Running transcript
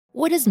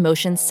What does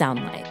motion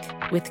sound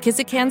like? With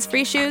Kizikans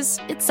free shoes,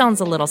 it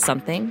sounds a little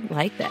something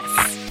like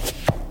this.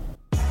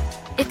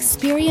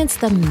 Experience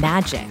the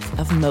magic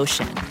of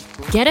motion.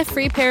 Get a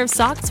free pair of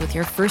socks with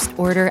your first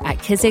order at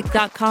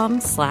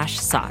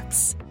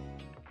kizik.com/socks.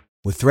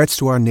 With threats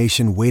to our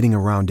nation waiting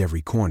around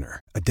every corner,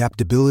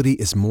 adaptability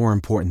is more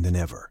important than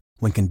ever.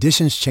 When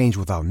conditions change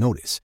without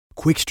notice,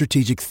 quick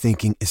strategic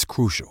thinking is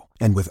crucial.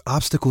 And with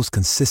obstacles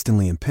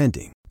consistently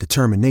impending,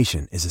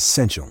 determination is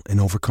essential in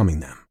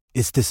overcoming them.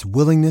 It's this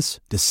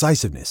willingness,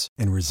 decisiveness,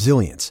 and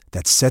resilience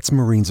that sets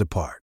Marines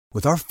apart.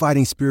 With our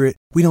fighting spirit,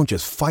 we don't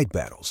just fight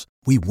battles,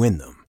 we win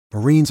them.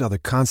 Marines are the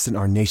constant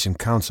our nation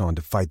counts on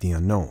to fight the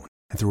unknown.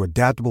 And through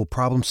adaptable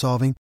problem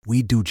solving,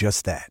 we do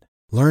just that.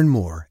 Learn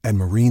more at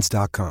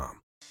marines.com.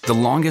 The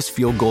longest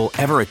field goal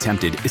ever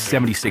attempted is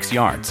 76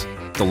 yards.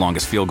 The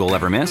longest field goal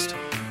ever missed?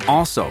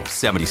 Also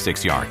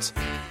 76 yards.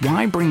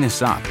 Why bring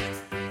this up?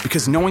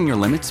 Because knowing your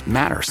limits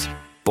matters,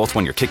 both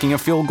when you're kicking a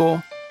field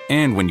goal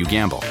and when you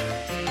gamble.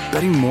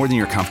 Betting more than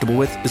you're comfortable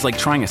with is like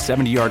trying a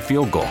 70-yard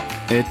field goal.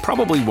 It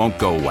probably won't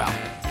go well.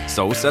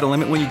 So set a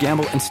limit when you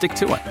gamble and stick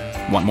to it.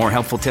 Want more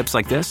helpful tips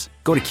like this?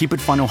 Go to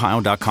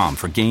keepitfunohio.com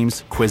for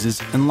games,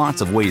 quizzes, and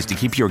lots of ways to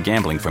keep your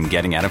gambling from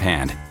getting out of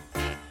hand.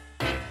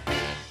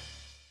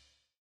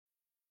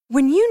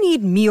 When you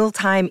need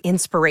mealtime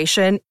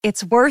inspiration,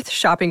 it's worth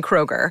shopping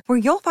Kroger, where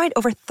you'll find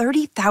over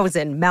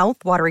 30,000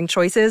 mouth-watering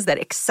choices that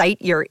excite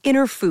your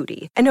inner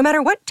foodie. And no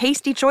matter what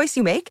tasty choice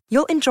you make,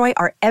 you'll enjoy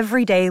our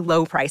everyday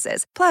low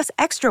prices, plus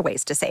extra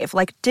ways to save,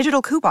 like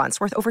digital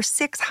coupons worth over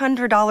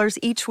 $600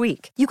 each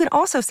week. You can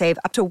also save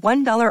up to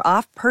 $1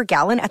 off per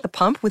gallon at the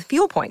pump with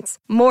fuel points.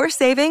 More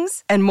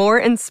savings and more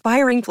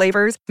inspiring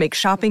flavors make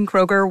shopping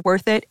Kroger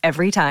worth it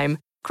every time.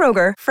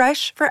 Kroger,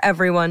 fresh for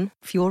everyone.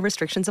 Fuel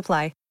restrictions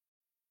apply.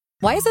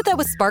 Why is it that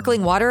with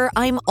sparkling water,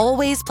 I'm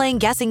always playing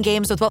guessing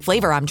games with what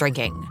flavor I'm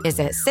drinking? Is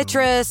it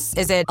citrus?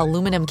 Is it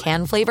aluminum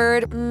can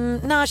flavored?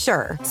 Not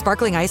sure.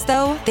 Sparkling ice,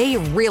 though, they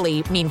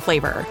really mean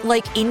flavor.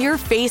 Like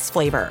in-your-face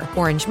flavor.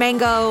 Orange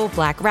mango,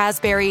 black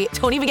raspberry.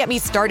 Don't even get me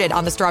started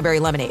on the strawberry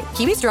lemonade.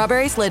 Kiwi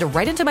strawberry slid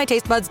right into my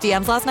taste buds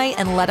DMs last night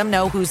and let them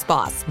know who's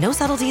boss. No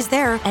subtleties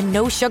there, and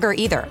no sugar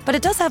either. But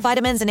it does have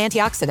vitamins and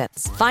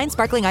antioxidants. Find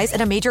sparkling ice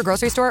at a major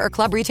grocery store or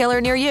club retailer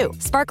near you.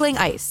 Sparkling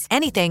ice.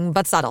 Anything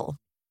but subtle.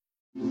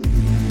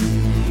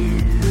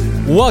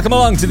 Welcome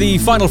along to the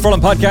Final Furlong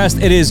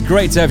podcast. It is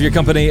great to have your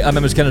company. I'm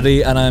Emmett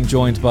Kennedy, and I'm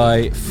joined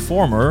by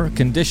former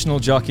conditional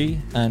jockey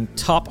and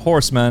top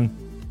horseman,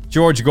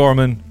 George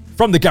Gorman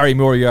from the Gary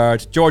Moore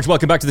Yard. George,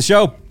 welcome back to the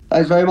show.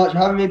 Thanks very much for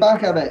having me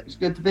back, Emmett. It's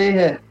good to be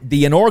here.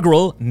 The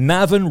inaugural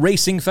Navan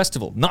Racing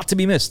Festival, not to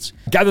be missed.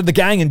 Gather the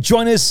gang and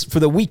join us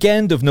for the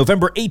weekend of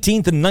November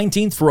 18th and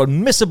 19th for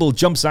unmissable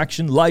jumps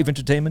action, live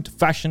entertainment,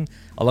 fashion,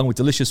 along with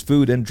delicious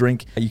food and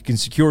drink. You can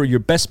secure your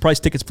best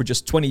price tickets for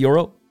just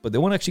 €20, but they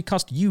won't actually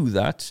cost you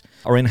that,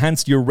 or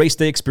enhance your race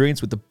day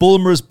experience with the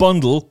Bulmers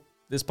Bundle.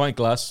 This pint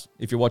glass,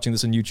 if you're watching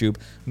this on YouTube,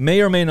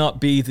 may or may not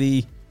be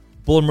the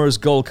Bulmers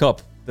Gold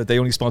Cup that they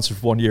only sponsored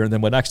for 1 year, and then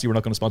went, actually, we're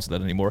not going to sponsor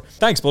that anymore.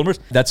 Thanks, Bulmers.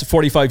 That's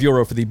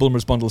 €45 for the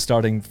Bulmers Bundle,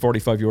 starting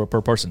 €45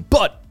 per person.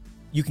 But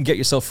you can get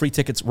yourself free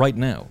tickets right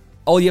now.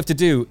 All you have to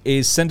do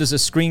is send us a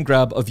screen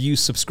grab of you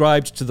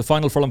subscribed to the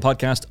Final Furlong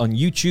podcast on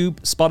YouTube,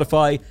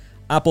 Spotify,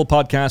 Apple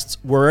Podcasts,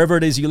 wherever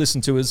it is you listen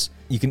to us.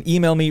 You can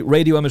email me,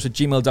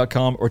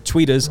 radioemmett@gmail.com, or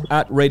tweet us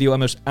at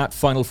radioemmett at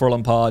Final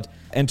Furlong Pod.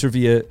 Enter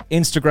via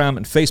Instagram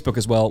and Facebook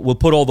as well. We'll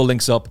put all the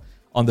links up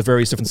on the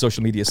various different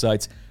social media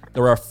sites.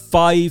 There are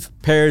 5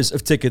 pairs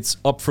of tickets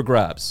up for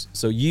grabs.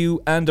 So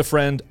you and a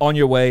friend on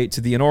your way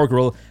to the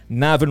inaugural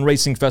Navan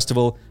Racing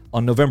Festival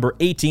on November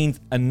 18th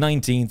and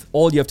 19th.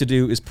 All you have to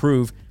do is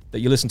prove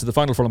that you listen to the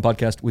Final Furlong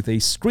podcast with a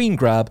screen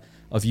grab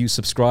of you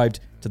subscribed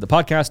to the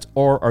podcast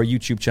or our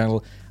YouTube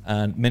channel.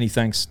 And many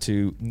thanks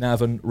to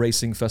Navan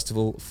Racing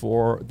Festival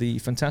for the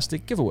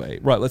fantastic giveaway.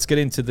 Right, let's get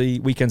into the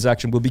weekend's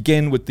action. We'll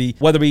begin with the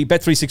Weatherby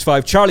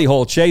Bet365 Charlie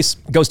Hall Chase.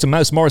 Goes to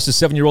Mouse Morris's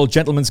 7-year-old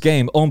Gentleman's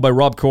Game, owned by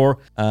Rob Corr.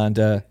 And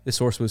this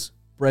horse was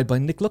bred by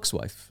Nick Luck's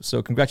wife.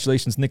 So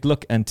congratulations, Nick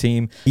Luck and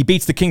team. He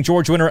beats the King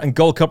George winner and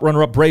Gold Cup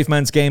runner-up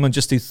Bravemansgame on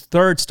just his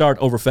 3rd start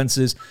over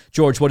fences.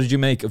 George, what did you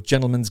make of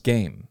Gentleman's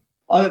Game?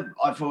 I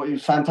thought he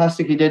was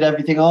fantastic. He did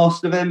everything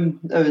asked of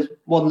him. There was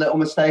one little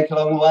mistake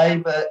along the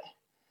way, but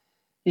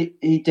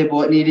he did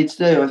what he needed to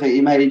do. I think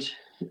he made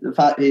the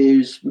fact that he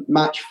was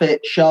match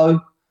fit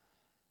show.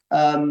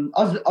 I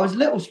was a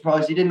little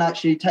surprised he didn't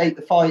actually take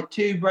the fight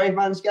to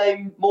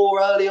Bravemansgame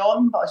more early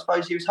on, but I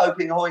suppose he was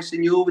hoping a Hoist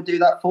Signor would do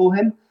that for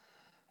him,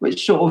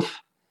 which sort of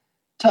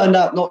turned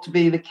out not to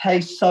be the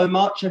case so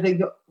much. I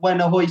think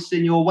when a Hoist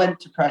Signor went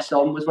to press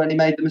on was when he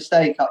made the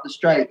mistake up the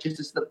straight, just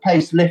as the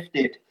pace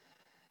lifted.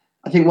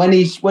 I think when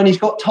he's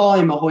got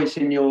time, a Hoist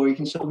Signor, he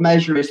can sort of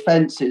measure his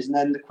fences, and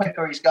then the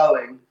quicker he's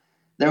going,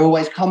 there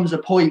always comes a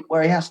point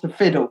where he has to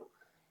fiddle.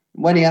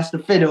 When he has to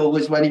fiddle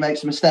is when he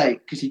makes a mistake,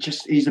 because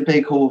he's a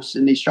big horse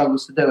and he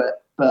struggles to do it.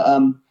 But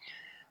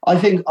I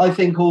think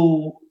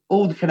all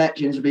the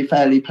connections would be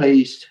fairly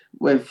pleased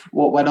with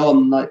what went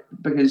on, like,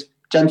 because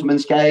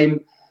Gentleman's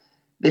Game,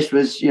 this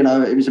was,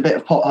 it was a bit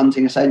of pot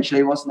hunting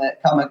essentially, wasn't it?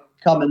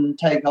 Come and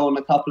take on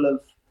a couple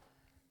of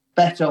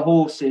better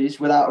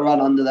horses without a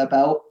run under their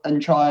belt and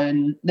try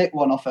and nick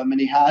one off them, and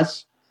he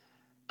has.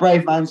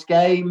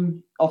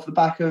 Bravemansgame, off the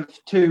back of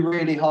 2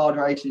 really hard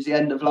races the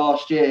end of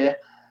last year,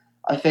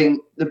 I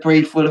think the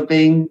brief will have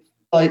been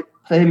like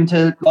for him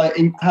to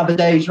have a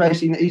day's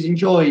racing that he's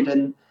enjoyed,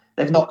 and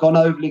they've not gone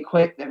overly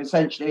quick. They've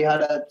essentially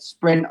had a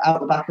sprint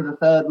out the back of the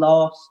third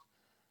last,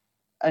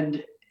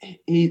 and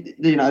he,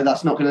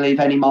 that's not going to leave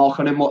any mark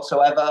on him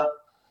whatsoever.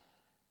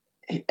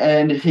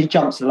 And if he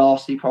jumps the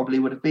last, he probably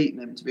would have beaten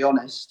him, to be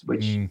honest,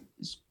 which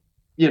is,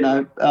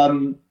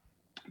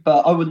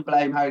 but I wouldn't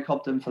blame Harry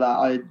Cobden for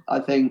that. I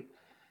think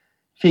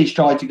if he's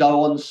tried to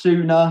go on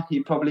sooner,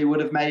 he probably would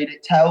have made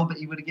it tell, but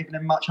he would have given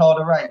him a much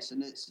harder race.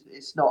 And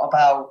it's not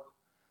about,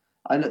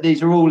 I know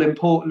these are all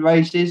important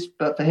races,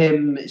 but for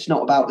him, it's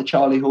not about the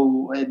Charlie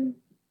Hall in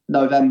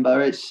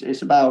November.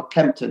 It's about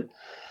Kempton.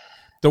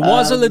 There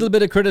was a little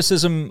bit of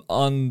criticism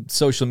on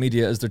social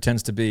media, as there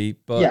tends to be,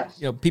 but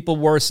yes. People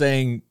were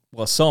saying,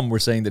 some were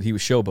saying that he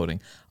was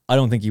showboating. I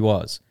don't think he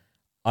was.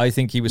 I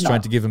think he was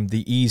trying to give him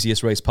the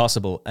easiest race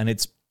possible, and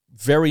it's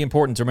very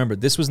important to remember,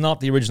 this was not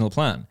the original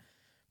plan.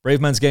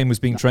 Bravemansgame was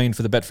being trained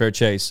for the Betfair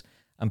Chase,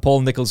 and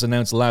Paul Nicholls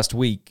announced last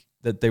week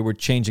that they were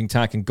changing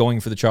tack and going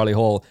for the Charlie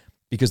Hall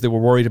because they were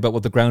worried about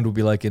what the ground would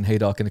be like in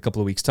Haydock in a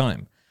couple of weeks'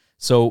 time.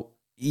 So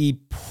he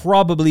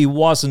probably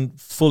wasn't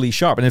fully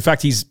sharp. And in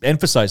fact, he's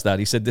emphasized that.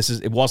 He said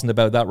it wasn't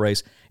about that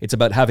race. It's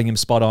about having him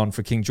spot on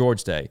for King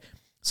George Day.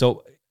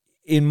 So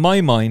in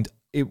my mind,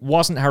 it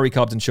wasn't Harry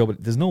Cobden's show,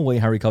 but there's no way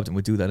Harry Cobden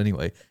would do that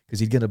anyway, because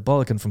he'd get a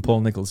bollocking from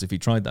Paul Nicholls if he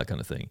tried that kind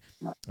of thing.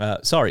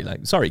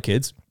 Sorry,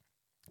 kids.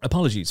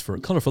 Apologies for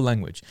colourful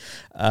language.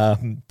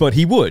 But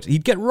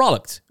he'd get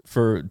rollicked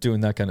for doing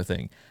that kind of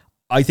thing.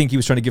 I think he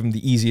was trying to give him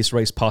the easiest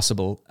race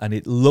possible, and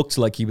it looked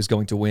like he was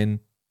going to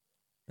win,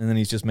 and then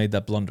he's just made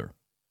that blunder.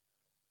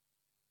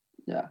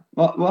 Yeah,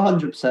 well,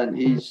 100%.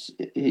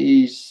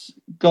 He's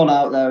gone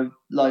out there,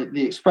 like,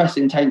 the express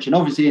intention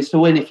obviously is to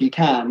win if you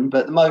can,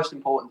 but the most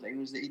important thing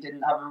was that he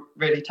didn't have a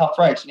really tough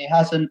race,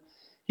 and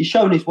he's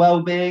shown his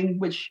well-being,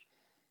 which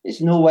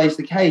isn't always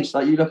the case.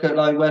 Like, you look at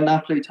when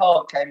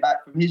Aplutarg came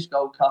back from his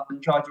Gold Cup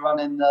and tried to run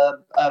in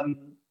the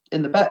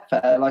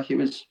Betfair, like, it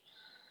was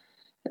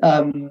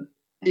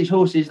these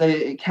horses,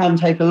 it can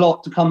take a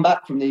lot to come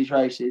back from these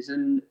races,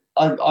 and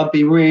I'd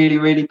be really,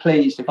 really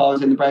pleased if I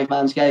was in the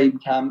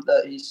Bravemansgame camp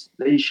that he's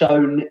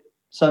shown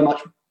so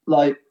much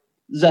like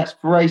zest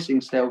for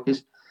racing still, because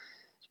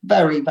it's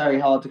very, very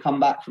hard to come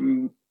back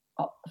from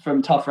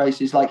tough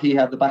races like he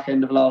had the back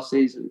end of last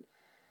season.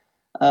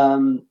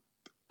 And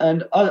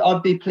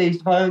I'd be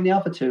pleased if I own the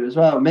other 2 as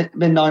well.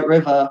 Midnight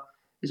River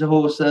is a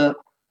horse that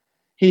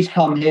he's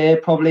come here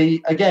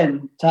probably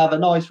again to have a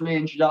nice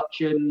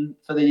reintroduction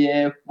for the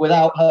year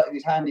without hurting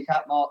his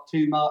handicap mark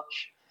too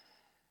much.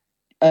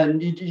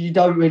 And you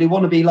don't really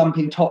want to be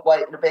lumping top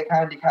weight in a big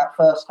handicap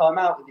first time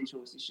out with these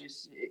horses.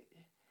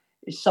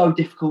 It's so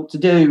difficult to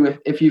do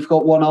if you've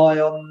got one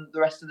eye on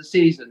the rest of the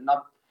season.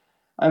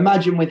 I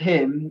imagine with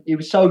him, he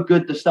was so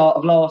good the start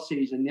of last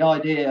season. The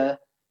idea,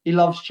 he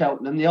loves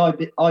Cheltenham.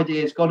 The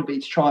idea has got to be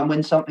to try and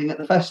win something at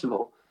the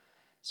festival.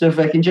 So if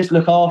they can just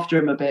look after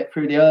him a bit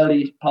through the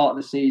early part of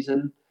the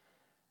season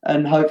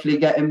and hopefully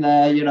get him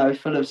there,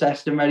 full of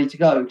zest and ready to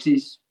go,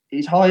 because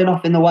he's high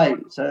enough in the weight,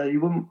 so he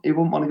wouldn't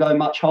want to go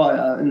much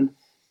higher. And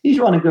he's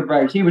run a good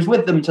race. He was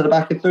with them to the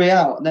back of 3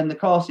 out, and then the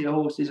Cassia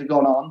horses have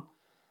gone on.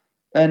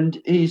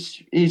 And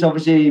he's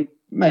obviously,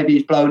 maybe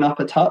he's blown up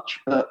a touch,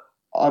 but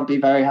I'd be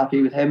very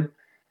happy with him.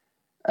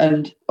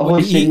 And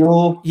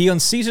he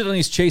unseated on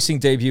his chasing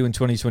debut in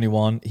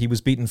 2021. He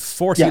was beaten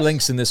 40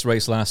 lengths in this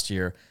race last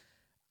year,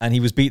 and he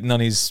was beaten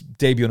on his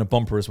debut in a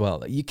bumper as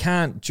well. You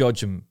can't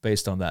judge him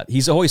based on that.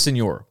 He's a Hoy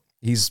Senior.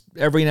 He's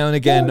every now and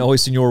again, a Hoy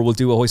Senior will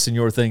do a Hoy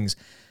Senior things,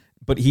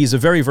 but he's a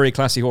very, very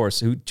classy horse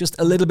who, just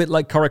a little bit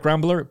like Corrick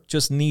Rambler,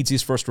 just needs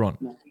his first run.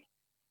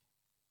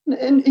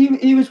 And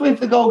he was with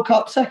the Gold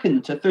Cup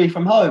second to 3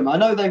 from home. I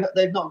know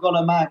they've not gone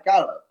a mad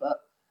gallop, but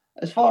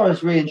as far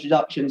as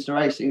reintroductions to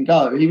racing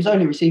go, he was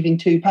only receiving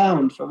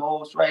 £2 from a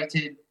horse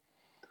rated,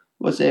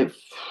 I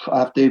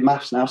have to do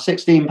maths now,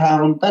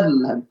 £16 better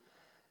than him.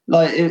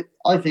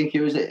 I think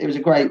it was a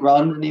great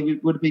run, and he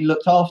would have been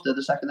looked after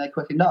the second they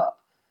quickened up.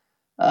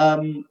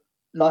 I'd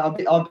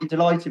be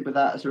delighted with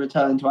that as a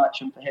return to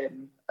action for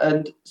him.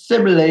 And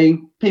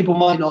similarly, people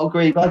might not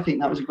agree, but I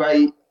think that was a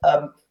great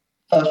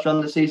first run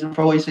of the season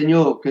for Hoy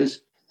Senior,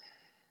 because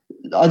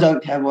I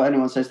don't care what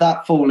anyone says,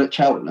 that fall at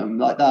Cheltenham,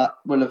 that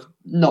will have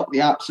knocked the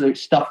absolute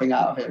stuffing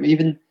out of him.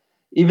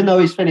 Even though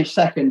he's finished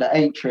second at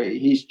Aintree,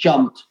 he's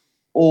jumped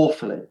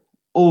awfully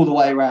all the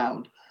way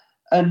round.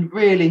 And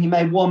really, he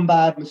made one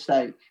bad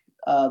mistake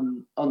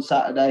on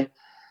Saturday.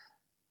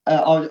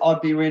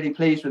 I'd be really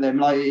pleased with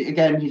him.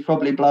 Again, he's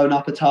probably blown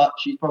up a touch.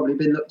 He's probably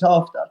been looked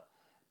after.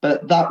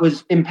 But that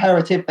was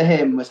imperative for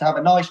him, was to have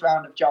a nice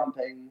round of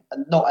jumping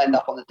and not end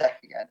up on the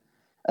deck again.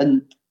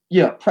 And,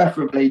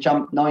 preferably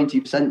jump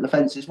 90% of the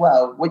fence as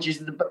well, which is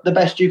the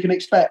best you can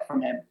expect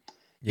from him.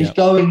 Yeah. He's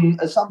going,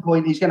 at some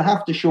point, he's going to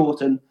have to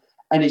shorten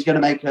and he's going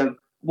to make a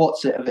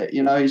what's it of it.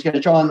 You know, he's going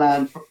to try and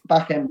land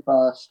back end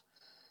first.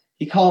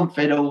 He can't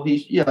fiddle.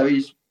 He's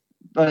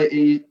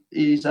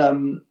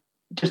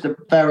just a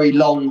very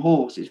long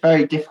horse. It's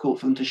very difficult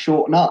for them to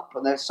shorten up,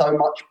 and there's so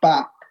much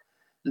back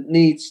that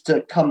needs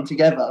to come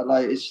together.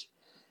 Like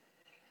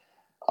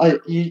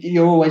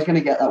you're always going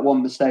to get that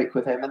one mistake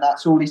with him, and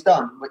that's all he's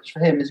done, which for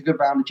him is a good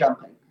round of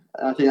jumping.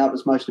 And I think that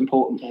was most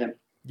important for him.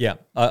 Yeah,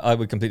 I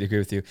would completely agree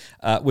with you.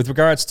 With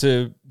regards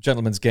to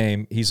Gentleman's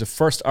Game, he's a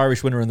first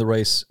Irish winner in the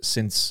race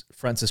since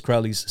Francis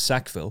Crowley's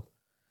Sackville,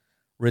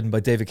 ridden by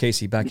David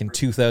Casey back in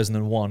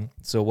 2001.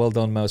 So well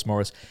done, Mouse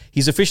Morris.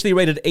 He's officially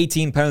rated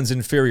 18 pounds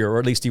inferior, or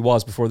at least he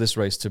was before this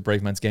race, to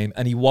Bravemansgame,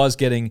 and he was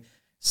getting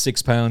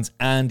 6 pounds,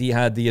 and he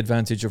had the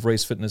advantage of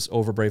race fitness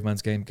over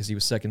Bravemansgame because he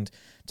was second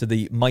to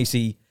the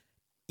mighty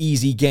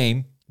Easy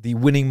Game, the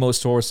winning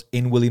most horse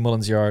in Willie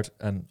Mullins' yard,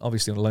 and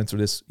obviously on the line through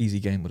this, Easy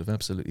Game would have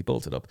absolutely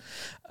bolted up.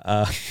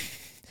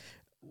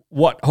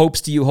 What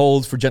hopes do you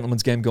hold for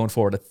Gentleman's Game going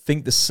forward? I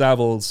think the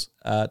Savills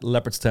at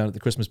Leopardstown at the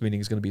Christmas meeting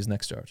is going to be his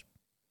next start.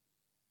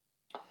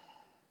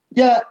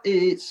 Yeah,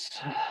 it's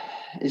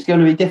going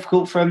to be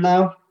difficult for him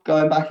now,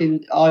 going back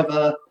in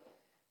either,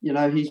 you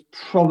know, he's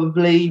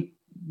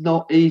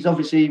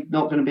obviously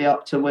not going to be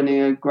up to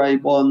winning a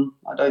Grade 1,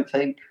 I don't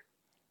think.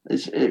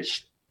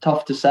 It's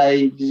tough to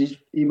say.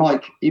 He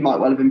might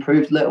well have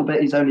improved a little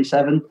bit. He's only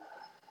 7.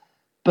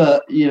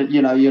 But,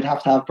 you know, you'd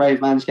have to have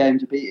Bravemansgame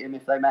to beat him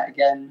if they met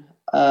again.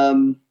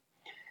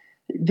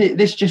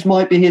 This just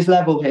might be his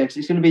level here, because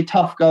it's going to be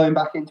tough going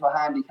back into a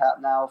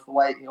handicap now for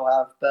weight he'll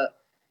have. But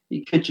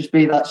he could just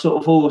be that sort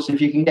of horse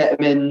if you can get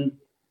him in,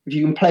 if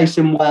you can place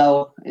him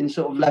well in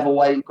sort of level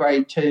weight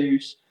Grade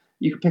 2s,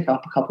 you could pick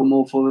up a couple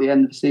more for the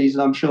end of the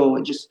season, I'm sure.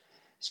 It's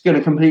going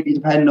to completely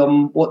depend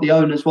on what the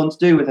owners want to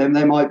do with him.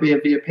 They might be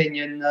of the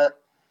opinion that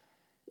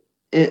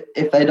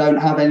if they don't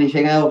have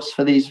anything else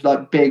for these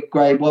like big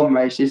Grade 1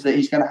 races, that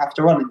he's going to have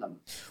to run in them.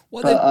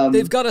 Well, but,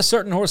 they've got a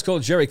certain horse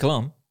called Jerry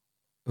Colomb,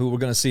 who we're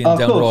going to see in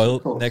Down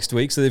Royal next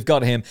week. So they've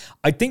got him.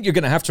 I think you're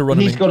going to have to run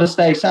him. He's got to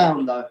stay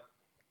sound, though.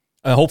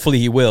 Hopefully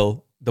he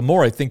will. The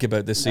more I think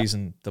about this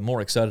season, the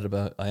more excited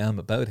I am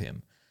about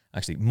him.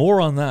 Actually,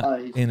 more on that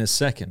in a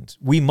second.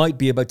 We might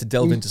be about to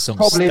delve into some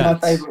probably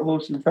stats. My favourite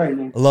horse in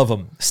training. I love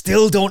him.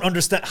 Still don't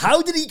understand.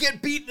 How did he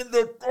get beaten in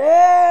the...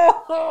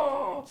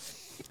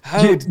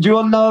 Do you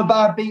want to know a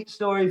bad beat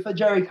story for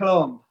Jerry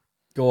Colomb?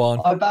 Go on.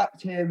 I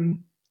backed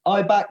him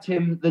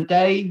the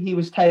day he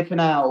was taken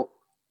out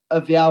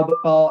of the Albert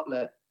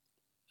Bartlett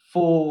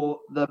for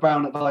the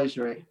Brown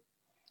Advisory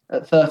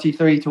at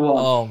 33-1.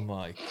 Oh,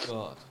 my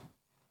God.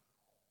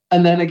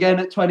 And then again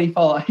at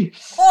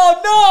 25.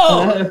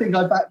 Oh, no! And I think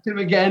I backed him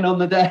again on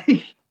the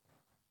day.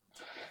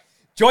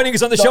 Joining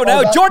us on the show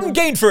now, Jordan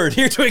Gainford,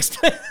 here to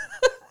explain.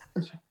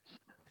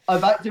 I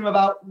backed him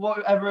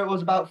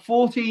about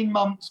 14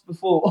 months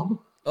before.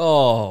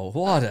 Oh,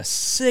 what a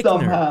sickener.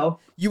 Somehow.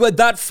 You had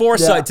that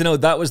foresight to know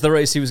that was the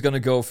race he was going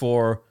to go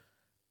for.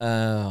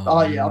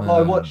 Oh yeah, man.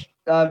 I watched,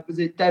 was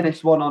it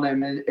Dennis won on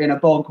him in a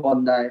bog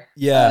one day?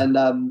 Yeah.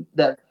 And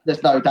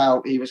there's no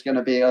doubt he was going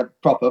to be a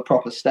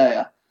proper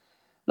stayer.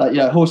 Like, you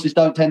know, horses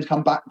don't tend to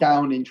come back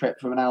down in trip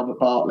from an Albert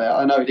Bartlett.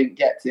 I know he didn't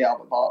get to the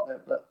Albert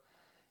Bartlett, but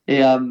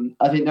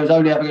I think there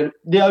was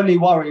the only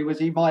worry was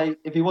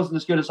if he wasn't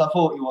as good as I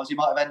thought he was, he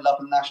might have ended up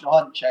in the National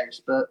Hunt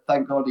Chase. But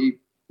thank God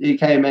he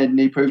came in and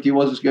he proved he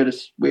was as good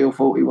as we all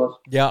thought he was.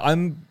 Yeah,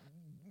 I'm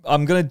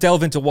going to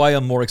delve into why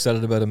I'm more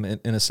excited about him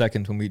in a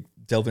second when we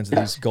delve into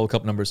these Gold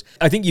Cup numbers.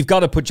 I think you've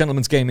got to put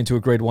Gentleman's Game into a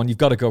Grade 1. You've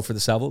got to go for the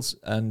Savills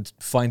and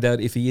find out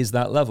if he is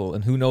that level.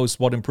 And who knows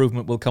what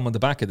improvement will come on the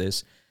back of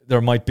this. There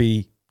might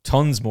be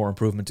tons more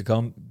improvement to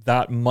come.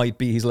 That might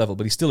be his level,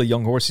 but he's still a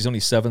young horse. He's only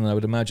 7, and I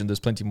would imagine there's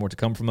plenty more to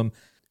come from him.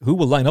 Who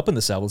will line up in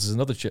the Savills is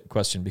another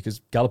question, because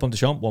Galopin Des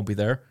Champs won't be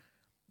there.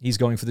 He's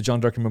going for the John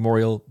Durkin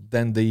Memorial,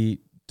 then the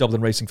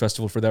Dublin Racing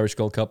Festival for the Irish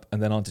Gold Cup,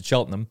 and then on to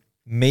Cheltenham.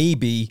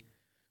 Maybe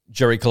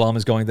Jerry Colomb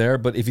is going there,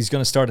 but if he's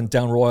going to start in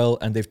Down Royal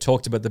and they've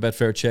talked about the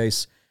Betfair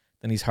Chase,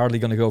 then he's hardly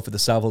going to go for the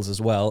Savills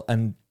as well.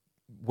 And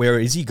where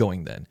is he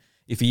going then?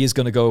 If he is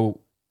going to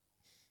go,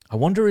 I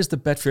wonder, is the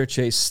Betfair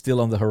Chase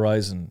still on the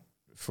horizon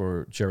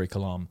for Jerry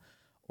Colomb,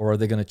 or are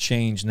they going to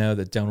change now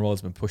that Down Royal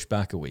has been pushed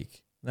back a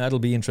week? That'll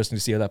be interesting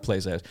to see how that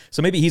plays out.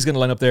 So maybe he's going to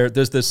line up there.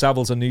 There's the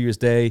Savills on New Year's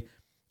Day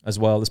as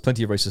well. There's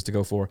plenty of races to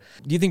go for.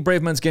 Do you think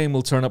Bravemansgame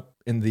will turn up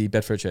in the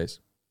Betfair Chase?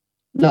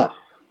 No.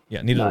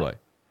 Yeah, neither do I.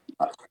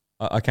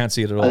 I can't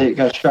see it at all. I think it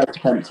goes straight to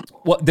Kent.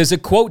 Well, there's a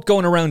quote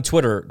going around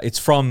Twitter. It's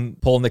from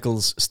Paul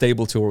Nicholls'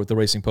 stable tour with the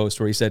Racing Post,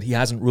 where he said he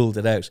hasn't ruled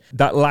it out.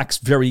 That lacks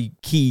very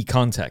key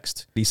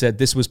context. He said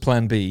this was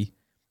plan B.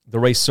 The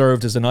race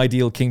served as an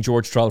ideal King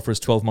George trial for us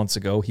 12 months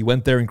ago. He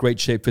went there in great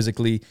shape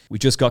physically. We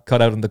just got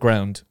cut out on the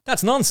ground.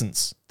 That's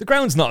nonsense. The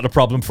ground's not a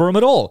problem for him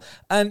at all.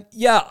 And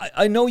yeah,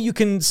 I know you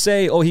can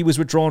say, oh, he was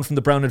withdrawn from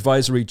the Brown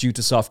Advisory due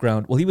to soft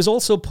ground. Well, he was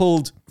also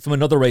pulled from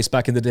another race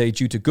back in the day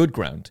due to good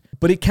ground.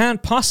 But it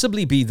can't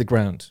possibly be the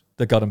ground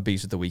that got him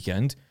beat at the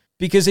weekend,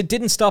 because it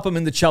didn't stop him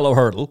in the Cello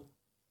Hurdle.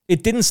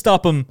 It didn't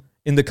stop him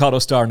in the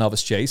Cotto Star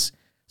Novice Chase.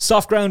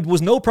 Soft ground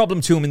was no problem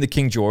to him in the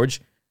King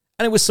George.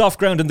 And it was soft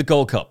ground in the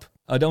Gold Cup.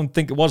 I don't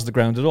think it was the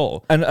ground at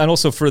all. And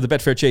also for the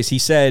Betfair Chase, he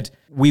said,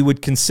 we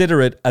would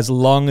consider it as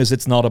long as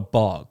it's not a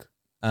bog.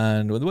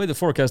 And with the way the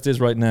forecast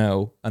is right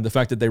now, and the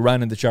fact that they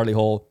ran into Charlie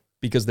Hall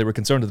because they were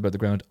concerned about the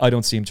ground, I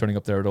don't see him turning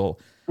up there at all.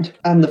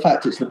 And the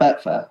fact it's the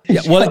Betfair. Yeah,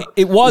 well,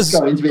 it was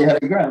going to be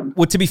heavy ground.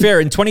 Well, to be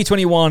fair, in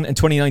 2021 and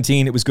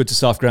 2019, it was good to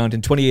soft ground.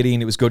 In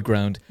 2018, it was good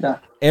ground. Yeah.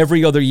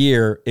 Every other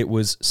year, it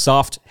was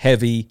soft,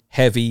 heavy,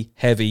 heavy,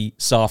 heavy,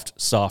 soft,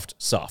 soft,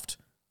 soft.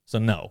 So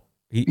no,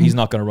 he's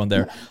not going to run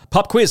there.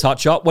 Pop quiz,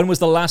 hotshot. When was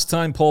the last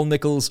time Paul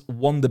Nicholls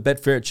won the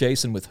Betfair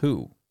Chase, and with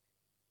who?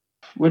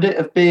 Would it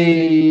have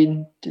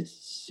been... Did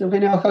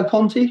Silvino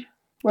Conti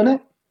win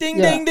it? Ding,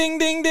 ding, ding,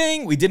 ding,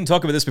 ding. We didn't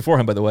talk about this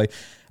beforehand, by the way.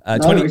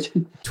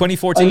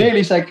 2014. I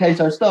nearly said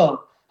Cato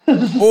Star.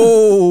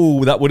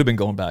 Oh, that would have been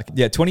going back.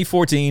 Yeah,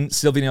 2014,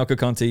 Silvino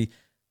Conti.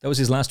 That was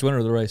his last winner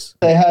of the race.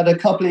 They had a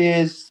couple of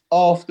years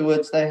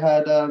afterwards, they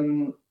had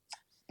the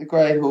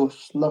grey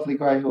horse, lovely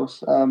grey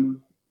horse,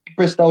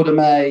 Bristol de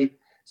May,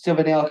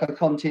 Silvino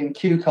Conti and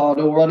Q-Card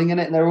all running in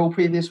it, and they're all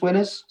previous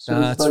winners. So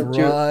that's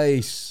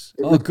right.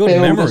 Oh, good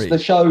memory. memory. The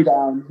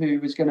showdown, who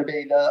was going to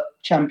be the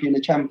champion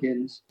of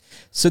champions.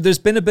 So there's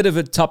been a bit of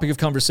a topic of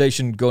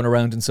conversation going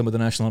around in some of the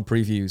national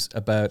previews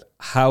about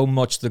how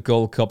much the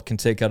Gold Cup can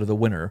take out of the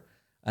winner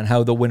and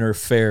how the winner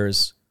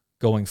fares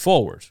going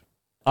forward.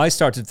 I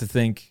started to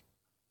think,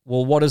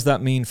 well, what does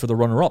that mean for the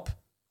runner-up?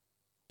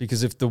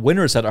 Because if the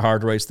winners had a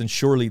hard race, then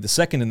surely the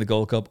second in the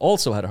Gold Cup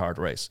also had a hard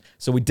race.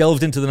 So we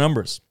delved into the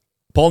numbers.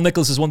 Paul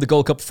Nicholls has won the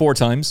Gold Cup 4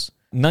 times.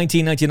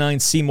 1999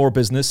 Seymour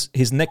Business.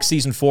 His next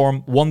season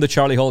form, won the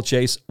Charlie Hall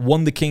Chase,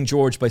 won the King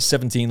George by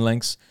 17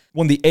 lengths,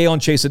 won the Aon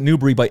Chase at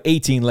Newbury by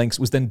 18 lengths,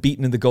 was then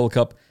beaten in the Gold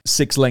Cup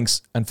 6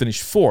 lengths and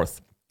finished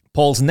 4th.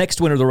 Paul's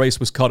next winner of the race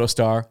was Cotto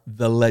Star,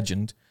 the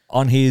legend.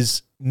 On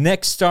his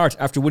next start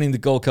after winning the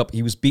Gold Cup,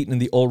 he was beaten in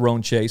the All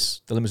Roan Chase,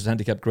 the limited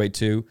handicap grade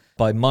 2,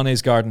 by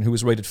Monet's Garden, who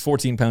was rated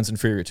 14 pounds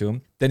inferior to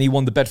him. Then he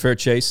won the Betfair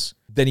Chase.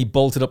 Then he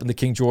bolted up in the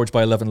King George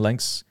by 11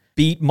 lengths.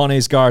 Beat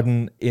Monet's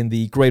Garden in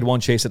the Grade 1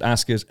 Chase at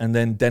Ascot, and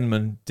then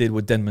Denman did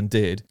what Denman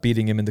did,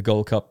 beating him in the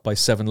Gold Cup by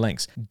 7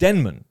 lengths.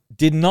 Denman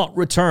did not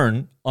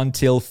return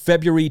until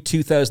February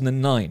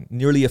 2009,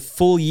 nearly a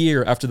full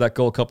year after that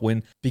Gold Cup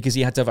win, because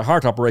he had to have a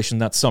heart operation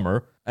that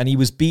summer, and he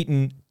was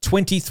beaten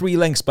 23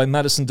 lengths by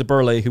Madison de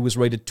Burley, who was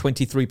rated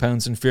 23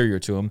 pounds inferior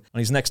to him. On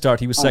his next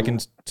start, he was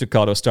second to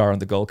Cotto Star in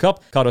the Gold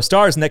Cup. Cotto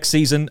Star's next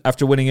season,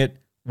 after winning it,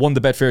 won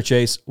the Betfair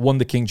Chase, won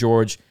the King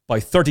George by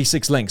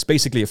 36 lengths,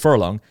 basically a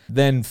furlong,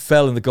 then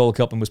fell in the Gold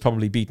Cup and was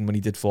probably beaten when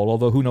he did fall,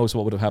 although who knows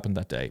what would have happened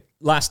that day.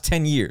 Last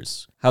 10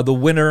 years, how the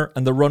winner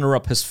and the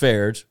runner-up has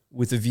fared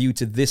with a view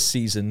to this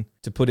season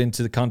to put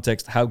into the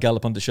context how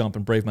Galopin Des Champs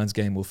and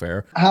Bravemansgame will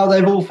fare. How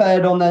they've all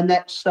fared on their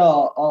next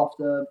start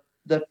after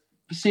the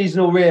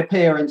seasonal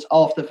reappearance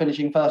after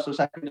finishing first or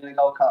second in the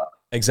Gold Cup.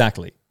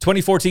 Exactly.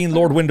 2014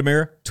 Lord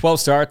Windermere, 12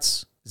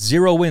 starts,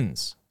 0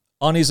 wins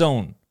on his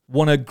own.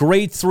 Won a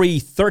Grade 3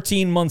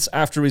 13 months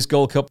after his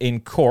Gold Cup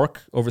in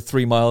Cork, over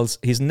 3 miles.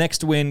 His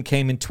next win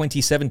came in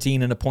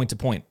 2017 in a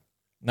point-to-point.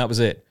 That was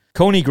it.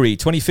 Coneygree,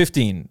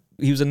 2015.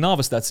 He was a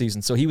novice that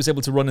season, so he was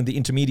able to run in the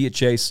intermediate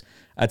chase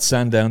at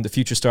Sandown, the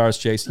Future Stars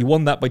Chase. He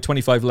won that by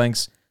 25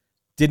 lengths.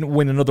 Didn't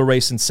win another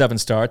race in 7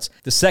 starts.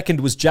 The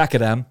second was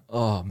Jackadam.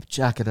 Oh,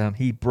 Jackadam,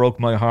 he broke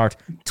my heart.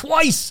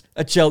 Twice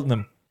at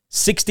Cheltenham.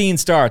 16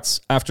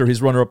 starts after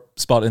his runner-up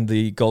spot in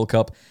the Gold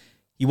Cup.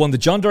 He won the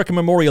John Durkin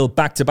Memorial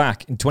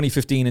back-to-back in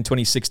 2015 and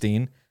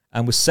 2016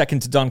 and was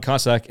second to Don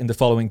Cossack in the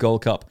following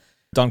Gold Cup.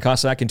 Don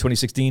Cossack in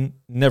 2016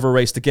 never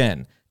raced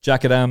again.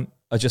 Jackadam,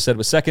 I just said,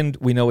 was second.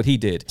 We know what he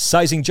did.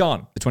 Sizing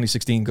John, the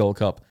 2016 Gold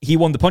Cup. He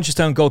won the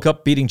Punchestown Gold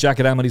Cup, beating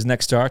Jackadam on his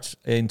next start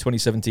in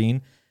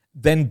 2017.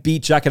 Then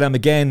beat Jackadam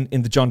again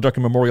in the John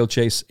Durkin Memorial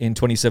Chase in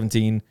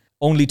 2017.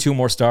 Only 2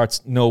 more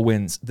starts, no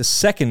wins. The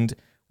second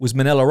was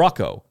Manella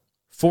Rocco.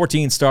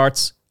 14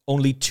 starts,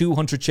 only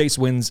 200 chase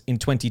wins in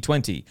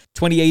 2020.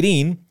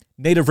 2018,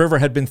 Native River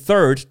had been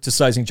third to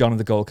Sizing John in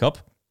the Gold Cup.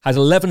 Had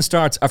 11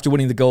 starts after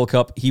winning the Gold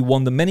Cup. He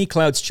won the Many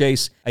Clouds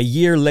Chase a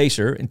year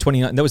later in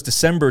 2019. That was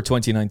December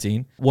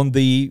 2019. Won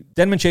the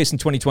Denman Chase in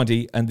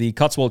 2020 and the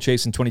Cotswold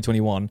Chase in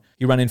 2021.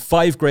 He ran in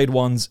 5 Grade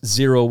 1s,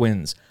 0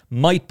 wins.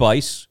 Might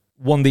Bite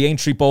won the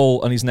Aintree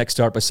Bowl on his next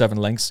start by 7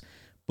 lengths,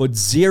 but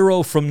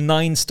 0 from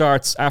 9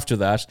 starts after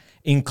that,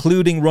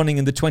 including running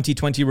in the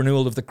 2020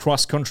 renewal of the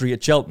cross country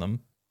at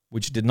Cheltenham,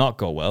 which did not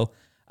go well,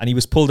 and he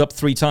was pulled up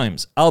 3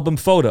 times. Album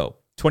Photo,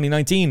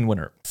 2019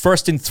 winner.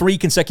 First in 3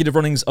 consecutive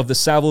runnings of the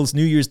Savills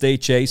New Year's Day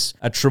Chase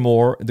at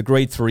Tremor in the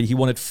Grade 3. He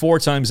won it 4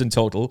 times in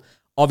total.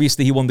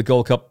 Obviously, he won the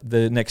Gold Cup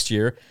the next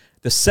year.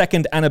 The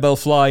second Annabelle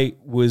Fly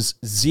was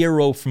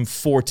 0 from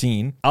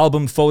 14.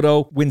 Album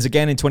Photo wins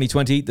again in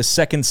 2020. The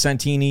second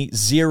Santini,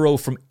 0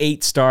 from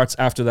 8 starts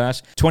after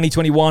that.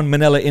 2021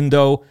 Manila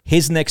Indo.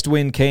 His next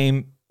win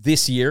came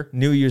this year,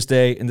 New Year's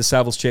Day, in the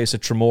Savills Chase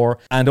at Tremor,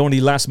 and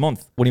only last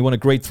month when he won a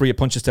Grade 3 at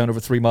Punchestown over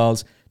 3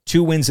 miles.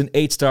 2 wins in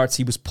 8 starts.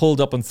 He was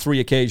pulled up on 3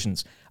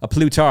 occasions. A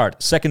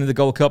Plutard, second in the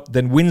Gold Cup,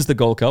 then wins the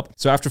Gold Cup.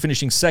 So after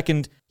finishing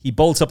second, he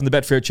bolts up in the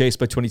Betfair Chase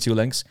by 22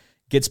 lengths.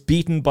 gets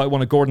beaten by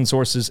one of Gordon's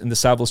horses in the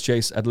Savills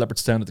Chase at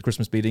Leopardstown at the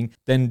Christmas meeting,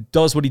 then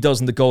does what he does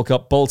in the Gold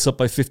Cup, bolts up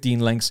by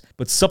 15 lengths,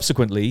 but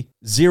subsequently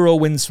 0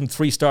 wins from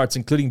 3 starts,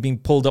 including being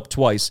pulled up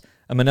twice.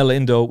 And Manila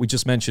Indo, we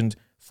just mentioned,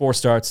 4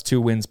 starts, 2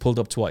 wins, pulled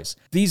up twice.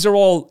 These are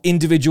all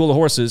individual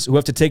horses who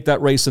have to take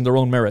that race in their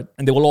own merit,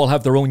 and they will all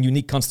have their own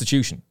unique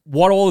constitution.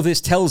 What all of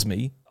this tells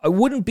me, I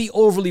wouldn't be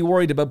overly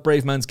worried about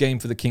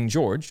Bravemansgame for the King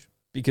George,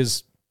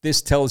 because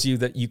this tells you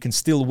that you can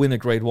still win a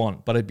Grade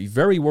 1, but I'd be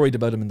very worried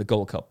about him in the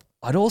Gold Cup.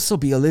 I'd also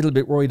be a little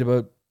bit worried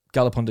about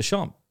Galopin Des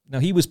Champs. Now,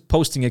 he was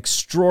posting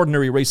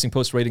extraordinary Racing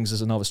Post ratings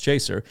as a novice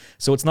chaser,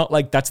 so it's not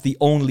like that's the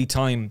only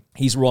time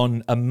he's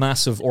run a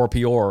massive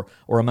RPR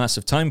or a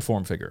massive time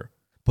form figure,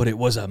 but it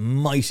was a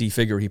mighty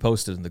figure he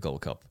posted in the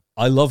Gold Cup.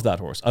 I love that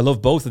horse. I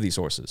love both of these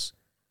horses,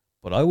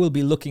 but I will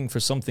be looking for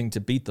something to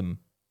beat them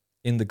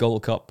in the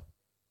Gold Cup,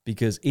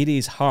 because it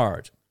is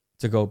hard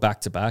to go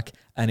back-to-back,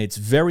 and it's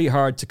very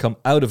hard to come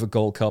out of a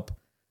Gold Cup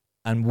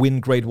and win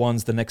Grade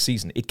 1s the next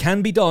season. It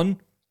can be done,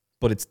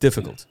 but it's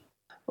difficult.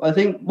 I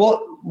think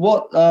what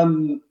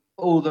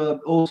all the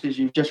horses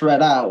you've just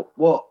read out,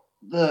 what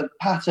the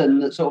pattern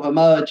that sort of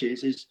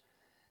emerges is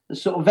the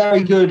sort of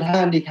very good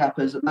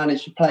handicappers that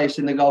manage to place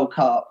in the Gold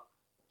Cup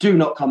do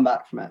not come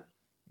back from it.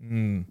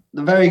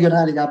 The very good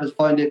handicappers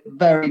find it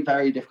very,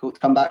 very difficult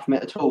to come back from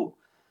it at all.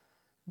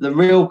 The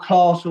real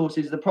class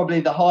horses, probably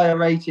the higher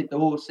rated the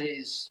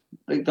horses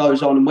that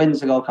goes on and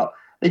wins the Gold Cup,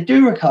 they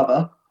do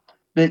recover,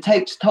 but it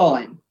takes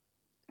time.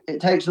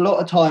 It takes a lot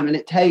of time, and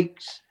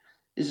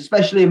it's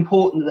especially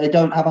important that they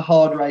don't have a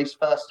hard race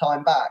first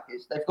time back.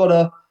 They've got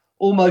to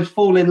almost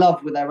fall in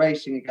love with their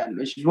racing again,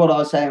 which is what I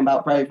was saying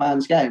about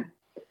Bravemansgame.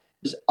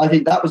 I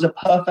think that was a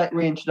perfect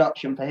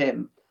reintroduction for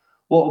him.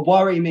 What would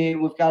worry me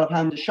with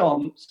Galopin Des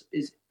Champs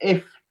is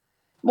if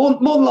more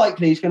than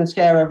likely he's going to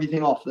scare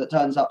everything off that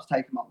turns up to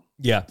take him on.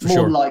 Yeah, for more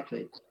sure. Than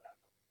likely.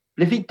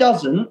 But if he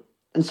doesn't,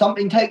 and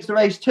something takes the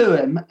race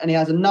to him, and he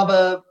has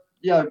another,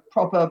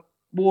 proper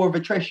war of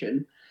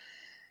attrition,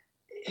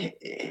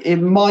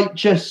 it might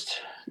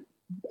just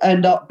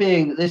end up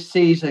being that this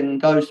season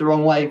goes the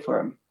wrong way for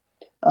him.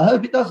 I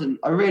hope it doesn't.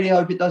 I really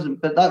hope it doesn't.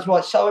 But that's why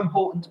it's so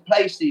important to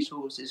place these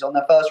horses on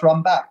their first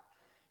run back.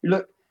 You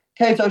look,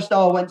 Cato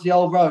Star went to the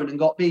Old Road and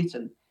got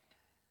beaten.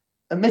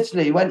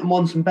 Admittedly, he went and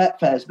won some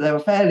Betfairs, but they were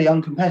fairly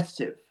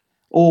uncompetitive.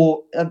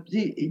 Or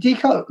did he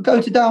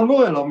go to Down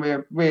Royal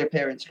on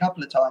reappearance a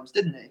couple of times,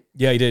 didn't he?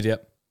 Yeah, he did, yeah.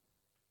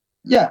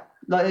 Yeah,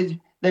 like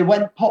they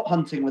went pot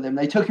hunting with him.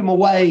 They took him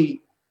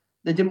away.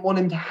 They didn't want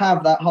him to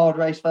have that hard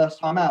race first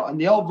time out. And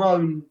the Old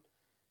Roan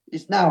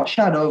is now a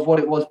shadow of what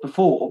it was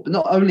before. But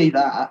not only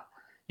that,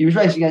 he was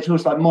racing against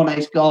horses like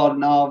Monet's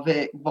Garden,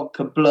 Arvic,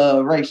 Vodka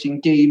Blur,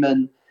 Racing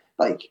Demon,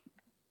 like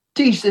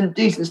decent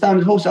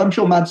standard horses. I'm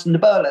sure Madsen de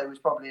Burle was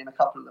probably in a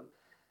couple of them.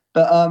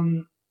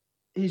 But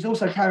he's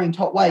also carrying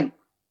top weight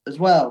as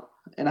well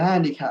in a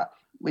handicap,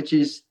 which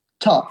is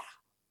tough,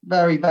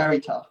 very, very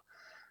tough.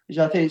 Which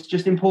I think it's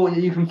just important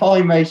that you can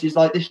find races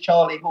like this.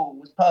 Charlie Hall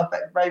was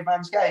perfect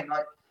Bravemansgame.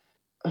 Like,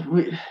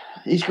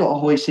 he's got a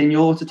Hoy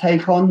Senior to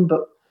take on,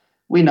 but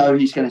we know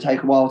he's going to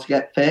take a while to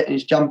get fit, and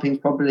his jumping's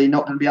probably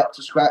not going to be up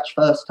to scratch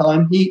first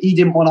time. He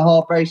didn't want a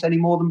hard race any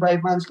more than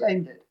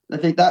Bravemansgame did. I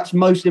think that's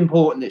most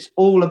important. It's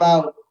all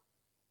about,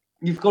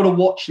 you've got to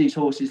watch these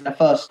horses their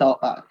first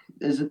start back.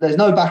 There's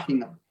no backing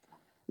them.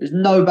 There's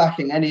no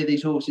backing any of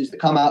these horses that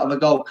come out of a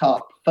Gold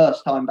Cup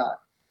first time back.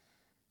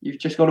 You've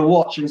just got to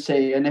watch and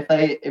see. And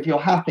if you're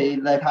happy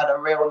they've had a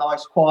real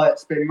nice quiet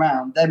spin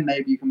round, then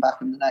maybe you can back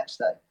them the next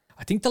day.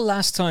 I think the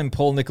last time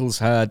Paul Nicholls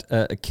had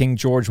a King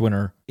George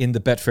winner in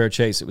the Betfair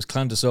Chase, it was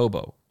Clan de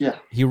Sobo. Yeah.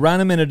 He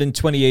ran him in it in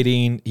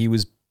 2018. He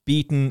was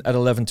beaten at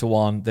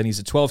 11-1. Then he's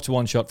a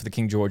 12-1 shot for the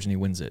King George, and he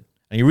wins it.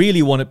 And he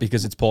really won it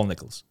because it's Paul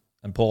Nicholls.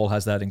 And Paul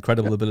has that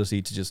incredible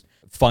ability to just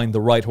find the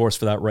right horse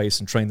for that race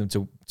and train them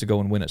to go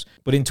and win it.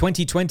 But in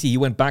 2020, he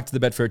went back to the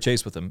Betfair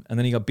Chase with him, and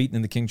then he got beaten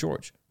in the King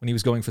George when he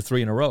was going for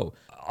 3 in a row.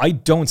 I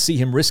don't see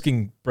him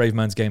risking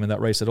Bravemansgame in that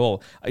race at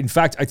all. In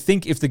fact, I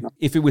think if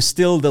it was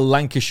still the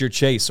Lancashire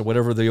Chase or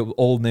whatever the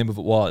old name of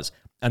it was,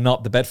 and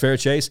not the Betfair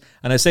Chase,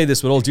 and I say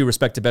this with all due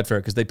respect to Betfair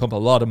because they pump a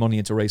lot of money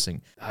into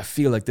racing, I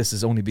feel like this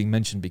is only being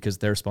mentioned because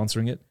they're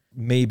sponsoring it.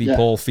 Maybe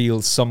Paul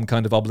feels some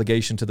kind of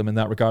obligation to them in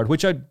that regard,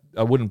 which I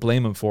wouldn't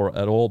blame him for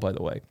at all, by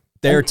the way.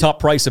 They're top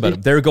price about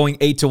him. They're going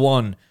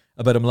 8-1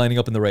 about him lining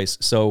up in the race.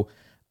 So,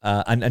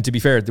 and to be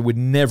fair, there would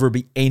never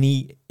be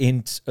any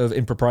hint of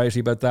impropriety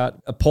about that.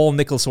 A Paul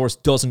Nicholls horse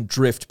doesn't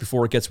drift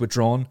before it gets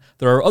withdrawn.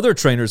 There are other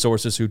trainers'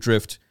 horses who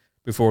drift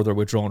before they're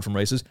withdrawn from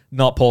races,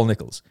 not Paul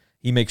Nicholls.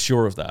 He makes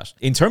sure of that.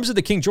 In terms of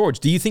the King George,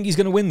 do you think he's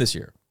going to win this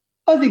year?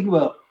 I think he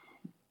will.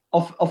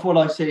 Off what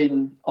I've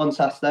seen on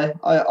Saturday,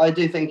 I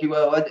do think he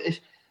will. It's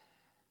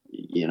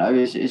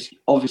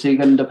obviously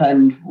going to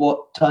depend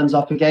what turns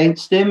up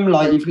against him.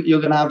 Like you're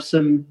going to have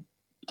some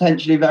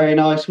potentially very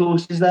nice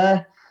horses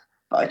there,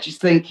 but I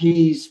just think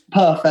he's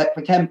perfect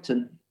for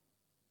Kempton.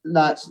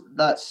 That's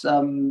as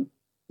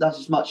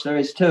much there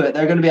is to it.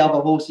 There are going to be other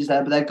horses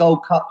there, but they're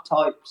Gold Cup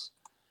types.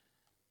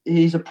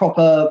 He's a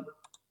proper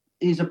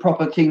he's a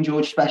proper King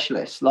George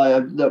specialist,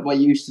 like that we're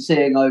used to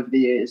seeing over the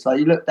years. Like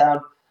you look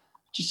down,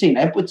 just seen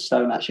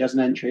Edwardstone actually has an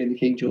entry in the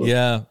King George.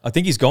 Yeah, I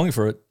think he's going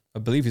for it. I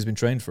believe he's been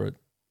trained for it.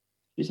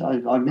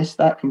 I missed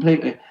that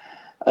completely.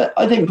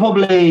 I think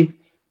probably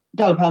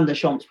Galopin Des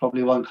Champs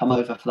probably won't come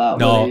over for that.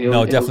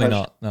 No, definitely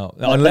not. No,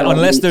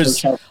 unless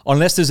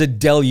there's a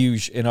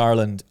deluge in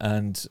Ireland,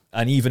 and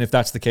even if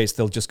that's the case,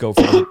 they'll just go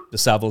for the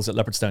Savills at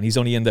Leopardstown. He's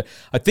only in there.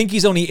 I think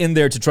he's only in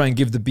there to try and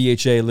give the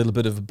BHA a little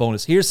bit of a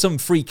bonus. Here's some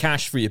free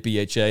cash for you,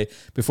 BHA,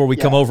 before we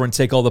come over and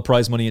take all the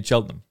prize money at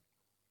Cheltenham.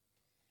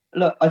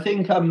 Look, I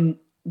think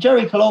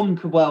Jerry Colombe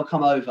could well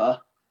come over,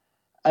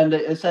 and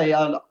I say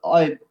I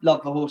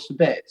love the horse to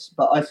bits,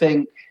 but I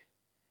think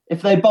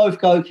if they both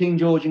go King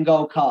George and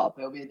Gold Cup,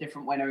 it'll be a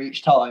different winner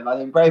each time. I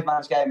think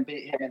Bravemansgame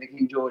beat him in the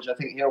King George. I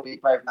think he'll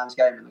beat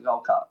Bravemansgame in the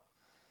Gold Cup.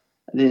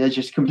 I think they're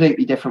just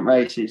completely different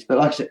races. But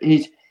like I said,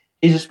 he's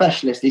a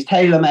specialist. He's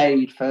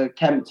tailor-made for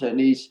Kempton.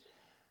 He's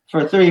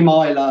for a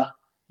 3-miler.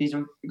 He's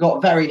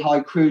got very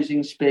high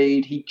cruising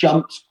speed. He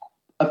jumps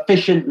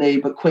efficiently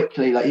but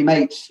quickly. Like he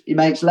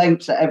makes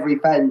lengths at every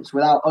fence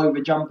without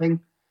over jumping.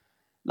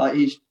 Like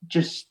he's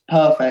just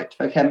perfect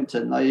for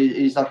Kempton. Like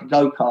he's like a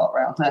go-kart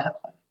around there.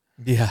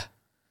 Yeah.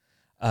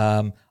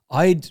 I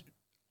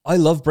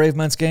love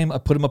Bravemansgame. I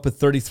put him up at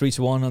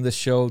 33-1 on this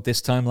show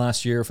this time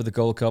last year for the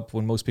Gold Cup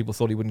when most people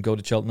thought he wouldn't go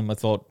to Cheltenham. I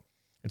thought,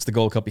 it's the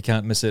Gold Cup, you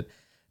can't miss it.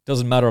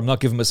 Doesn't matter. I'm not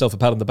giving myself a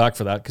pat on the back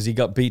for that because he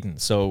got beaten.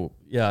 So,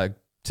 yeah, I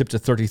tipped a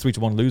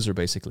 33-1 loser,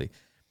 basically.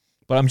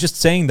 But I'm just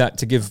saying that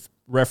to give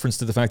reference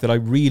to the fact that I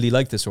really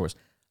like this horse.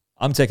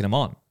 I'm taking him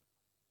on.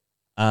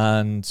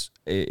 And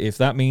if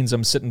that means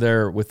I'm sitting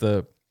there with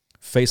a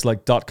face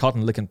like Dot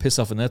Cotton licking piss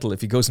off a nettle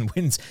if he goes and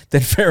wins,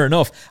 then fair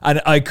enough.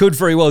 And I could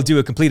very well do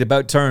a complete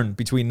about turn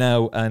between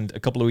now and a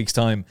couple of weeks'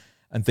 time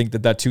and think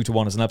that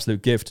 2-1 is an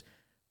absolute gift.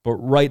 But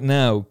right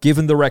now,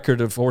 given the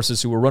record of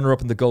horses who were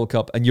runner-up in the Gold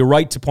Cup, and you're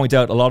right to point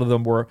out a lot of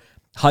them were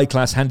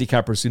high-class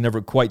handicappers who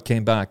never quite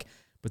came back,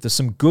 but there's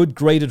some good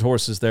graded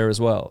horses there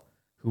as well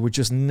who were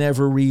just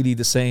never really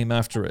the same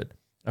after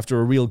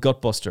a real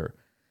gutbuster.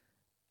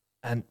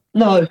 And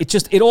no,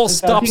 it all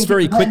stops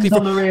very quickly.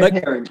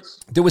 The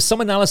there was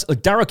some analysis.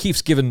 Like Darragh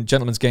O'Keefe's given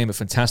Gentleman's Game a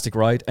fantastic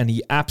ride, and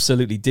he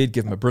absolutely did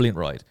give him a brilliant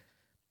ride.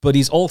 But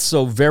he's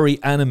also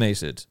very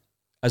animated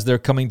as they're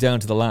coming down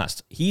to the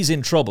last. He's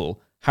in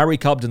trouble. Harry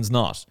Cobden's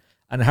not.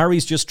 And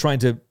Harry's just trying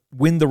to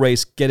win the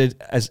race, get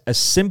it as a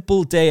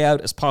simple day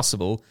out as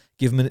possible,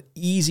 give him an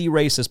easy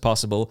race as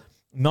possible,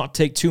 not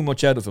take too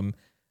much out of him.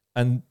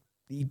 And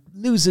he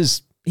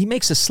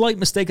makes a slight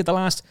mistake at the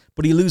last,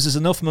 but he loses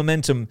enough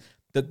momentum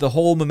that the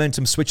whole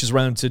momentum switches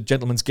around to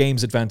Gentleman's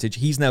Game's advantage.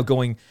 He's now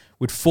going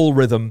with full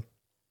rhythm,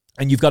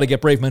 and you've got to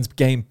get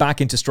Bravemansgame back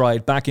into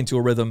stride, back into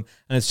a rhythm,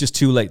 and it's just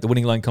too late. The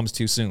winning line comes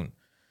too soon.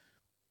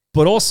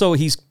 But also,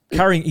 he's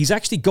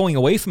actually going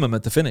away from him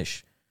at the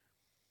finish.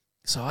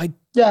 So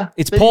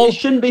it's Paul. It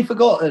shouldn't be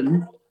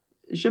forgotten.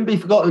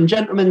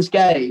 Gentleman's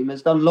Game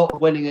has done a lot of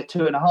winning at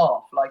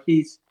 2.5. Like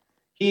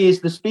he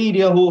is the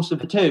speedier horse of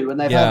the two, and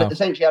they've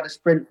essentially had a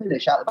sprint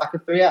finish out the back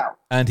of 3 out.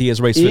 And he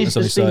has race fitness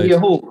on his side. He is the speedier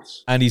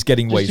horse. And he's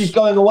getting weight. He's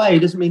going away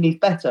doesn't mean he's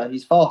better.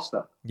 He's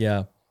faster.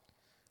 Yeah.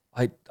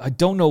 I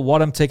don't know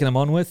what I'm taking him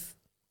on with,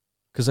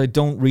 because I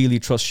don't really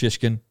trust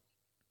Shishkin.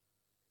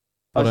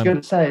 I was going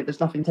to say, there's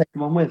nothing to take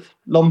him on with.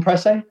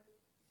 L'Empresse?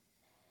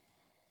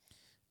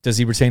 Does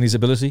he retain his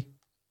ability?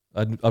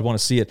 I'd want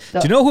to see it.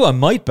 Do you know who I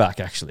might back,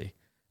 actually?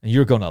 And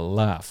you're going to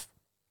laugh.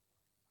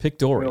 Pick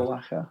Dory. Real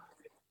Whacker.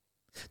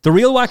 The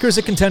Real Whacker is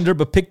a contender,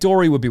 but Pick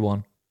Dory would be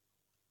one.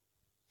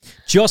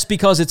 Just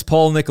because it's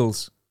Paul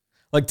Nicholls.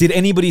 Like, did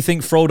anybody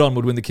think Frodon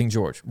would win the King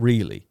George?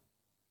 Really?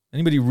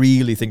 Anybody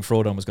really think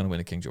Frodon was going to win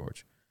a King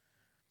George?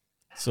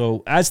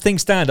 So, as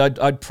things stand,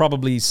 I'd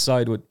probably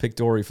side with Pick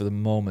Dory for the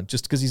moment,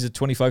 just because he's a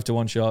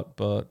 25-1 shot,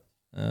 but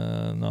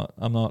I'm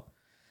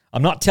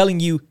not telling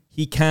you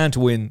he can't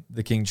win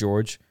the King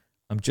George.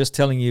 I'm just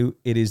telling you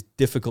it is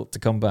difficult to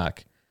come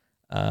back.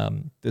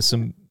 There's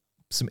some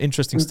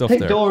interesting stuff there.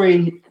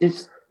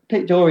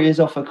 Pick Dory is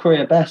off a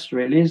career best,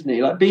 really, isn't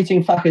he? Like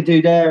beating Fakir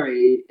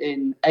Duderi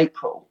in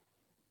April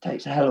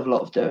takes a hell of a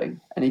lot of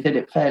doing, and he did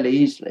it fairly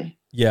easily.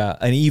 Yeah,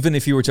 and even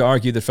if you were to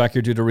argue that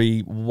Fakir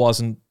Duderi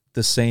wasn't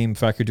the same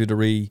Fakir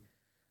Duderi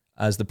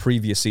as the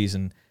previous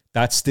season,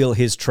 that's still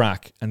his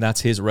track, and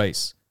that's his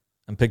race.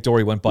 And Pick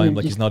Dory went by him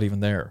like he's not even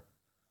there.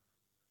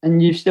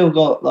 And you've still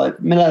got,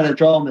 like, Milano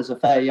Drama's a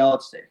fair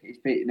yardstick. He's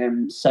beaten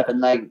him 7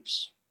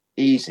 lengths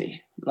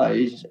easy.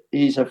 Like,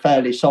 he's a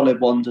fairly solid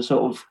one to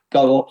sort of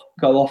go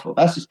off of.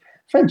 That's just,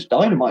 French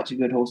Dynamite's a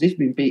good horse. He's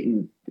been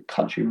beaten the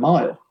country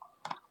mile.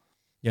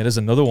 Yeah, there's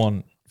another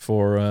one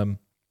for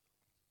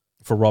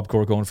Rob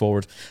Core going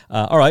forward.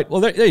 All right,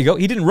 well, there you go.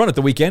 He didn't run at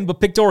the weekend,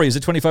 but Pick Dory is a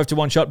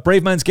 25-1 shot.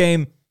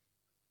 Bravemansgame,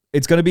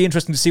 it's going to be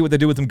interesting to see what they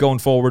do with him going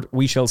forward.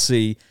 We shall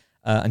see.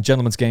 And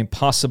Gentleman's Game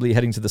possibly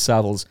heading to the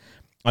Savills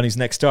on his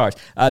next start.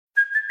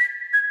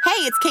 Hey,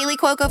 it's Kaylee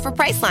Cuoco for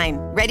Priceline.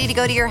 Ready to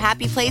go to your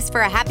happy place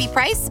for a happy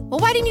price? Well,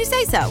 why didn't you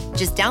say so?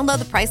 Just download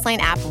the Priceline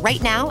app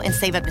right now and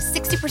save up to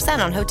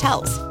 60% on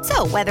hotels.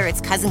 So whether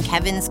it's Cousin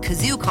Kevin's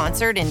Kazoo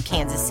Concert in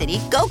Kansas City,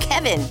 go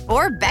Kevin,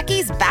 or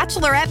Becky's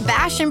Bachelorette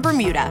Bash in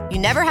Bermuda, you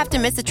never have to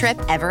miss a trip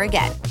ever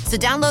again. So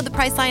download the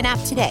Priceline app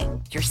today.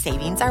 Your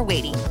savings are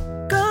waiting.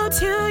 Go to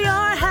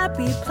your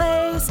happy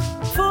place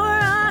for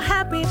a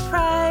happy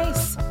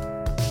price.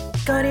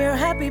 Go to your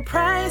happy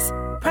price,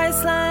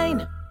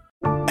 Priceline.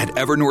 At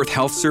Evernorth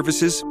Health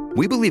Services,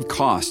 we believe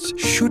costs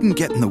shouldn't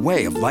get in the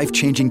way of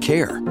life-changing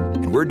care,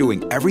 and we're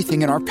doing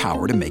everything in our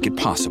power to make it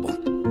possible.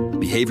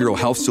 Behavioral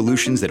health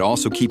solutions that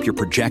also keep your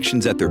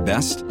projections at their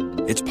best?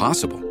 It's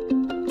possible.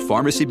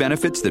 Pharmacy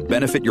benefits that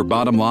benefit your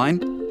bottom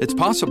line? It's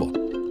possible.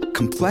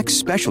 Complex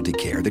specialty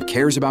care that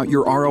cares about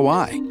your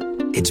ROI?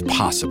 It's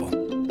possible.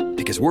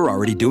 Because we're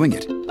already doing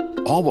it.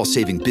 All while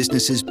saving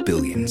businesses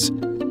billions.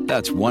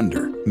 That's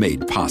Wonder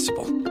made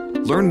possible.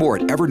 Learn more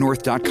at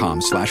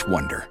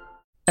evernorth.com/wonder.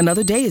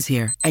 Another day is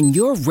here, and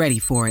you're ready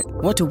for it.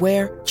 What to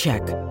wear?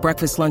 Check.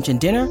 Breakfast, lunch, and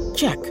dinner?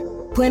 Check.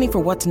 Planning for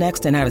what's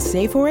next and how to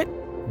save for it?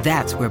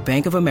 That's where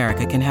Bank of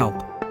America can help.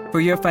 For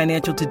your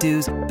financial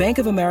to-dos, Bank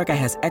of America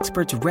has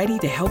experts ready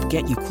to help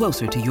get you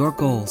closer to your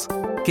goals.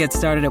 Get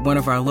started at one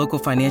of our local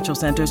financial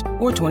centers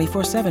or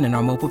 24/7 in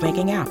our mobile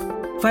banking app.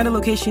 Find a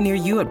location near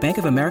you at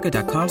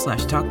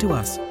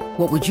bankofamerica.com/talktous.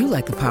 What would you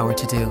like the power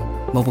to do?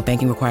 Mobile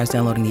banking requires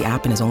downloading the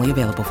app and is only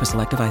available for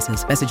select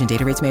devices. Message and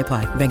data rates may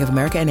apply. Bank of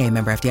America N.A.,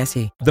 member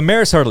FDIC. The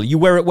Mare's Hurdle, You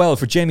Wear It Well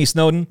for Jamie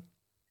Snowden,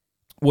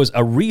 was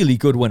a really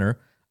good winner,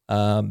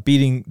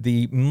 beating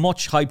the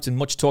much hyped and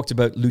much talked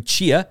about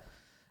Lucia.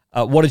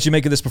 What did you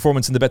make of this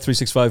performance in the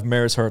Bet365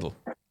 Mare's Hurdle?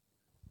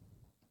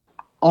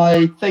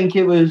 I think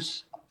it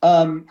was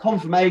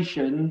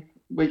confirmation,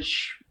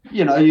 which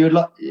you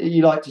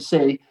like to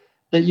see,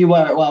 that You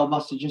Wear It Well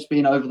must have just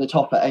been over the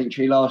top at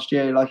Aintree last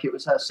year. Like, it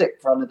was her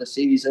 6th run of the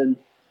season.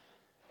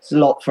 It's a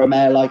lot for a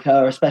mare like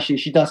her, especially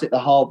she does it the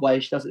hard way.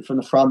 She does it from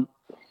the front.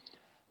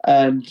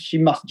 And she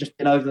must have just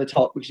been over the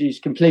top because she's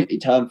completely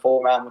turned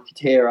form around with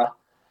Katira.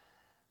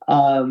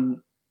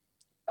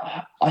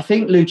 I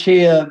think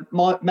Lucia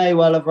may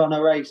well have run a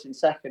race in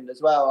second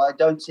as well. I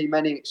don't see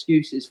many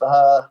excuses for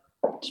her.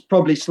 It's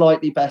probably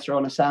slightly better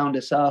on a sounder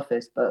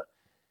surface, but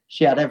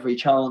she had every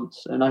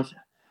chance. And I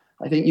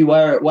think You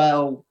Wear It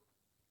Well.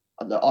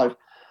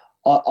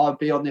 I'd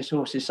be on this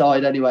horse's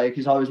side anyway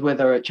because I was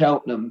with her at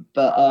Cheltenham.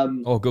 But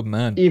good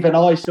man. Even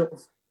I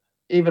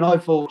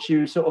thought she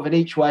was sort of an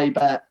each way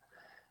bet.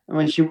 And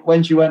when she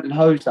went and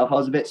hosed up, I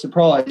was a bit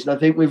surprised. I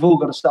think we've all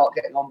got to start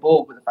getting on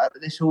board with the fact that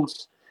this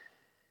horse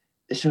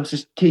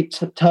just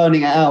keeps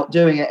turning it out,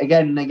 doing it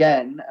again and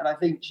again. And I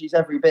think she's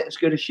every bit as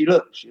good as she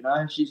looks. You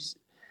know,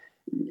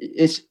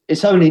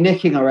 it's only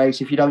nicking a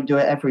race if you don't do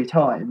it every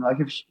time. Like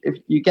if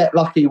you get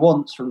lucky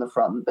once from the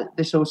front, but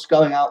this horse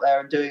going out there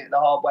and doing it the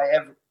hard way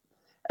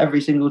every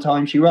single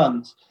time she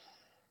runs.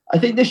 I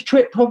think this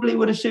trip probably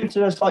would have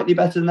suited her slightly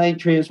better than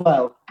Aintree as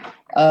well.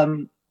 I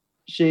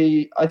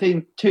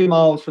think 2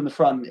 miles from the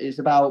front is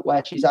about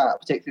where she's at,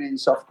 particularly in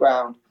soft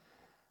ground.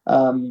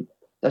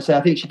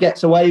 I think she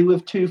gets away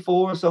with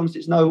 2-4 as long as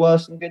it's no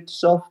worse than good to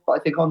soft. But I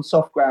think on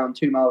soft ground,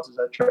 2 miles is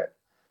her trip.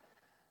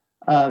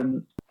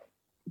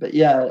 But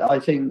yeah, I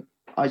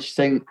just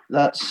think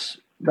that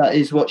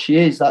is what she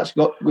is.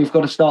 We've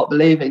got to start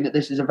believing that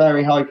this is a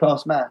very high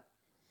class mare.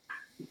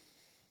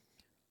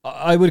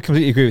 I would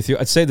completely agree with you.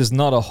 I'd say there's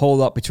not a whole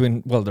lot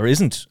there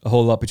isn't a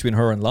whole lot between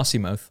her and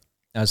Lossiemouth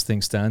as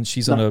things stand.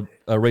 She's on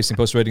a Racing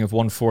Post rating of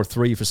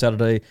 143 for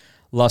Saturday.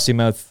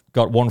 Lossiemouth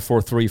got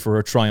 143 for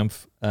her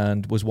Triumph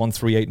and was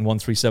 138 and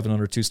 137 on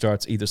her 2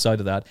 starts either side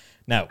of that.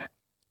 Now,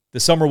 the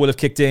summer will have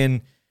kicked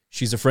in.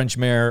 She's a French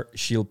mare.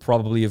 She'll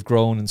probably have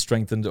grown and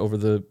strengthened over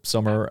the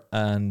summer,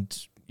 and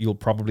you'll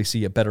probably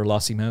see a better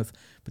Lossiemouth.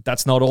 But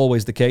that's not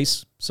always the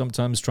case.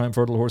 Sometimes Triumph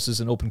Hurdle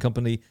horses in open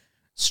company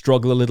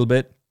struggle a little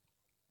bit.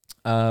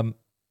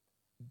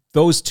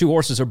 Those 2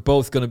 horses are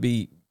both going to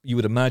be, you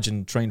would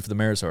imagine, trained for the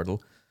Mare's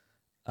Hurdle.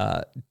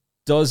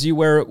 Does You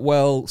Wear It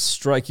Well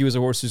strike you as a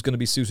horse who's going to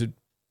be suited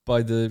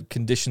by the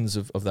conditions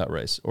of that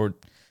race? Or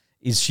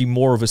is she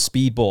more of a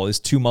speedball? Is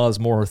 2 miles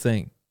more her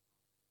thing?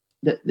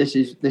 This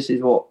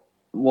is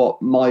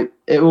what might...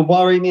 It would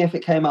worry me if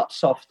it came up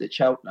soft at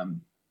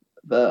Cheltenham.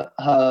 But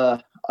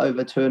her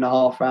over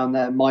 2.5 round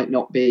there might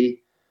not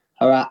be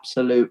her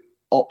absolute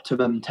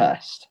optimum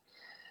test.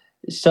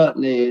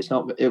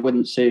 It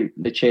wouldn't suit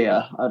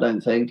Lucia, I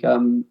don't think.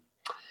 But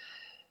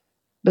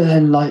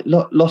then, like,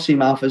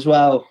 Lossiemouth as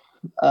well.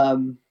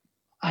 I'm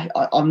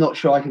not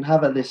sure I can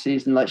have her this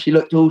season. Like, she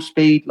looked all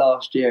speed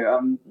last year.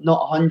 I'm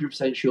not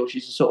 100% sure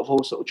she's the sort of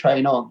horse that will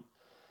train on.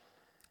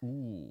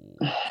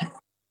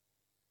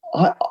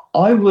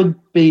 I would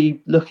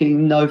be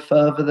looking no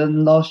further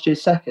than last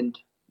year's second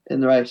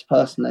in the race,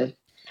 personally.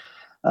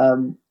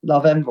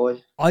 Love Envoy.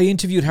 I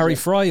interviewed Harry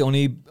Fry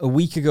only a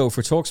week ago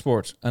for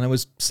TalkSport, and I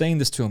was saying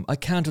this to him. I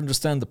can't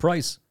understand the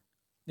price.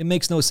 It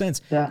makes no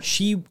sense. Yeah.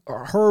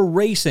 Her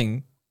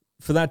racing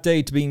for that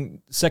day to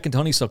being second to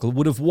Honeysuckle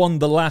would have won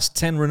the last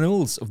 10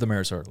 renewals of the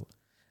Mare's Hurdle.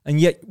 and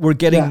yet we're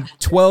getting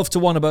 12 to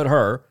 1 about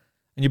her,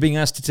 and you're being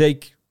asked to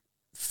take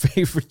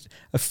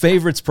a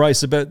favourites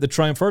price about the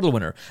Triumph Hurdle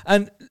winner.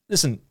 And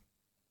listen,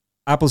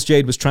 Apple's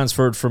Jade was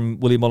transferred from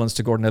Willie Mullins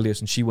to Gordon Elliott,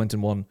 and she went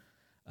and won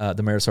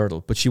the Mayor's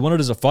Hurdle. But she won it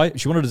as a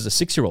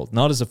 6-year-old,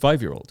 not as a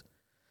 5-year-old.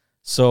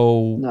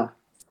 So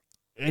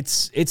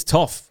it's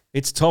tough.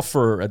 It's tough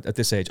for her at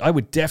this age. I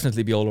would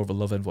definitely be all over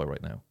Love Envoy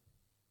right now.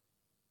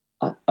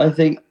 I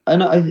think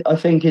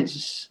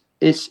it's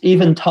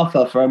even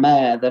tougher for a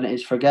mare than it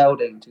is for a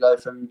gelding to go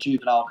from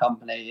juvenile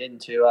company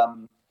into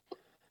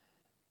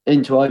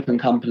open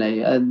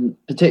company, and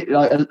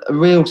particularly like a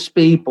real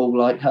speedball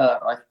like her.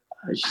 I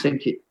just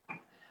think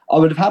I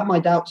would have had my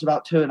doubts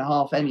about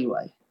 2.5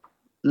 anyway,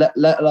 let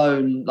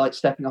alone like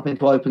stepping up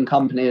into open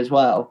company as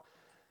well.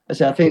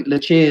 I think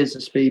Lucia's a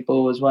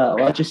speedball as well.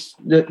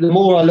 The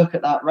more I look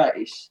at that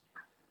race,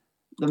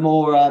 the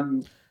more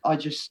I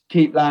just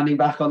keep landing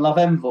back on Love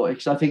Envoy,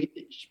 because I think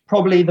it's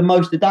probably the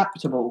most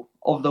adaptable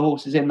of the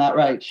horses in that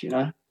race.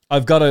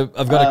 I've got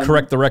to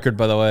correct the record,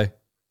 by the way.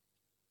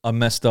 I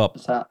messed up.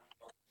 What's that?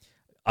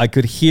 I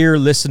could hear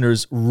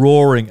listeners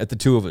roaring at the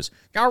two of us.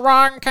 You're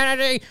wrong,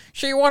 Kennedy.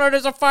 She won it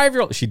as a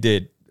 5-year-old. She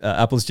did.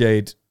 Apple's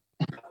Jade.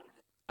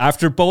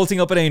 After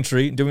bolting up at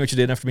Aintree and doing what she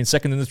did, after being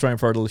second in the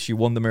Triumph Hurdle, she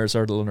won the Mayor's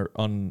Hurdle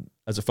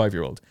as a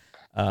 5-year-old.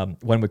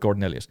 Went with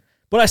Gordon Elliott.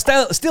 But I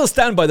still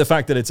stand by the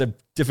fact that it's a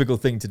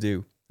difficult thing to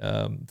do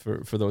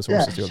for those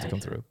horses to be able to come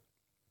through.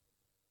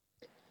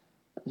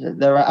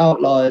 There are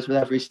outliers with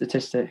every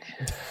statistic.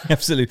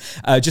 Absolutely.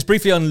 Just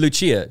briefly on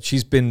Lucia,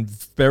 she's been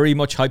very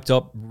much hyped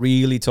up,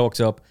 really talked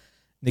up.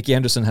 Nicky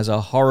Henderson has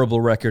a horrible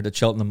record at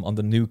Cheltenham on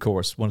the new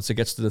course. Once it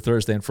gets to the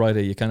Thursday and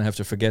Friday, you kind of have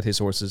to forget his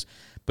horses.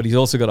 But he's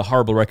also got a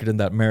horrible record in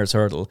that Mayor's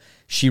Hurdle.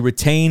 She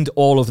retained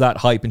all of that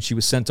hype and she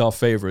was sent off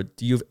favourite.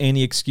 Do you have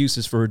any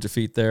excuses for her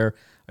defeat there?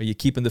 Are you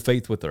keeping the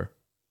faith with her?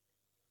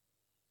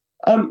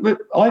 I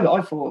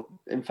thought,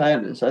 in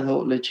fairness, I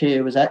thought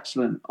Lucia was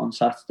excellent on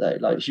Saturday.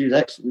 Like, she was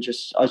excellent.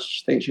 I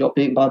just think she got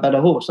beaten by a better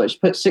horse. Like, she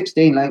put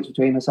 16 lengths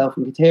between herself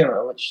and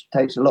Katira, which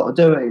takes a lot of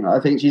doing. I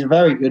think she's a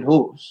very good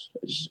horse.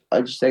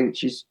 I just think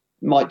she's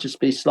might just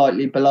be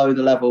slightly below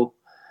the level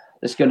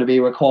that's going to be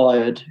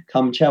required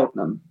come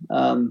Cheltenham.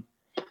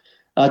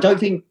 I don't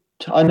think,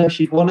 I know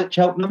she's won at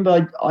Cheltenham,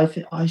 but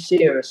I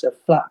see her as a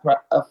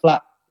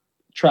flat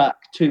track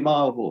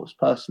 2-mile horse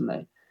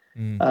personally.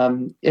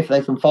 If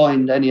they can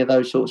find any of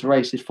those sorts of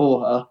races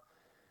for her,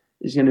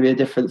 it's going to be a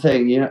different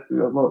thing. You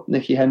know what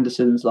Nicky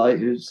Henderson's like,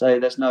 who say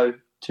there's no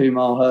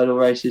 2-mile hurdle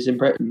races in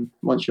Britain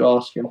once you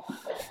ask him.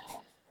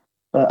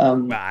 But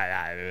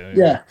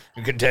yeah,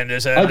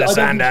 Contenders and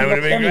Sandown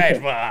would have been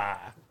great.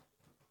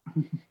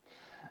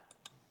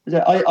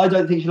 I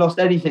don't think she lost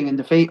anything in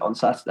defeat on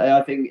Saturday.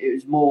 I think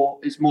it's more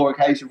a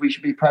case of we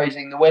should be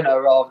praising the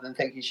winner rather than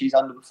thinking she's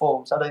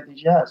underperformed. So I don't think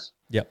she has.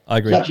 Yeah, I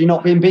agree. She's actually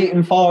not been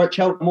beaten far at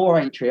Cheltenham or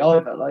Aintree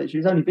either. Like, she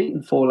was only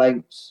beaten 4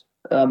 lengths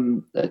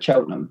at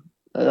Cheltenham.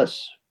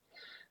 That's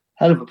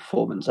a hell of a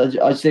performance.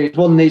 I see it's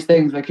one of these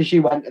things because she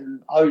went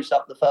and hosed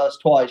up the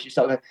first twice. She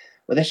started going,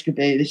 well, this could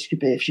be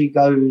if she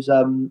goes,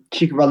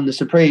 she could run the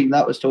Supreme.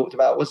 That was talked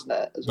about, wasn't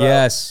it? As well?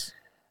 Yes.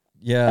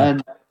 Yeah.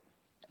 And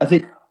I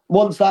think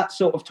once that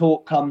sort of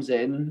talk comes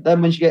in,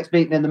 then when she gets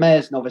beaten in the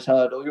Mayor's Novice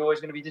Hurdle, you're always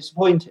going to be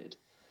disappointed.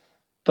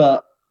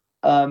 But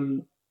I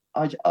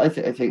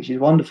think she's a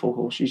wonderful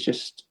horse. She's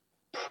just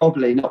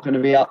probably not going to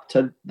be up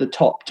to the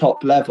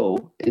top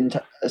level,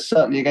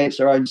 certainly against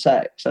her own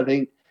sex. I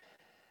think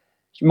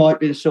she might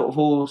be the sort of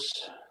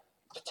horse,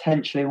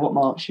 potentially, what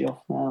marks she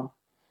off now?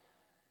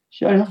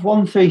 She only has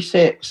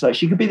 136. Like,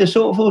 she could be the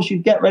sort of horse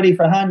you'd get ready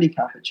for a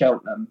handicap at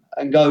Cheltenham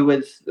and go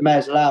with the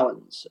Mayor's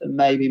Allowance and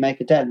maybe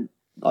make a dent.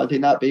 I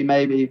think that'd be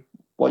maybe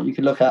what you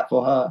could look at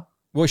for her.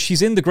 Well,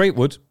 she's in the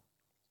Greatwood,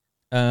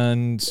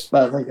 and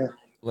there you go.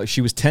 Like,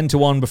 she was 10 to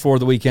 1 before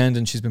the weekend,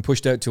 and she's been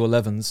pushed out to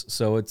 11s.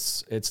 So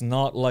it's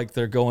not like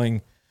they're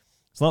going.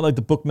 It's not like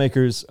the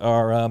bookmakers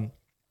are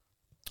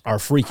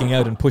freaking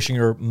out and pushing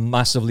her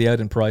massively out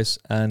in price.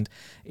 And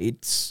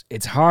it's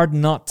hard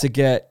not to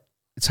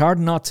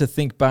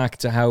think back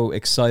to how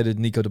excited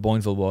Nico de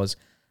Boinville was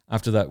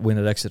after that win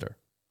at Exeter.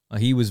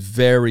 He was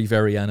very,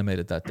 very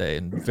animated that day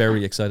and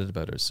very excited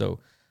about her. So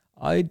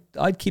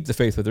I'd keep the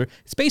faith with her.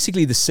 It's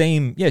basically the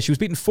same. Yeah, she was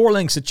beaten 4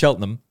 lengths at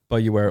Cheltenham by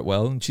You Wear It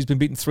Well, and she's been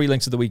beaten 3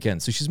 lengths at the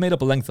weekend. So she's made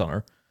up a length on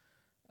her.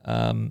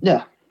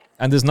 Yeah.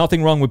 And there's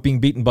nothing wrong with being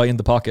beaten by In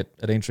the Pocket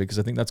at Aintree, because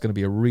I think that's going to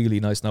be a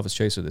really nice novice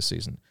chaser this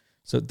season.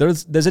 So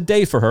there's a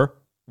day for her.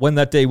 When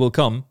that day will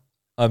come,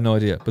 I have no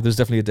idea, but there's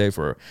definitely a day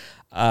for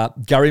her.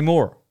 Gary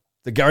Moore,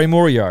 the Gary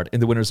Moore yard in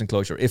the winner's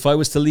enclosure. If I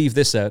was to leave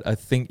this out, I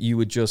think you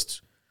would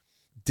just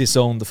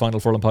disown the Final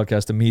Furlong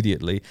podcast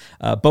immediately.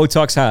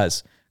 Botox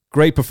has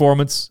great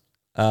performance.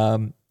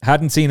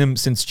 Hadn't seen him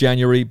since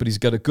January, but he's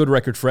got a good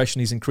record fresh,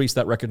 and he's increased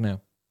that record now.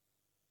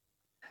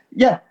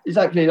 Yeah,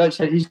 exactly. Like I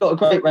said, he's got a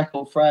great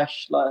record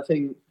fresh. Like, I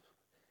think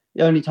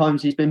the only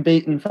times he's been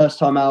beaten first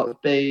time out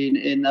have been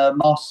in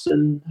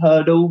Marston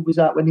Hurdle. Was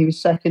that when he was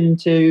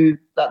second to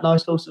that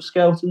nice horse of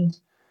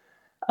Skelton's?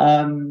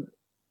 The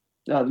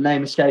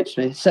name escapes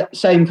me.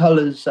 Same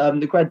colours,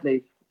 the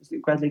Gredley Is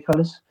it Bradley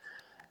Colours?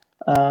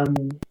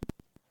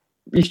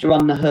 Used to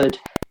run the Hood.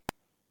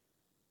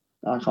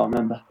 I can't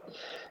remember.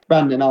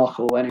 Brandon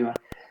Arkle, anyway.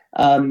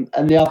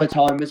 And the other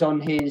time was on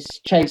his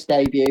chase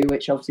debut,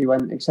 which obviously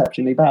went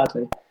exceptionally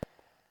badly.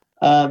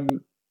 I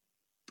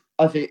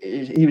think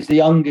he was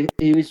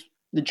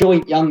the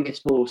joint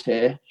youngest horse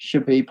here.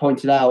 Should be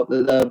pointed out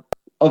that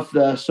of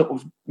the sort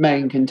of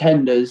main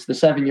contenders, the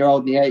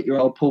 7-year-old and the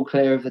 8-year-old pull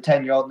clear of the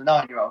 10-year-old and the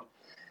 9-year-old.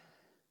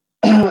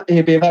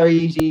 He'd be a very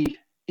easy.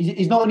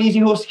 He's not an easy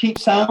horse to keep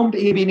sound, but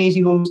he'd be an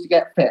easy horse to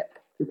get fit,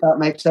 if that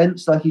makes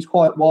sense. Like, he's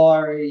quite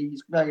wiry,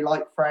 he's very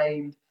light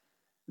framed.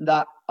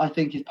 That, I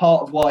think, is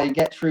part of why he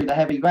gets through the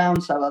heavy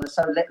ground so well. There's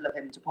so little of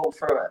him to pull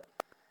through it.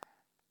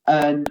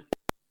 And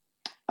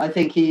I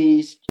think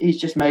he's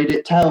just made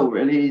it tell,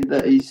 really,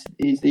 that he's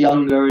the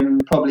younger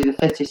and probably the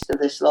fittest of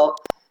this lot.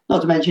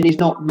 Not to mention, he's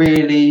not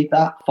really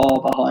that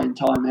far behind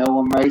Time Hill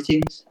on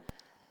ratings.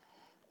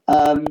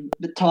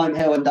 But Time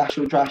Hill and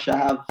Dashel Drasher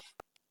have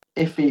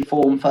iffy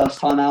form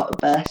first time out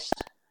at best.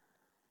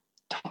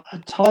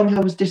 Time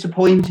Hill was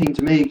disappointing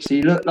to me because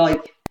he looked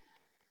like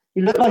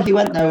he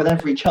went there with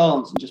every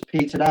chance and just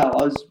petered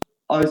out.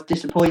 I was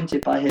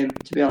disappointed by him,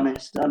 to be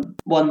honest. I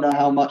wonder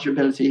how much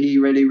ability he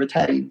really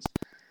retains.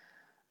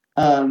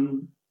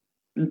 Dashel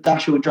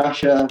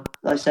Drasher,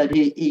 like I said,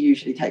 he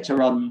usually takes a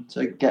run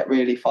to get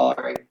really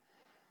firing.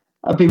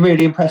 I've been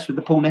really impressed with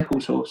the Paul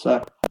Nicholls horse,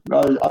 so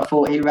I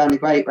thought he ran a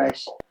great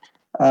race.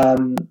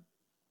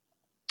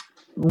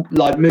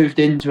 Moved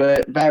into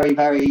it very,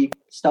 very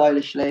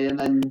stylishly, and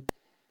then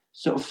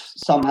sort of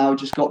somehow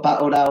just got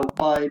battled out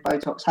by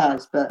Botox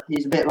Has. But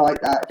he's a bit like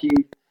that.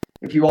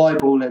 If you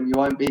eyeball him, you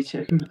won't beat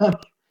him.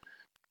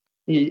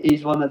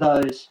 He's one of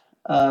those.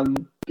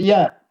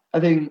 Yeah, I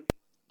think,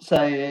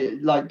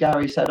 like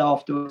Gary said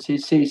afterwards,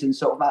 his season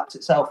sort of mapped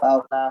itself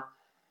out now.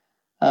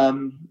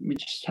 We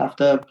just have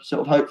to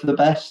sort of hope for the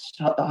best,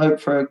 hope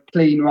for a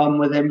clean run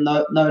with him,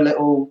 no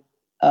little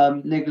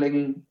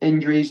niggling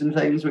injuries and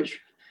things, which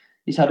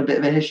he's had a bit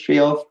of a history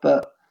of,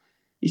 but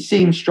he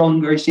seems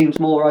stronger, he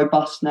seems more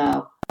robust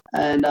now,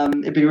 and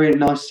it'd be really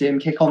nice to see him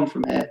kick on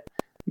from here,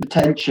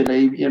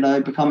 potentially,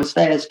 become a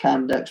stayers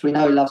candidate, because we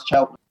know he loves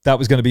Cheltenham. That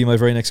was going to be my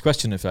very next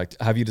question, in fact.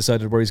 Have you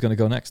decided where he's going to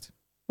go next?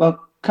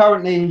 Well,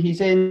 currently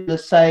he's in the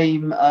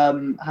same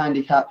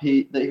handicap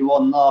that he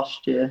won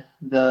last year,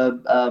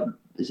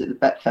 is it the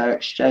Betfair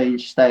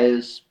Exchange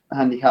Stayers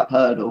handicap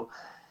hurdle.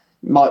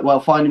 Might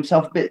well find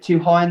himself a bit too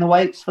high in the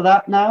weights for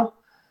that now.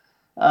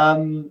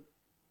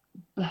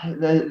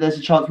 There's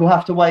a chance we'll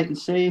have to wait and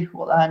see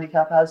what the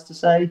handicap has to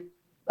say.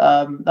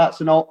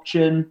 That's an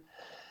option.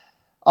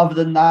 Other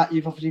than that,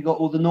 you've obviously got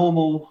all the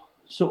normal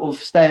sort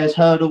of Stayers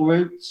hurdle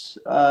routes.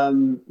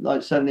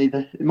 Certainly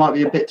it might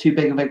be a bit too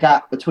big of a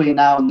gap between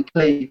now and the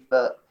Cleve,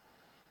 but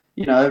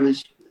you've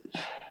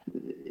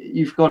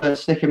got to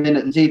stick him in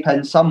at the deep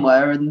end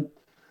somewhere, and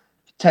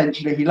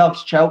potentially he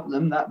loves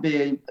Cheltenham. That'd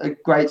be a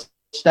great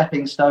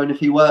stepping stone if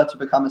he were to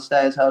become a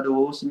Stayers hurdle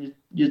horse, and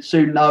you'd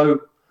soon know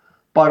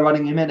by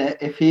running him in it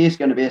if he is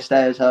going to be a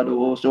Stayers hurdle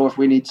horse or if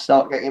we need to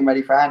start getting him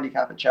ready for a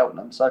handicap at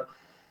Cheltenham. So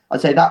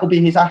I'd say that will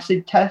be his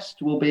acid test,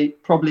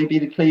 probably be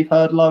the Cleve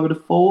hurdle, I would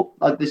have thought.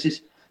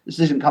 This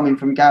isn't coming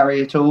from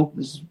Gary at all.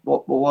 This is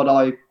what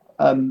I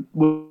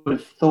would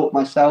have thought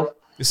myself.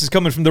 This is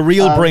coming from the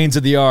real brains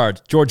of the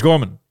yard, George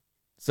Gorman.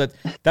 So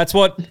that's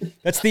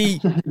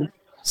the...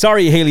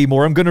 Sorry, Hayley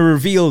Moore, I'm going to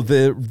reveal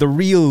the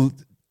real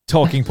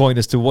talking point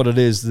as to what it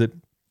is that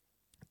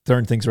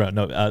turned things around.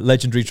 No,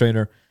 legendary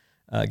trainer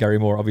Gary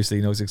Moore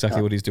obviously knows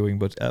exactly what he's doing,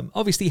 but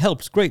obviously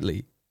helped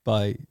greatly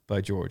by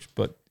George.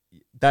 But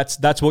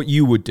that's what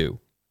you would do.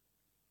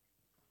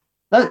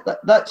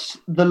 That's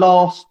the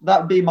last.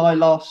 That would be my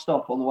last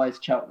stop on the way to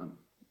Cheltenham.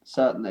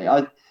 Certainly,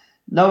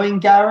 knowing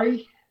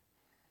Gary,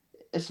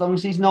 as long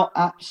as he's not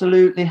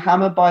absolutely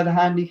hammered by the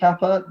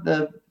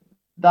handicapper,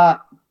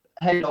 that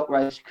Haydock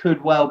race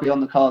could well be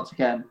on the cards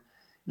again.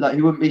 Like,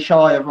 he wouldn't be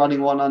shy of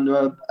running one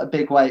under a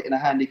big weight in a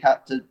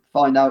handicap to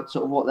find out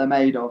sort of what they're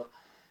made of.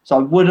 So I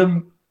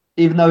wouldn't,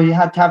 even though he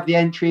had to have the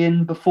entry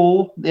in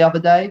before the other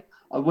day,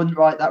 I wouldn't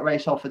write that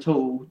race off at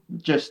all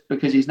just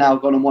because he's now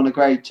gone and won a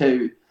grade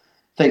 2.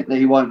 Think that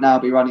he won't now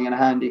be running in a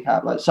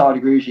handicap. Like Sadi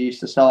Grugia used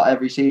to start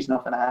every season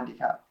off in a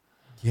handicap.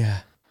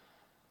 Yeah.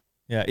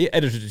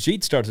 Editor de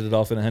Sheet started it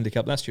off in a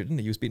handicap last year, didn't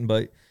he? He was beaten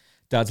by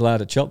Dad's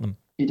Lad at Cheltenham.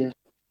 He did.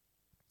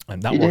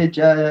 And that he did,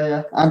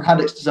 yeah. And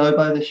Haddocks to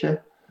Zobo this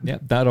year. Yeah,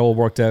 that all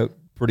worked out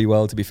pretty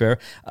well, to be fair.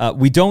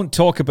 We don't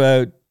talk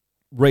about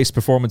race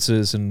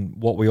performances and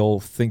what we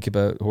all think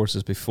about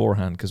horses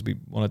beforehand because we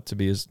want it to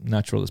be as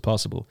natural as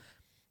possible.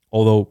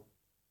 Although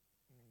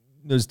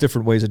there's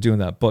different ways of doing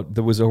that. But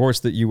there was a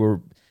horse that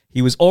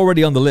he was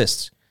already on the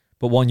list,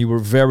 but one you were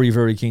very,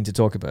 very keen to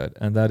talk about,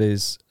 and that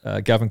is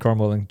Gavin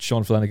Cornwell and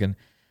Sean Flanagan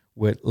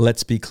with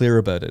Let's Be Clear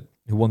About It,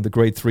 who won the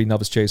Grade 3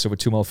 Novice Chase over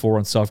 2 mile 4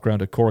 on soft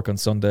ground at Cork on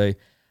Sunday.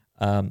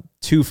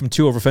 2 from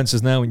 2 over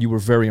fences now, and you were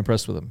very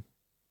impressed with him.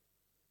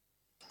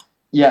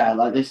 Yeah,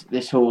 like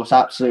this horse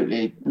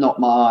absolutely knocked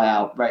my eye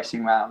out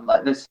racing round.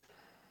 Like this,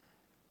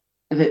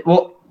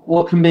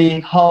 what can be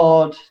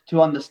hard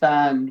to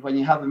understand when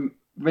you haven't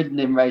ridden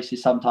in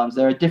races sometimes,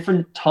 there are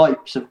different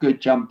types of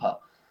good jumper.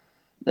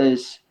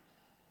 There's,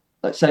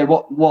 let's say,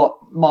 what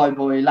my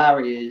boy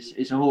Larry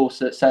is a horse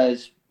that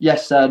says,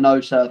 yes, sir,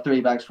 no, sir,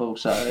 3 bags full,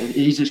 sir.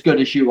 He's as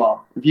good as you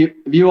are.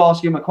 If you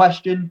ask him a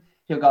question,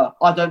 he'll go,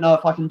 I don't know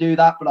if I can do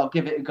that, but I'll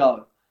give it a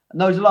go. And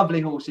those are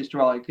lovely horses to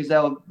ride because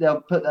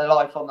they'll put their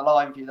life on the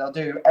line for you. They'll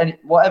do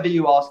whatever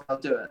you ask, they'll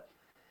do it.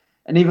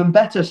 An even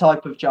better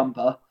type of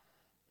jumper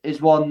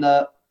is one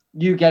that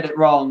you get it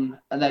wrong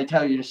and they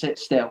tell you to sit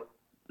still.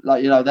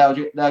 Like,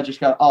 they'll just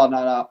go, oh,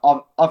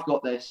 no, I've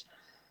got this.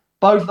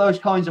 Both those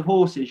kinds of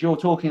horses, you're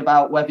talking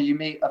about whether you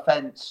meet a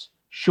fence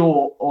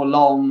short or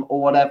long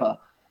or whatever.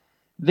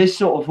 This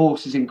sort of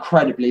horse is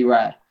incredibly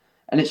rare.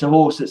 And it's a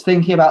horse that's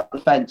thinking about the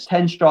fence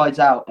 10 strides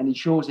out and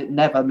ensures it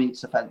never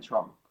meets the fence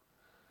wrong.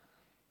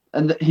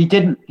 And he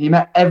didn't. He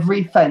met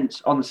every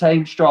fence on the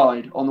same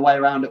stride on the way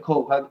around at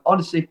Cork.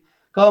 Honestly,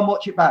 go and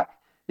watch it back.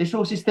 This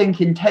horse is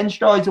thinking 10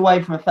 strides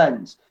away from a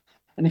fence.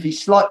 And if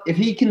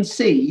he can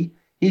see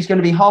he's going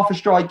to be half a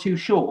stride too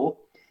short,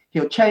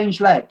 he'll change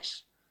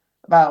legs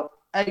about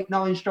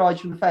 8-9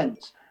 strides from the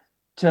fence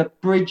to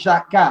bridge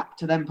that gap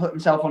to then put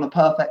himself on a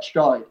perfect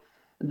stride.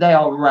 They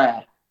are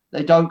rare.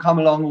 They don't come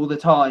along all the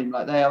time.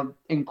 Like, they are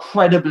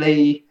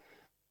incredibly,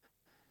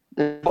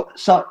 an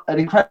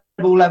incredible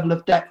level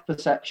of depth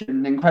perception,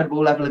 an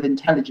incredible level of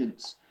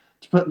intelligence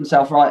to put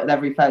themselves right at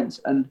every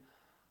fence. And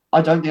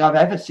I don't think I've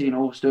ever seen a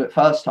horse do it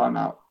first time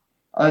out.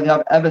 I don't think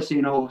I've ever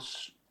seen a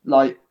horse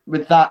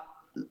with that.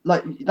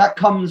 Like, that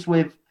comes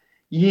with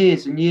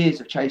years and years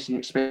of chasing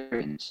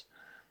experience.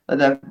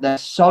 They're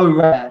so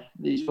rare,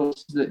 these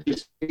horses that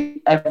just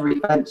beat every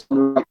fence on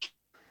the right.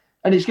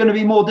 And it's going to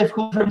be more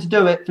difficult for him to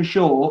do it for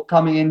sure,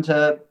 coming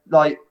into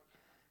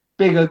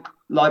bigger,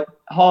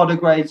 harder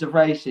grades of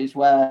races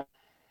where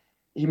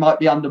he might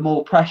be under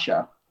more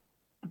pressure.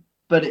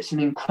 But it's an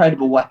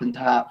incredible weapon to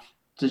have,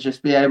 to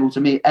just be able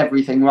to meet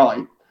everything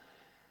right.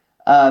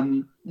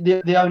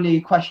 The only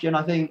question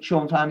I think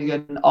Sean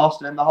Flanagan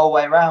asked him the whole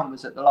way around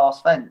was at the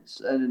last fence.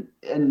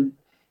 And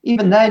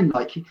even then,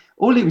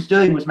 all he was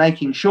doing was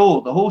making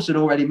sure the horse had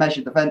already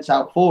measured the fence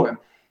out for him.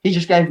 He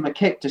just gave him a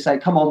kick to say,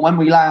 come on, when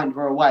we land,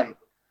 we're away.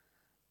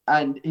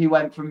 And he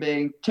went from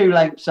being 2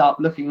 lengths up,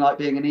 looking like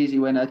being an easy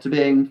winner, to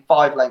being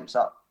 5 lengths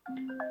up.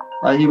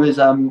 He was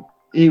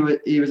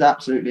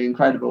absolutely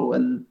incredible.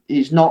 And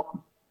he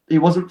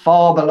wasn't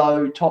far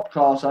below top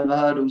class over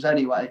hurdles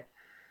anyway.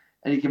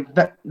 And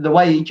the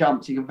way he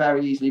jumps, he can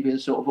very easily be the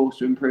sort of horse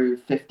to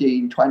improve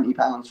 15, 20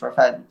 pounds for a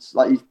fence.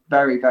 He's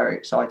very, very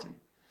exciting.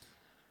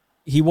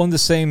 He won the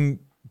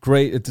same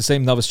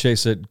novice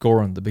chase at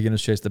Goran, the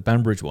beginner's chase that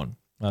Banbridge won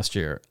last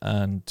year.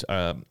 And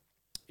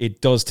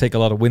it does take a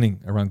lot of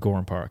winning around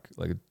Goran Park.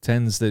 It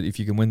tends that if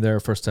you can win there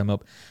first time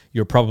up,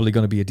 you're probably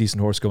going to be a decent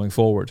horse going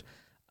forward.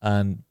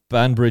 And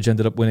Banbridge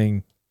ended up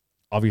winning,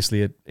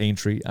 obviously, at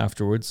Aintree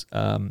afterwards.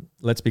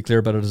 Let's be clear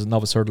about it, as a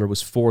novice hurdler,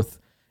 was 4th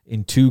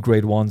in 2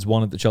 Grade 1s,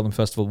 1 at the Cheltenham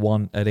Festival,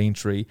 1 at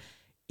Aintree.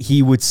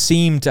 He would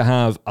seem to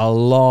have a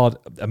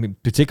lot,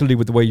 particularly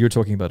with the way you're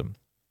talking about him.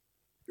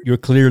 You're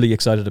clearly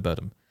excited about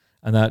him.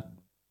 And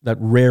that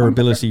rare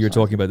ability you're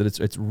talking about, that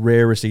it's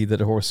rarity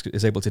that a horse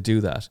is able to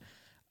do that.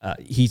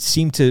 He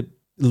seemed to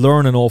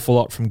learn an awful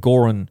lot from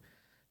Goran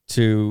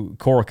to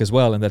Cork as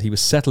well, and that he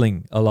was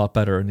settling a lot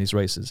better in these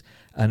races.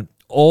 And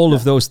all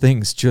of those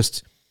things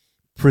just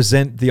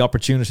present the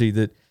opportunity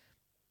that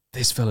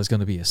this fella's going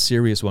to be a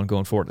serious one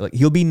going forward.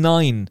 He'll be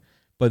 9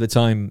 by the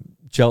time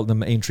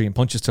Cheltenham, Aintree and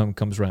Punchestown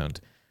comes round,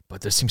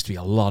 but there seems to be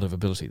a lot of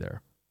ability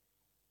there.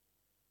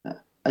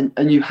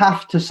 And you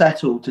have to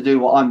settle to do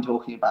what I'm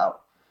talking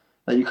about.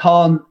 You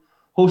can't,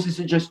 horses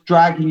are just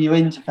dragging you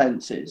into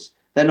fences.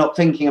 They're not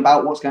thinking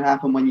about what's going to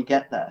happen when you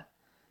get there.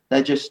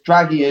 They're just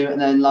dragging you,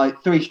 and then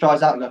 3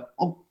 strides out and go,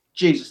 oh,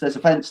 Jesus, there's a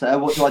fence there.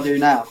 What do I do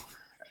now?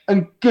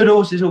 And good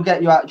horses will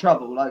get you out of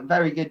trouble.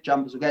 Very good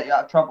jumpers will get you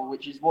out of trouble,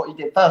 which is what he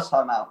did first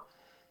time out.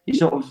 He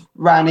sort of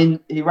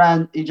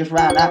he just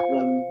ran at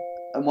them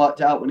and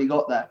worked it out when he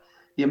got there.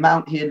 The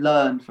amount he had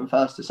learned from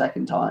first to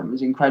second time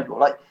was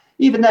incredible.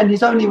 Even then,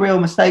 his only real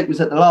mistake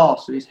was at the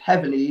last, so he's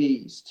heavily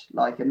eased.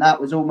 And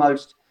that was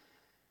almost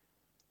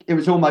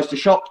a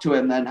shock to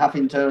him then,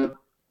 having to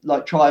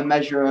try and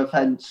measure a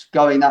fence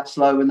going that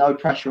slow with no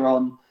pressure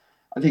on.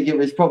 I think it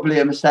was probably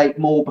a mistake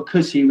more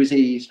because he was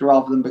eased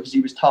rather than because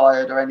he was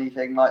tired or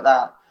anything like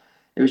that.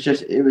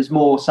 It was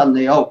more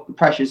suddenly, oh, the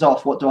pressure's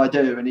off, what do I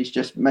do? And he's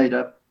just made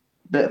a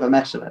bit of a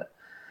mess of it.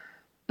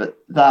 But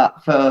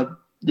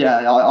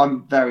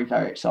I'm very,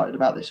 very excited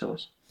about this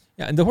horse.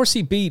 Yeah, and the horse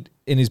he beat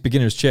in his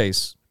beginner's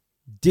chase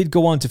did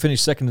go on to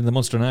finish 2nd in the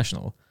Munster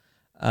National.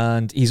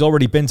 And he's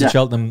already been to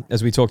Cheltenham,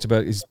 as we talked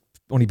about. He's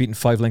only beaten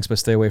 5 lengths by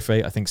Stay Away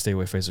Frey. I think Stay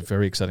Away Frey is a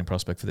very exciting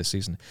prospect for this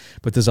season.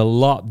 But there's a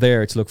lot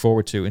there to look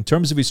forward to. In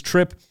terms of his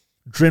trip,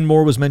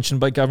 Drinmore was mentioned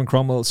by Gavin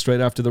Cromwell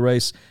straight after the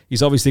race.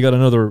 He's obviously got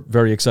another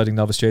very exciting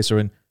novice chaser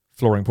in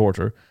Flooring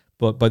Porter.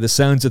 But by the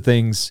sounds of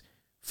things,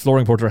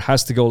 Flooring Porter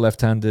has to go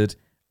left-handed,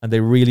 and they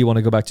really want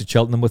to go back to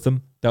Cheltenham with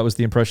him. That was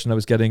the impression I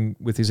was getting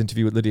with his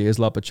interview with Lydia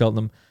Hislop at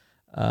Cheltenham.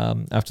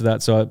 after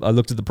that. So I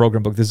looked at the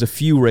program book. There's a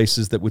few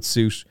races that would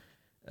suit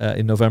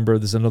in November.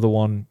 There's another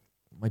one,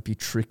 might be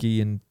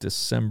tricky in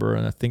December,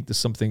 and I think there's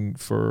something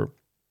for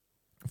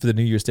the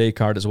New Year's Day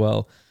card as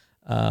well.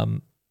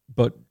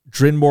 But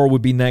Drinmore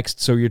would be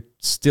next, so you're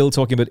still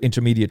talking about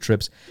intermediate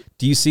trips.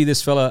 Do you see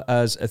this fella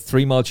as a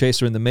 3-mile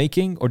chaser in the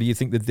making, or do you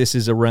think that this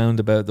is around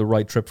about the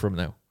right trip for him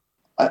now?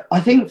 I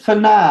think for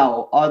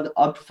now,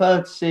 I'd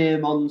prefer to see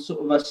him on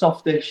sort of a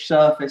softish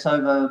surface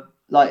over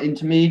like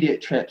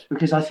intermediate trips,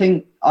 because I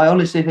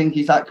honestly think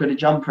he's that good a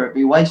jumper. It'd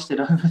be wasted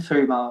over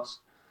 3 miles.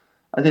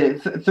 I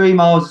think 3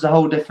 miles is a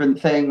whole different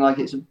thing. Like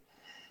it's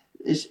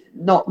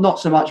not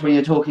so much when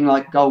you're talking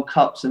like Gold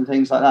Cups and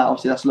things like that.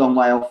 Obviously, that's a long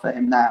way off for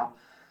him now.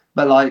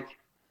 But like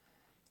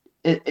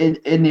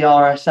in the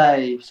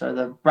RSA, so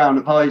the Brown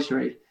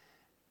Advisory,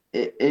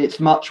 it's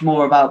much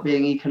more about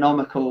being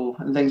economical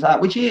and things like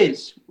that, which he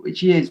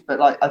is. But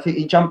like I think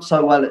he jumps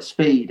so well at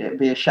speed, it'd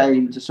be a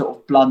shame to sort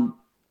of blunt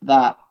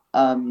that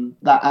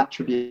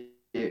attribute.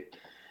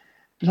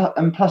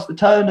 And plus the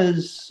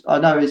Turners, I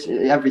know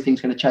everything's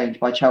going to change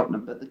by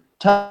Cheltenham, but the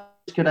Turners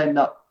could end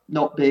up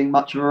not being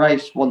much of a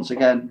race once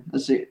again,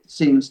 as it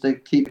seems to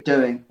keep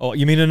doing. Oh,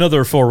 you mean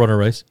another 4-runner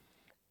race?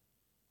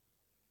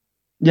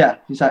 Yeah,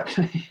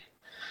 exactly.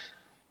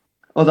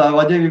 Although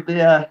I do,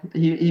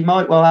 he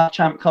might well have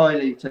Champ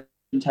Kiley to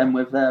contend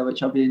with there,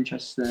 which I'll be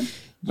interested in.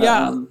 But,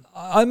 yeah,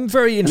 I'm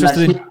very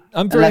interested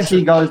unless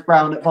he goes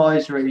Brown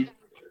Advisory.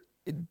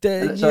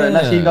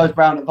 Unless he goes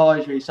Brown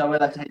Advisory, so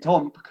whether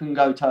Tom can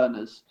go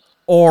Turners.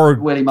 Or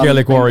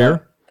Gaelic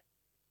Warrior.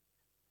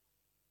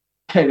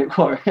 Gaelic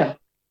Warrior, yeah.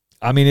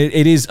 I mean,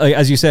 it is,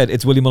 as you said,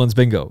 it's Willie Mullins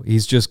bingo.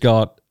 He's just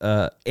got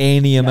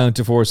any amount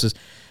of horses.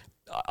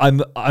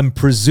 I'm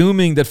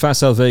presuming that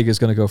Facile Vega is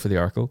going to go for the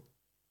Arkle,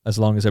 as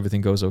long as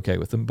everything goes okay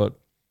with them, but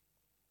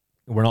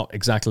we're not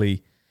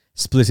exactly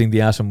splitting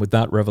the atom with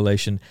that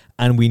revelation,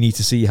 and we need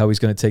to see how he's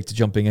going to take to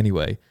jumping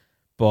anyway.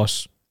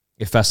 But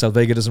if Facile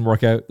Vega doesn't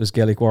work out, there's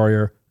Gaelic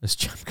Warrior, there's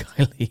Champ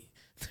Kiley,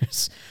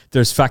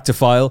 there's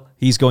Factophile.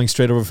 He's going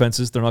straight over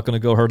fences. They're not going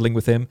to go hurdling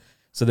with him.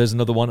 So there's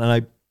another one, and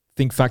I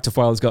think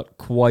Factophile's got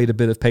quite a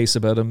bit of pace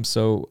about him,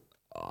 so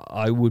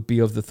I would be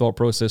of the thought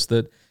process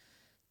that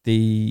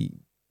the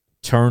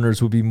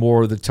Turners would be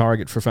more the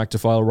target for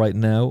Factophile right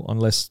now,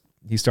 unless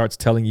he starts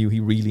telling you he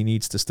really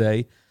needs to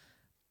stay.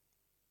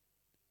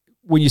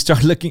 When you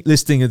start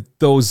listing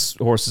those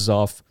horses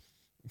off,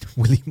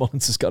 Willie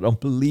Mullins has got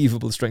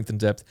unbelievable strength and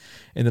depth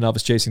in the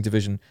novice chasing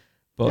division.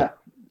 But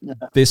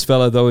this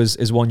fella, though,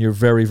 is one you're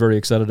very, very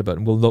excited about,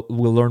 and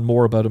we'll learn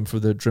more about him for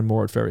the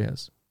Drinmore at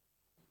Ferryhouse.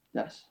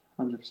 Yes,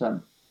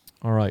 100%.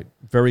 All right.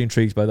 Very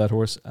intrigued by that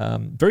horse.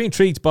 Very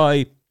intrigued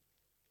by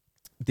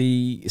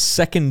the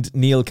second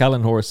Neil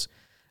Callan horse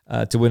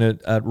to win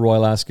it at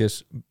Royal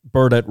Ascot,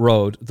 Burdett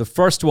Road. The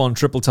first one,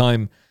 Triple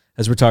Time,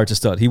 has retired to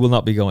stud. He will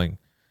not be going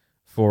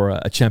for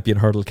a champion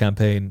hurdle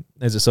campaign.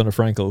 As a son of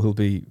Frankel, who'll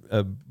be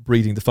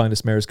breeding the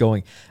finest mares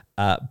going.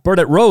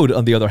 Burdett Road,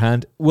 on the other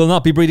hand, will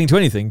not be breeding to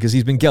anything because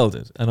he's been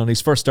gelded. And on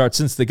his first start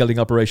since the gelding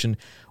operation,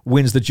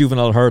 wins the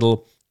juvenile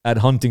hurdle at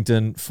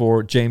Huntington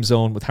for James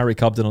Owen with Harry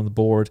Cobden on the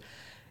board.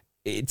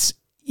 It's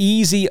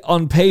easy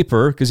on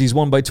paper because he's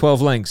won by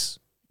 12 lengths.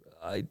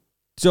 I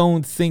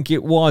don't think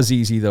it was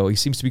easy, though. He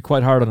seems to be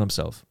quite hard on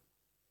himself.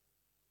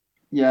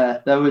 Yeah,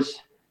 there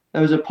was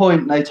a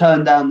point they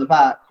turned down the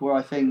back where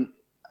I think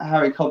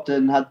Harry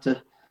Cobden had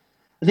to...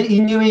 I think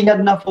he knew he had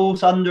enough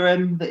horse under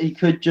him that he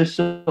could just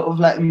sort of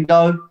let him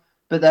go.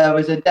 But there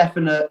was a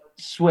definite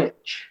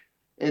switch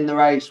in the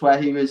race where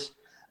he was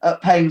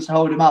at pains to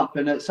hold him up.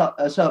 And at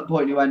a certain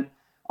point he went,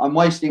 I'm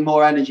wasting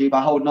more energy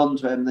by holding on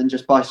to him than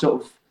just by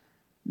sort of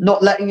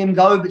not letting him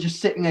go, but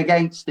just sitting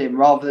against him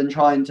rather than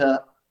trying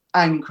to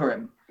anchor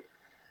him.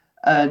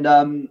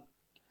 And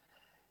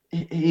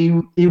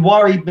he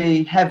worried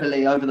me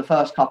heavily over the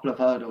first couple of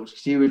hurdles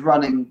because he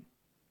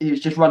was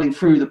just running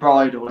through the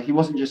bridle. He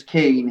wasn't just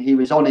keen, he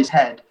was on his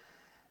head.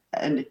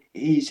 And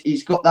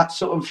he's got that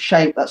sort of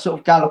shape, that sort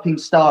of galloping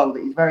style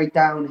that he's very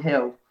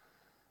downhill.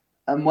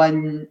 And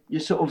when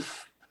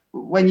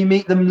you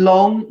meet them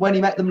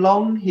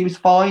long, he was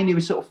fine. He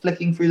was sort of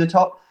flicking through the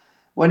top.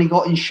 When he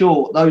got in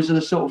short, those are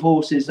the sort of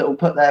horses that will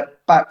put their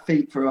back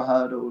feet through a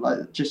hurdle,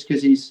 like just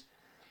because he's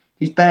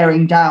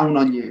bearing down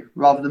on you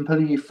rather than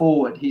pulling you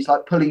forward. He's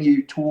like pulling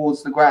you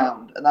towards the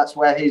ground, and that's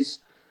where his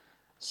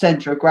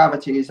centre of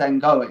gravity is then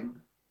going.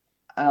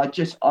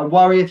 And I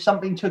worry if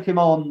something took him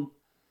on,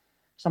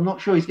 so I'm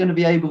not sure he's going to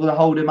be able to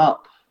hold him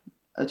up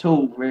at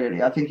all,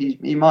 really. I think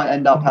he might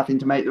end up having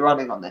to make the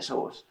running on this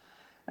horse.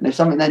 And if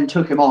something then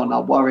took him on,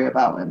 I'd worry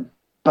about him.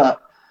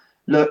 But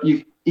look,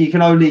 he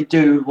can only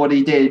do what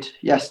he did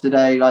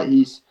yesterday. Like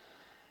he's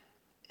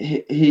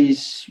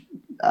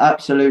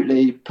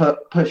absolutely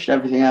pushed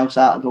everything else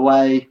out of the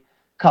way.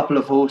 Couple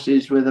of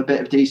horses with a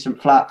bit of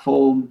decent flat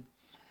form,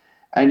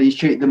 and he's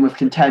treated them with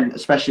content,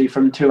 especially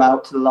from 2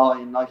 out to the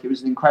line. Like, it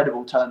was an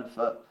incredible turn of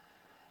foot.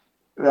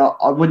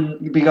 I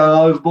wouldn't be going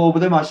overboard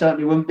with him. I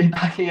certainly wouldn't be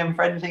backing him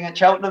for anything at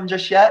Cheltenham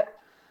just yet.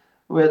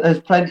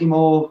 There's plenty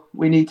more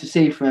we need to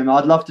see from him.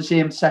 I'd love to see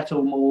him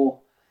settle more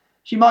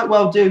she might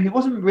well do. He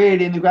wasn't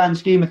really, in the grand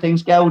scheme of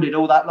things, gelded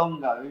all that long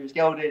ago. He was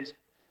gelded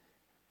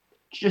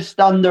just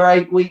under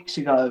 8 weeks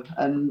ago.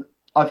 And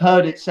I've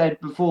heard it said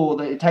before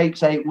that it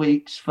takes 8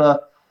 weeks for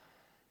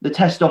the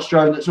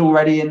testosterone that's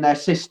already in their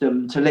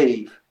system to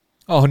leave.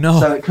 Oh, no.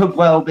 So it could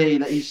well be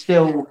that he's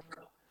still...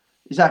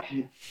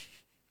 Exactly.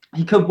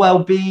 He could well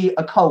be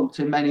a colt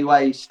in many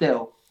ways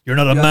still. You're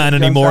not a man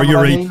anymore.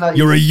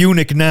 You're a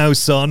eunuch now,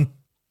 son.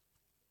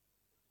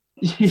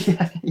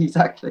 Yeah,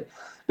 exactly.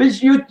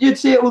 But you'd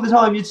see it all the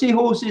time. You'd see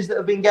horses that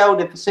have been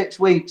gelded for 6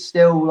 weeks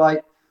still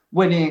like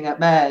whinnying at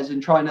mares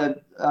and trying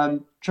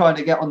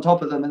to get on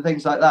top of them and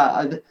things like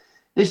that.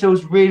 This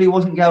horse really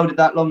wasn't gelded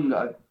that long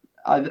ago.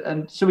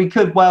 And so we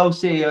could well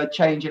see a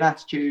change in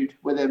attitude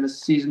with him as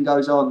the season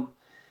goes on.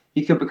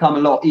 He could become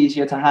a lot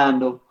easier to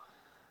handle.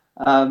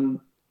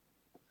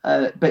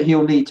 But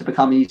he'll need to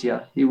become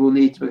easier. He will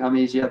need to become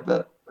easier.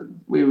 But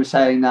we were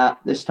saying that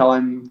this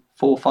time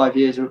 4 or 5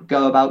 years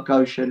ago about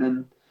Goshen,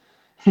 and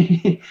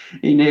he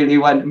nearly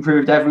went and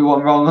proved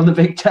everyone wrong on the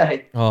big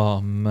day. Oh,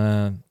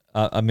 man.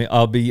 I mean,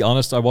 I'll be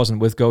honest, I wasn't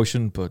with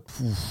Goshen, but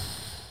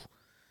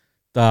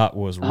that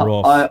was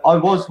rough. I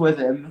was with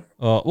him.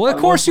 Well, of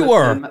course you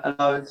were.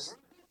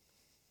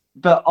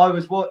 But I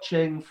was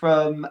watching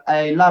from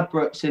a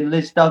Ladbrokes in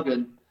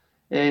Lisduggan.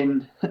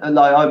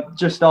 I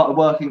just started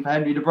working for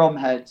Henry de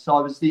Bromhead, so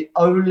I was the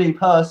only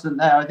person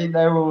there. I think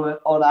they were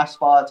all on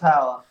Aspire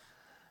Tower.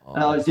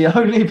 And I was the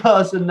only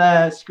person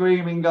there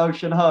screaming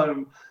Goshen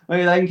home.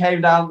 We then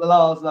came down the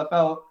last, and I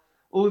felt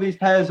all these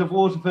pairs of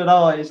Waterford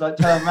eyes like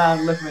turn around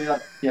and look at me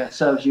like, yeah,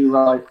 serves you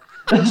right.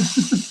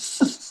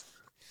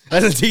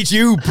 That'll teach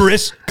you,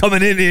 Brit,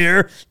 coming in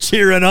here,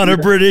 cheering on a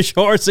British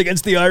horse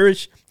against the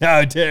Irish.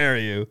 How dare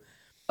you?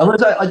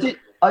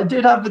 I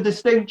did have the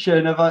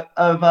distinction of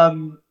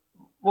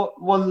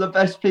one of the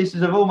best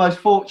pieces of almost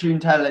fortune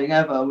telling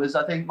ever was,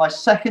 I think, my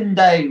second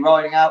day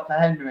riding out for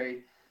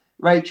Henry.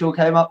 Rachel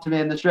came up to me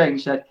in the string.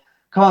 She said,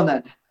 "Come on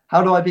then,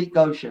 how do I beat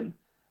Goshen?"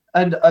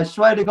 And I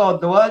swear to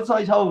God, the words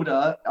I told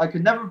her, I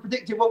could never have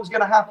predicted what was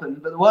going to happen,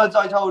 but the words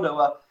I told her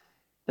were,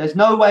 "There's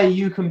no way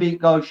you can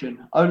beat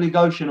Goshen. Only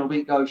Goshen will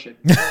beat Goshen."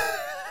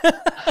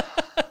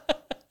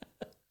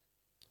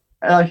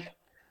 And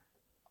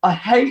I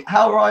hate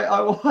how right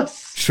I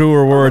was.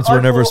 Truer words were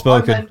never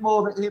spoken. I meant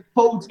more that he'd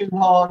pull too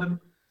hard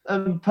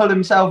and pull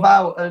himself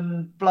out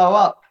and blow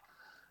up.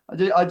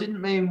 I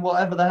didn't mean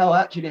whatever the hell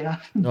actually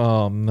happened.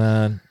 Oh,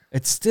 man.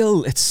 It's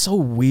so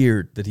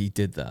weird that he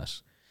did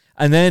that.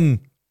 And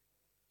then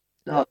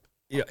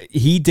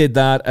he did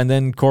that, and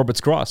then Corbett's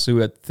Cross,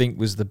 who I think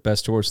was the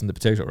best horse in the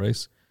potato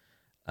race,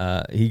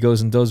 he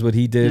goes and does what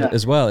he did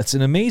as well. It's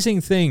an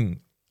amazing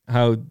thing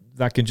how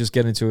that can just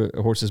get into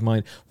a horse's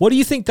mind. What do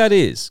you think that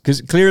is?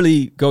 Because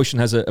clearly Goshen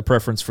has a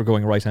preference for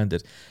going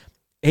right-handed.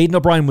 Aidan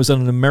O'Brien was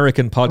on an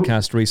American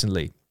podcast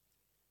recently,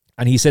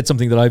 and he said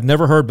something that I've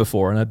never heard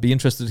before, and I'd be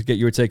interested to get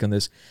your take on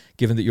this,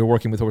 given that you're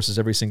working with horses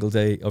every single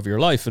day of your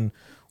life, and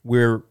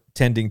we're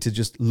tending to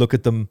just look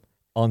at them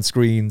on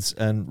screens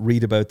and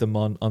read about them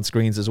on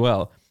screens as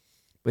well.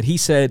 But he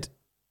said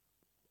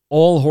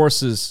all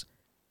horses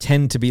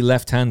tend to be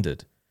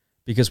left-handed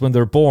because when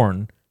they're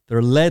born,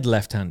 they're led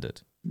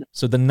left-handed.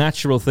 So the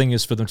natural thing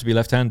is for them to be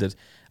left-handed.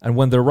 And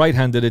when they're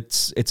right-handed,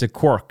 it's a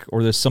quirk,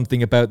 or there's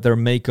something about their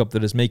makeup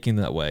that is making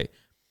them that way.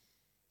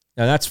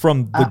 Now that's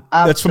from the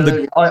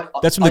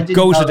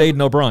goated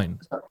Aidan O'Brien.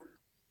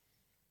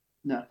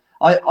 No,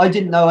 I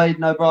didn't know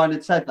Aidan O'Brien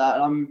had said that.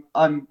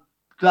 I'm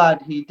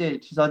glad he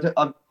did,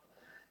 because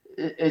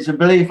it's a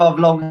belief I've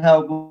long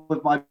held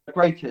with my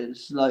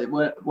breakers. Like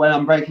when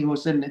I'm breaking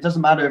horses in, it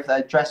doesn't matter if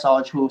they're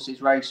dressage horses,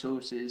 race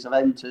horses,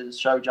 eventers,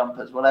 show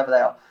jumpers, whatever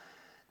they are.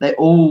 They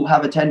all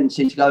have a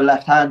tendency to go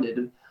left-handed.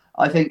 And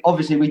I think,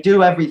 obviously, we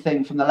do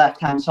everything from the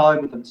left-hand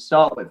side with them to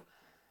start with.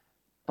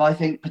 But I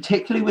think,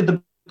 particularly with the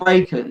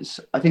breakers,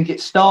 I think it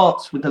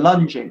starts with the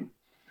lunging.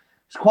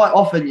 It's quite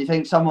often you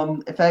think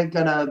someone, if they've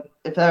got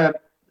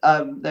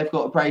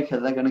a breaker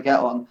they're going to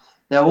get on,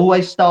 they'll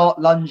always start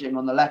lunging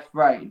on the left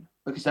rein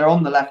because they're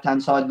on the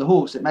left-hand side of the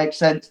horse. It makes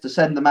sense to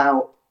send them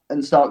out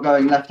and start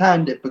going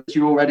left-handed because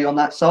you're already on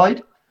that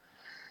side.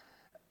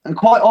 And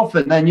quite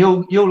often then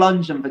you'll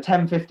lunge them for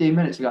 10, 15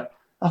 minutes and go,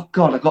 oh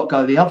God, I've got to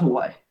go the other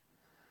way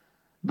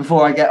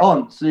before I get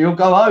on. So you'll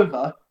go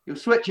over, you'll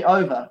switch it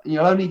over, and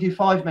you'll only do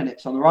 5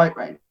 minutes on the right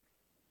rein.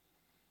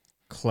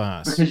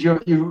 Class. Because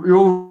you're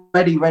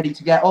already ready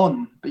to get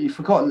on, but you've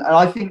forgotten. And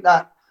I think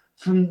that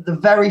from the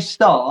very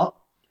start,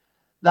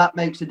 that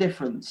makes a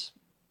difference.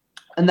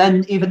 And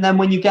then even then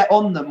when you get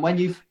on them, when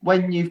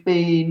you've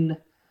been,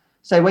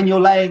 say when you're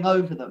laying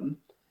over them,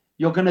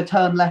 you're going to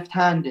turn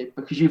left-handed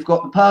because you've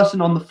got the person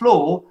on the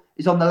floor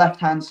is on the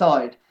left-hand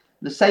side.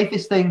 The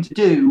safest thing to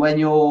do when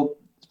you're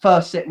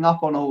first sitting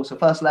up on a horse or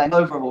first laying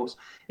over a horse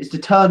is to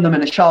turn them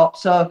in a sharp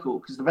circle,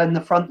 because then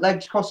the front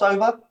legs cross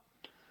over.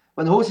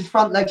 When the horse's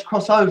front legs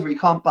cross over, he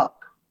can't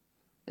buck.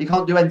 He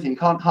can't do anything. He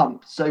can't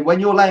hump. So when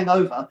you're laying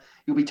over,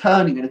 you'll be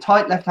turning in a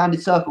tight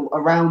left-handed circle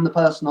around the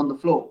person on the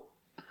floor,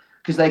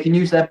 because they can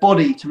use their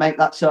body to make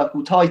that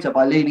circle tighter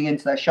by leaning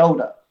into their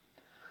shoulder.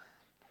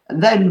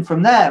 And then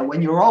from there,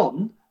 when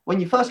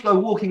you first go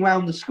walking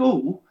around the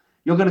school,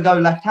 you're going to go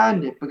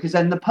left-handed, because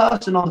then the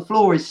person on the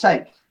floor is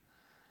safe.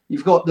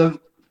 You've got the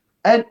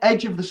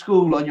edge of the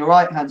school on your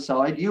right-hand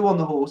side, you on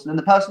the horse, and then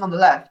the person on the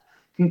left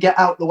can get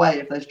out the way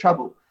if there's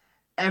trouble.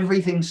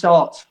 Everything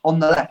starts on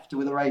the left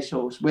with a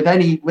racehorse, with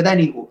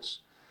any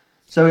horse.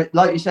 So,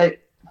 like you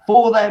say,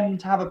 for them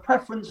to have a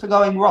preference for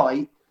going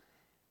right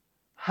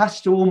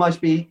has to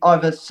almost be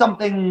either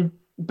something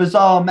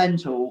bizarre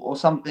mental or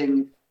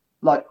something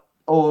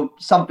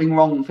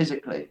wrong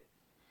physically.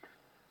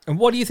 And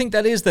what do you think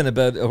that is then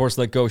about a horse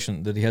like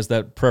Goshen, that he has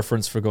that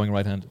preference for going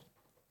right-handed?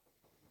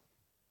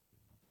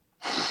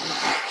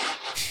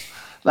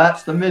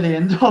 That's the $1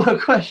 million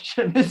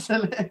question,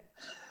 isn't it?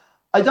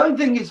 I don't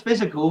think it's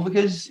physical,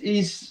 because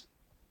he's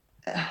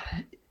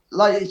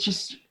like,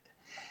 it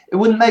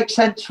wouldn't make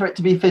sense for it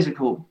to be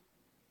physical,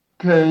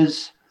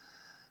 because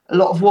a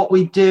lot of what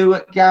we do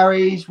at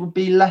Gary's would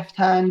be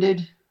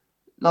left-handed.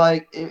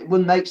 Like, it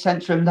wouldn't make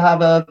sense for him to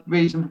have a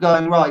reason for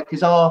going right,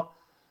 because our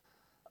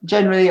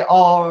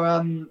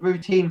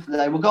routine for the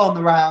day, we'll go on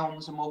the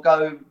rounds and we'll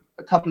go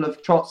a couple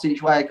of trots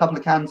each way, a couple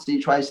of cans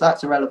each way, so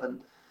that's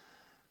irrelevant.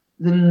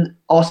 Then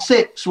our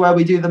 6, where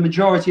we do the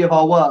majority of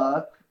our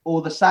work,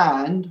 or the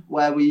sand,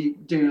 where we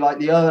do like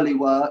the early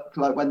work,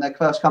 like when they're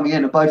first coming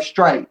in, are both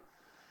straight.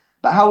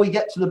 But how we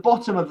get to the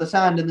bottom of the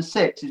sand in the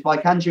 6 is by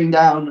cantering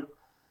down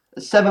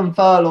a 7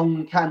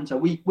 furlong canter,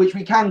 which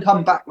we can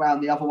come back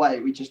round the other way,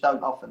 we just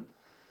don't often,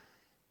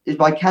 is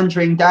by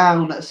cantering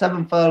down a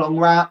 7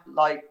 furlong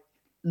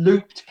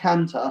looped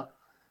canter,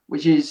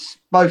 which is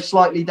both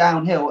slightly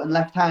downhill and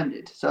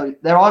left-handed. So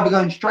they're either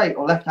going straight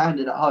or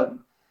left-handed at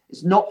home.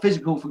 It's not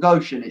physical for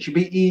Goshen. It should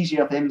be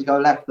easier for him to go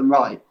left than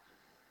right.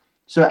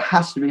 So it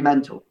has to be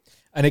mental.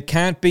 And it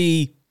can't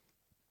be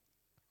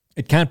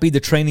the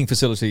training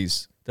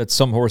facilities that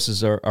some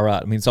horses are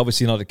at. I mean, it's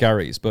obviously not at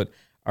Gary's, but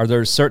are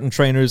there certain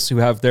trainers who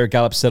have their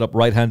gallop set up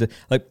right-handed?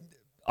 Like,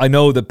 I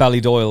know that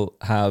Ballydoyle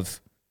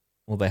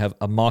they have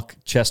a mock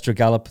Chester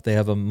gallop, they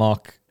have a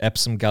mock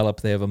Epsom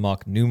gallop, they have a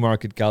mock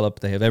Newmarket gallop,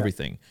 they have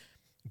everything.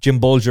 Jim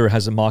Bulger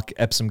has a mock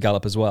Epsom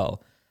gallop as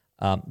well.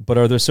 But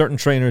are there certain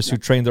trainers who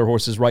train their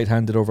horses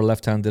right-handed over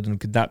left-handed, and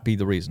could that be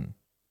the reason?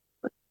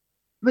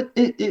 But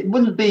it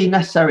wouldn't be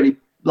necessarily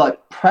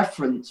like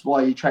preference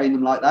why you train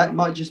them like that. It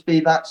might just be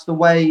that's the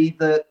way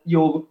that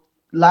your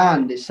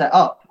land is set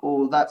up,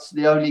 or that's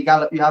the only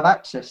gallop you have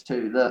access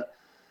to. That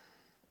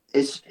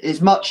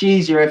it's much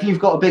easier if you've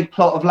got a big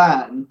plot of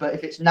land, but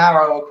if it's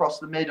narrow across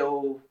the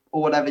middle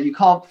or whatever, you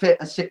can't fit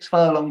a 6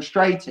 furlong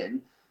straight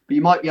in, but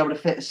you might be able to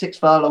fit a 6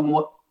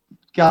 furlong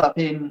gallop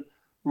in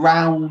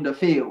round a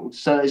field,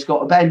 so it's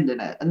got a bend in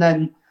it. And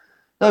then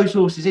those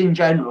horses in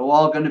general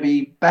are going to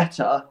be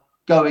better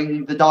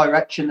going the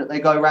direction that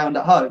they go round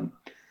at home,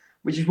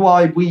 which is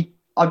why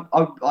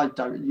I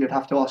don't, you'd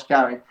have to ask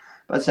Gary,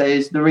 but I'd say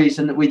is the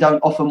reason that we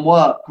don't often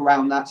work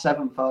around that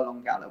 7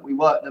 furlong gallop. We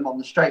work them on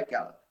the straight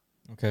gallop.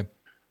 Okay.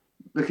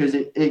 Because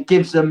it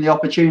gives them the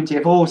opportunity.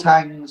 If a horse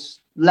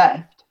hangs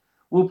left,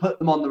 we'll put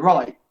them on the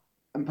right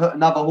and put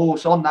another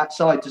horse on that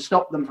side to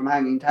stop them from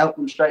hanging, to help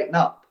them straighten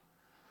up.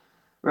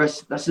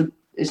 Whereas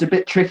it's a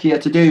bit trickier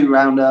to do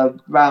around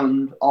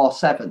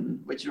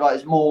R7, which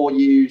is more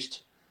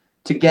used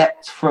to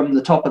get from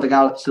the top of the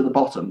gallops to the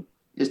bottom,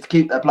 is to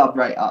keep their blood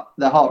rate up,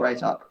 their heart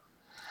rate up.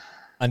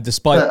 And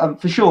despite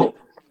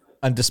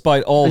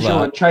all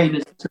that,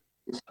 trainers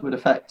could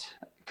affect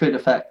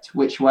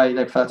which way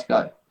they prefer to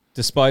go.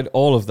 Despite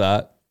all of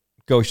that,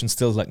 Goshen's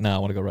still like, I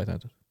want to go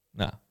right-handed.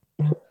 Nah.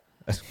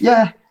 He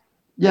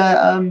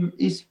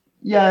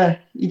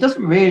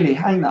doesn't really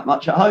hang that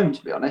much at home,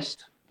 to be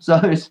honest. So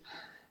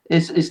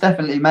it's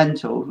definitely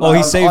mental.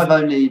 He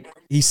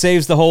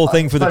saves the whole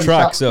thing for the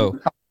track, so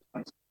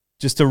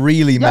just to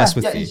really mess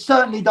with you. He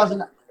certainly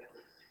doesn't.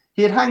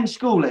 He'd hang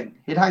schooling,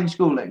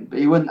 but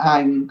he wouldn't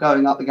hang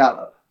going up the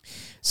gallop.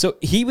 So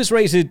he was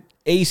rated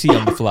 80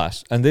 on the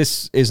flat, and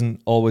this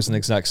isn't always an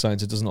exact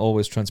science. It doesn't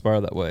always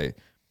transpire that way.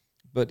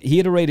 But he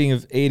had a rating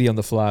of 80 on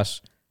the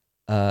flat.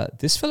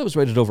 This fellow was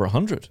rated over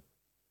 100,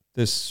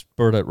 this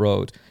Bird Out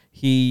Road.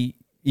 He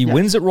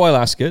wins at Royal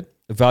Ascot,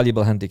 a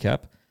valuable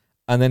handicap,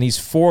 and then he's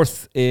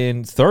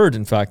third,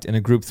 in fact, in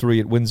a Group 3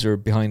 at Windsor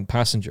behind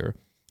Passenger.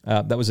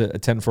 That was a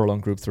 10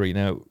 furlong Group 3.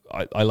 Now,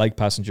 I like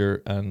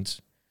Passenger, and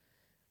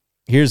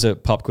here's a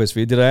pop quiz for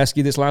you. Did I ask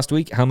you this last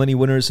week? How many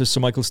winners has Sir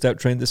Michael Stout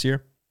trained this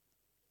year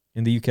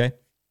in the UK?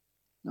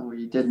 No,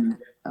 you didn't.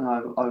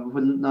 And I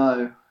wouldn't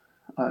know.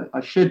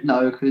 I should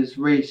know because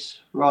Reese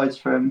rides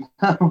for him,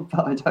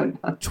 but I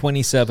don't know.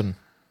 27.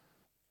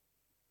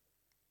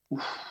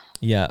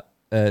 Yeah.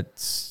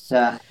 It's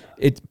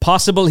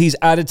possible he's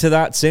added to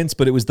that since,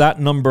 but it was that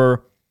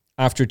number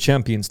after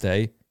Champions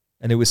Day,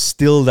 and it was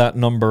still that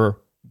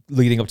number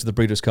leading up to the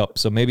Breeders' Cup.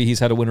 So maybe he's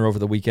had a winner over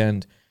the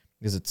weekend,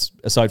 because it's,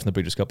 aside from the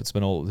Breeders' Cup, it's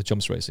been all the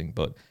jumps racing.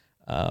 But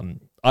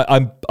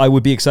I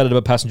would be excited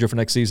about Passenger for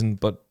next season,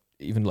 but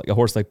even like a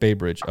horse like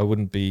Baybridge, I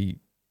wouldn't be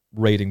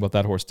rating what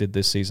that horse did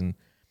this season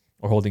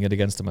or holding it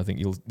against him. I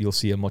think you'll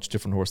see a much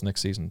different horse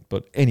next season.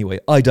 But anyway,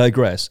 I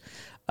digress.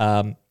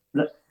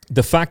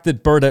 The fact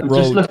that Burdett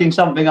Road... Just looking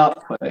something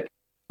up quick.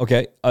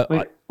 Okay.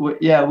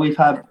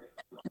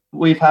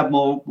 We've had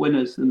more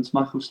winners than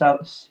Michael Stout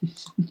this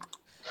season,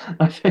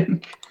 I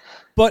think.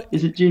 But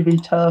is it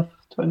GB Turf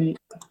 20?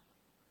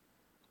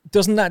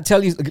 Doesn't that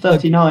tell you...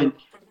 39.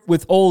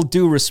 With all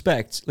due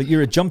respect, like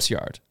you're a jumps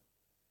yard.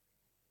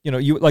 You know,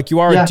 you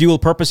are a dual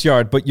purpose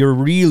yard, but you're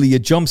really a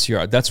jumps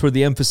yard. That's where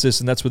the emphasis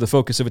and that's where the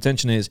focus of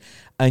attention is.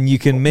 And you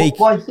can make...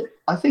 Well,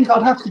 I think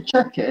I'd have to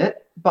check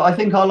it, but I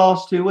think our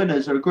last two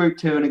winners are a Group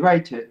 2 and a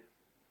Grade 2.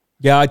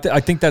 Yeah, I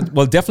think that,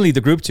 well, definitely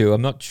the Group 2.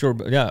 I'm not sure,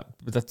 but yeah,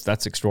 but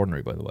that's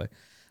extraordinary, by the way.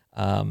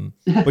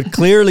 But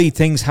clearly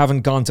things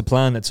haven't gone to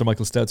plan at Sir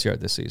Michael Stout's yard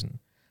this season.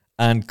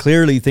 And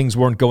clearly things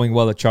weren't going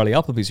well at Charlie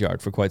Appleby's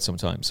yard for quite some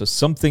time. So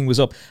something was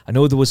up. I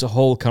know there was a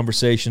whole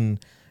conversation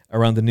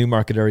around the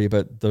Newmarket area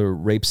about the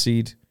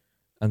rapeseed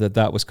and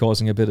that was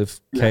causing a bit of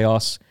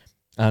chaos.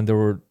 And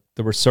there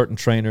were certain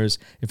trainers.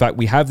 In fact,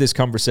 we have this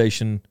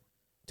conversation.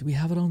 Do we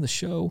have it on the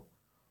show?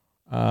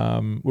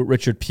 With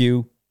Richard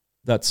Pugh.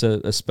 That's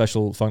a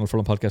special Final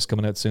Furlong podcast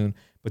coming out soon.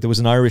 But there was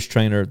an Irish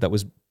trainer that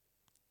was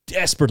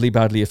desperately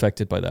badly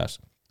affected by that.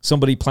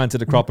 Somebody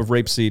planted a crop of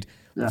rapeseed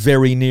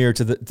very near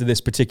to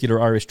this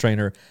particular Irish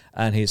trainer,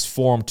 and his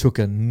form took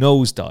a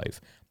nosedive.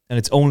 And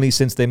it's only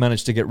since they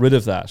managed to get rid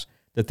of that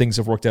things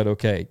have worked out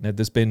okay. Now,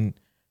 there's been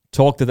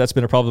talk that's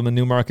been a problem in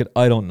Newmarket.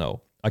 I don't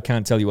know. I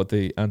can't tell you what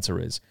the answer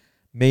is.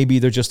 Maybe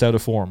they're just out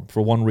of form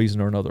for one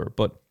reason or another.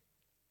 But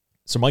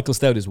Sir Michael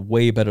Stout is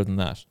way better than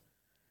that.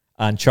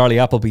 And Charlie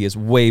Appleby is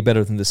way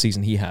better than the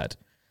season he had.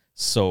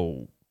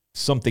 So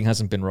something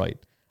hasn't been right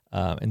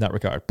in that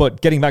regard.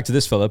 But getting back to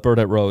this fella,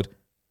 Burdett Road,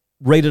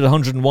 rated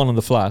 101 on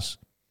the flat.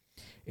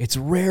 It's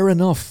rare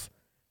enough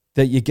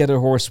that you get a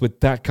horse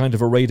with that kind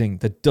of a rating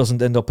that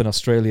doesn't end up in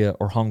Australia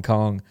or Hong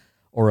Kong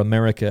or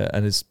America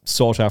and is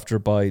sought after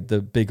by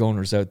the big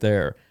owners out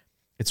there.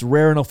 It's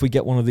rare enough we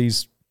get one of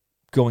these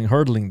going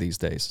hurdling these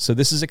days. So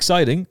this is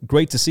exciting.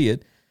 Great to see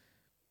it.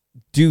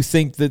 Do you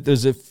think that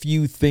there's a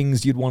few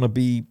things you'd want to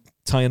be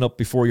tying up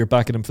before you're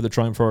backing him for the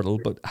Triumph Hurdle?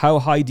 But how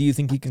high do you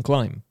think he can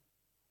climb?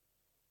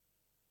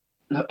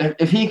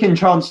 If he can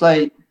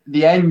translate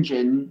the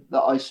engine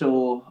that I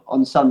saw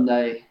on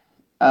Sunday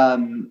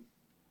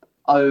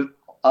over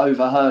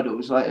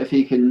hurdles, like if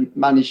he can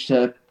manage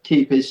to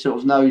keep his sort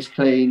of nose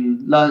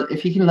clean,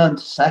 if he can learn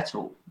to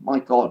settle, my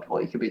God,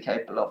 what he could be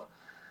capable of.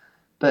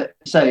 But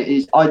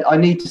I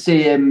need to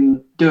see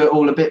him do it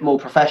all a bit more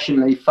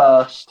professionally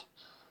first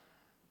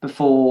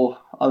before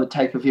I would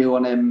take a view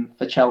on him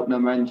for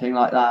Cheltenham or anything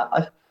like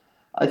that.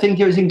 I think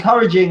it was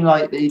encouraging,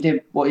 like that he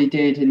did what he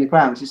did in the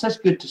grounds. It says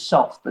good to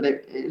soft, but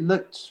it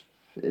looked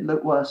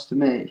worse to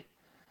me.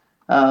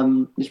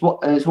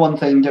 It's one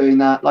thing doing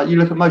that. Like you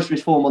look at most of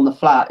his form on the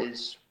flat,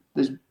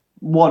 there's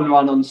one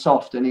run on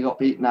soft and he got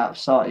beaten out of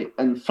sight.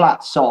 And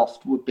flat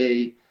soft would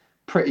be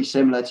pretty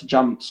similar to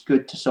jumps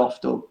good to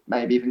soft, or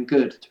maybe even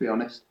good, to be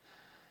honest.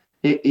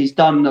 He's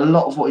done a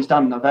lot of what he's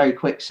done on a very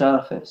quick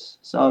surface.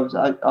 So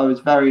I was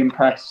very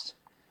impressed,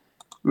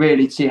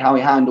 really, to see how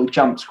he handled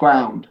jumps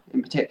ground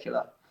in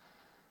particular.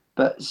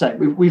 But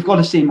we've got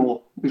to see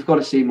more. We've got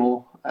to see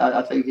more.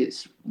 I think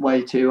it's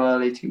way too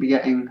early to be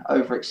getting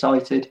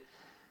overexcited.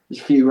 There's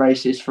a few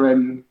races for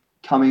him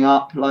coming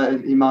up.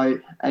 Like he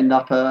might end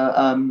up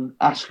at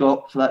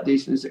Ascot for that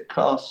decent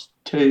Class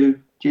 2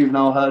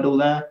 juvenile hurdle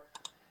there.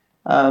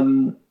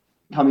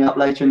 Coming up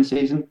later in the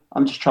season.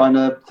 I'm just trying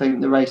to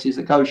think the races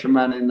that Goshen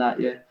ran in that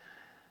year.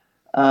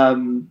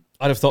 I'd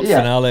have thought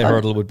finale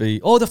hurdle would be...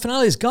 Oh, the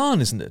finale is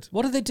gone, isn't it?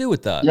 What did they do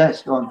with that? Yeah,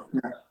 it's gone.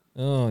 Yeah.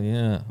 Oh,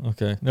 yeah.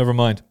 Okay. Never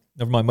mind.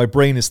 My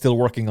brain is still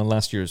working on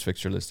last year's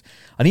fixture list.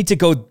 I need to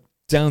go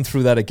down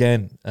through that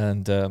again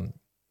and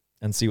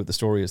see what the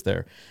story is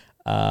there.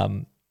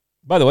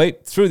 By the way,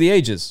 Through the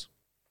Ages.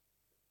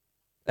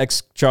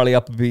 Ex-Charlie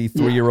Appleby,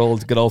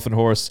 3-year-old Godolphin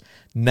horse,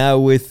 now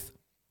with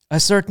a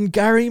certain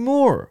Gary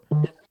Moore.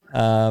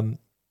 Am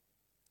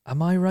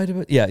I right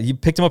about... Yeah, you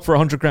picked him up for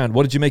 100 grand.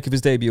 What did you make of his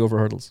debut over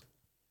hurdles?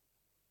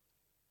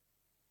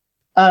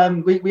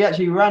 We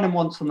actually ran him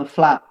once on the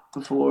flat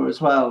before as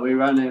well. We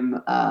ran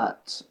him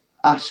at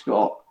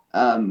Ascot,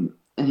 and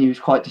he was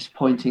quite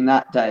disappointing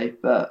that day,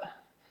 but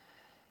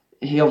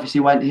he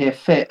obviously went here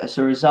fit as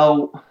a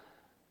result.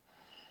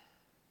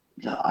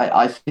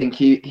 I think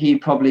he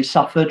probably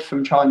suffered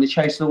from trying to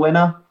chase the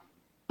winner,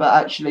 but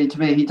actually to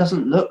me he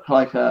doesn't look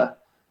like an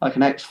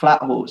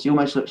ex-flat horse. He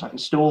almost looks like a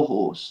store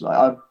horse.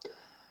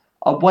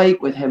 I'd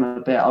wait with him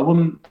a bit. I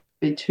wouldn't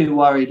be too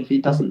worried if he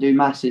doesn't do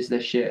masses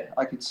this year.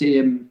 I could see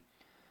him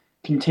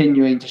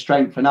continuing to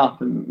strengthen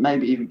up and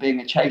maybe even being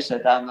a chaser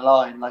down the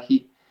line. Like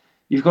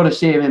you've got to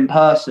see him in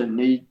person.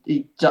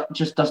 He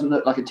just doesn't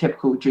look like a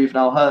typical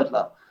juvenile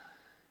hurdler.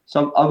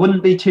 So I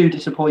wouldn't be too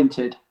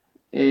disappointed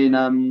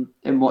in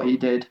what he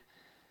did,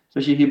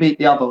 especially if he beat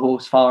the other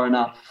horse far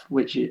enough,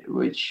 which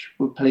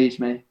would please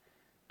me.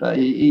 But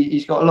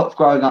he's got a lot of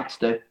growing up to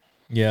do.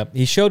 Yeah,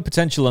 he showed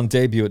potential on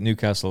debut at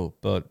Newcastle,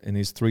 but in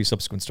his 3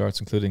 subsequent starts,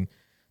 including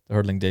the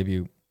hurdling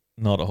debut,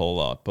 not a whole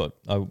lot. But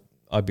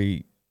I'd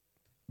be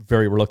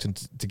very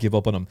reluctant to give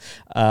up on him.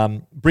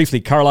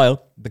 Briefly,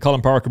 Carlisle, the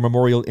Colin Parker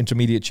Memorial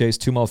Intermediate Chase,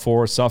 2 mile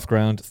 4, soft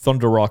ground.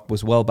 Thunder Rock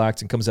was well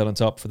backed and comes out on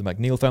top for the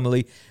McNeil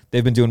family.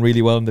 They've been doing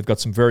really well, and they've got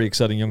some very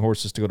exciting young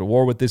horses to go to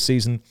war with this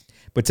season,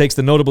 but takes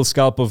the notable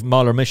scalp of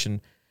Mahler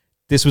Mission.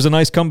 This was a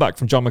nice comeback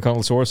from John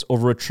McConnell's horse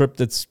over a trip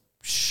that's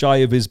shy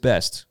of his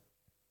best.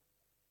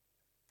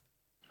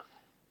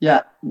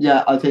 Yeah,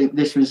 I think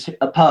this was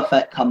a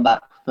perfect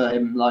comeback for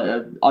him.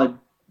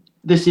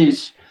 This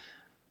is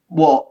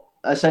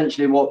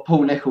essentially what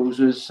Paul Nicholls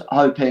was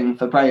hoping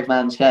for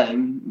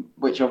Bravemansgame,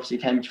 which obviously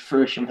came to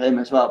fruition for him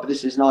as well. But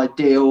this is an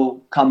ideal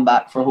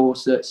comeback for a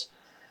horse that's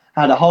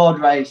had a hard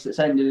race that's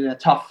ended in a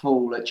tough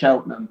fall at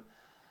Cheltenham.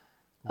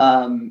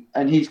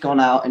 And he's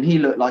gone out and he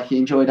looked like he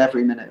enjoyed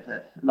every minute of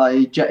it.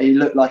 He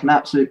looked like an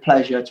absolute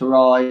pleasure to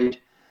ride.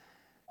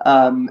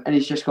 And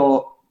he's just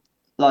got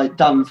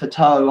done for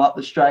toe up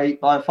the straight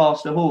by a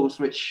faster horse,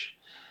 which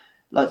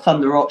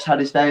Thunder Rock's had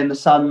his day in the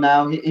sun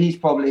now. He's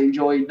probably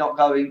enjoyed not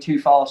going too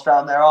fast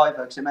around there either,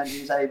 because it meant he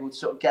was able to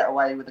sort of get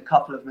away with a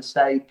couple of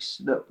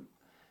mistakes that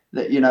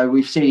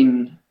we've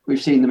seen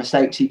the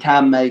mistakes he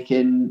can make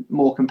in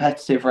more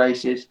competitive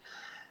races.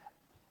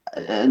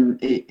 And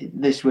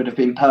this would have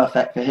been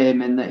perfect for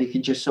him in that he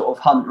could just sort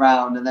of hunt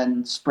round and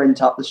then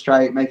sprint up the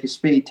straight, make a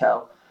speed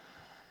tell.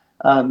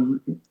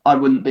 I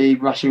wouldn't be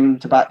rushing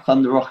to back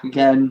Thunder Rock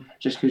again,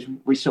 just because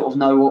we sort of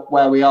know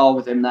where we are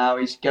with him now.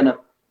 He's going to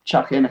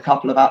chuck in a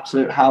couple of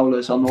absolute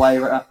howlers on the way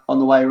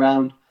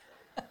around.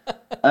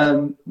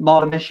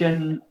 Mahler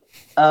Mission,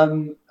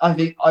 I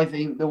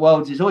think the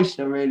world's his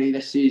oyster really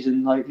this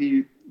season.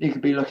 He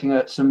could be looking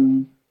at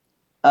some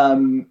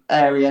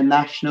area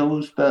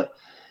nationals, but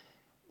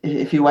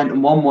if he went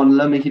and won one of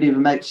them, he could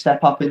even make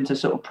step up into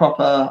sort of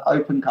proper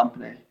open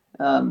company.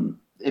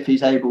 If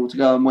he's able to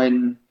go and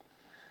win,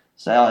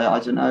 say, I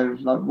don't know,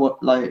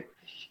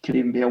 he could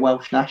even be a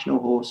Welsh national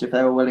horse if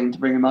they were willing to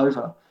bring him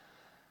over.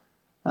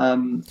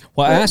 I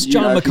asked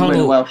John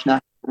McConnell. Welsh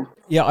national.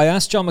 Yeah, I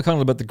asked John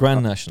McConnell about the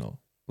Grand National.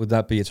 Would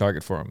that be a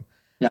target for him?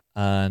 Yeah.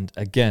 And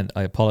again,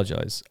 I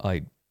apologize.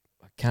 I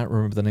can't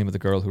remember the name of the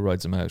girl who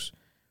rides him out,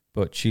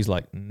 but she's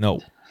like,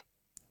 no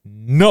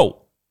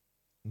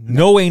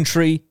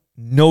entry,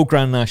 no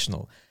Grand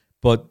National.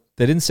 But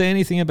they didn't say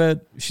anything about.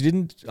 She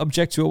didn't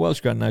object to a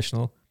Welsh Grand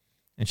National.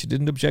 And she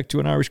didn't object to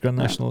an Irish Grand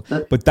National.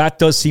 But that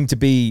does seem to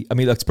be,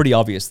 it's pretty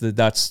obvious that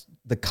that's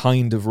the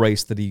kind of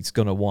race that he's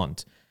going to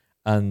want.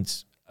 And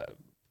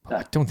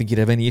I don't think he'd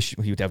have any issue.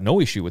 He would have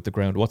no issue with the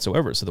ground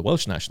whatsoever. So the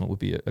Welsh National would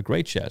be a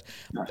great shot.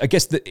 I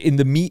guess in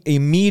the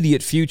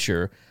immediate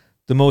future,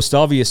 the most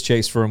obvious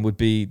chase for him would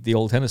be the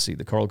Old Hennessy,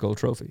 the Coral Gold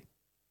Trophy.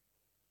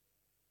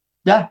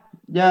 Yeah,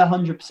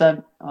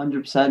 100%.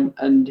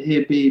 And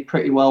he'd be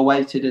pretty well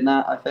weighted in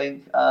that, I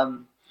think.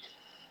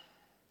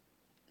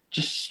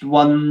 Just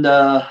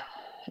wonder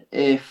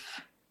if,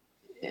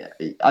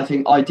 I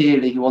think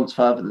ideally he wants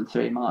further than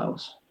 3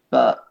 miles,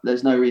 but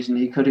there's no reason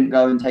he couldn't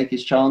go and take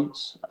his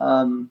chance.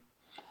 I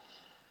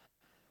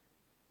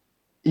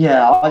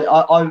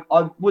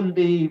wouldn't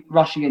be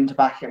rushing in to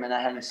back him in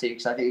a Hennessy,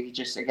 because I think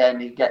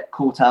he'd get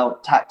caught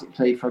out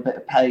tactically for a bit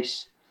of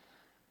pace.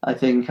 I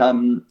think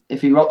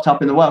if he rocked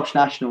up in the Welsh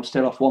National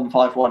still off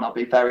 151, I'd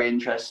be very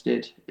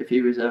interested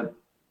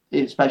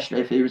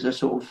especially if he was a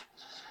sort of,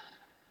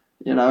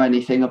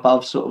 anything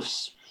above sort of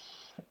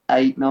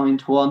 8-9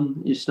 to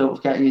 1, you're sort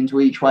of getting into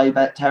each way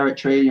bet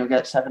territory. You'll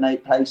get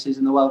 7-8 places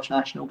in the Welsh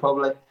National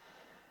probably.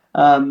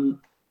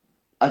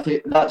 I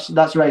think that's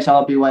a race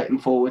I'll be waiting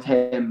for with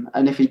him.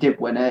 And if he did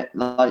win it,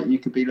 you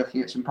could be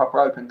looking at some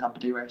proper open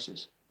company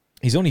races.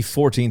 He's only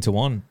 14 to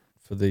 1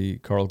 for the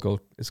Coral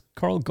Gold. Is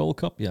Coral Gold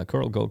Cup? Yeah,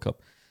 Coral Gold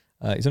Cup.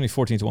 He's only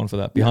 14 to 1 for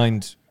that,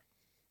 behind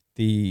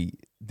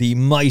the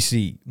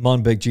mighty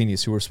Monbeg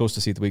Genius, who we're supposed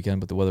to see at the weekend,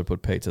 but the weather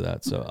put paid to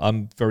that. So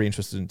I'm very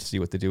interested to see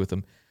what they do with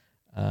him.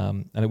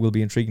 And it will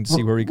be intriguing to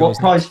see where he goes.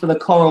 What price for the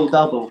Coral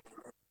Double?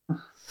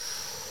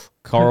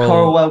 Coral, the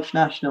Coral Welsh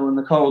National and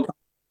the Coral Double.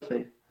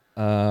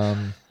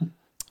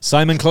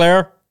 Simon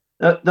Clare?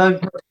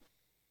 Don't put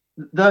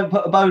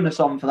a bonus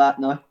on for that,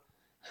 no.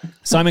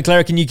 Simon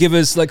Clare, can you give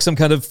us some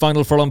kind of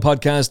Final Furlong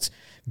podcast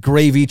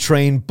gravy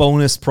train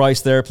bonus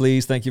price there,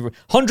 please? Thank you.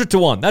 100 to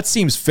 1. That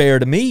seems fair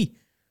to me.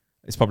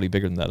 It's probably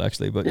bigger than that,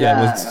 actually. But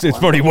it's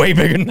probably way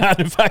bigger than that,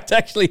 in fact,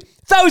 actually.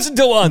 1,000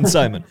 to 1,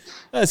 Simon.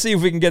 Let's see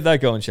if we can get that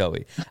going, shall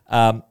we?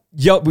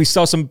 We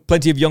saw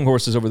plenty of young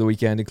horses over the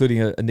weekend,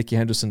 including a Nicky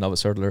Henderson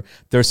novice hurdler.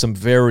 There's some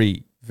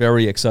very,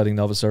 very exciting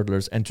novice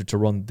hurdlers entered to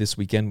run this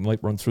weekend. We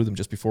might run through them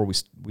just before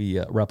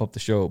we wrap up the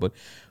show. But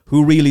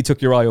who really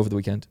took your eye over the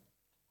weekend?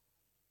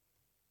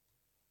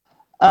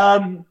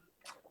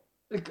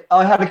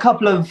 I had a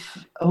couple of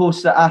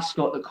horses at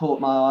Ascot that caught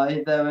my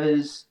eye. There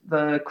was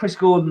the Chris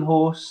Gordon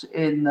horse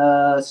in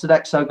the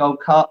Sodexo Gold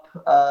Cup,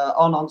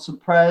 Arnonson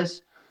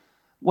Prez.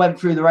 Went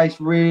through the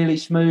race really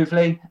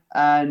smoothly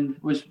and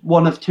was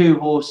one of two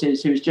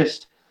horses who was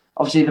just,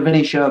 obviously the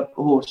Venetia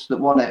horse that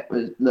won it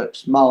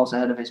looks miles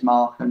ahead of his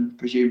mark and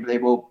presumably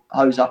will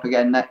hose up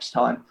again next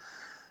time.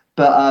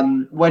 But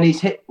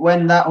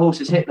when that horse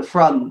has hit the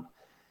front,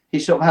 he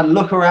sort of had a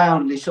look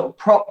around. He sort of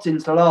propped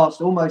into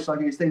last, almost like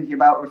he was thinking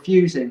about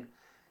refusing.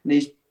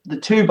 And the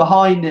two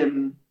behind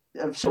him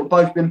have sort of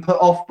both been put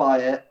off by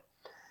it.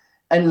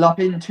 Ended up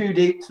in too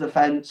deep to the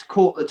fence,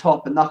 caught the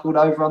top and knuckled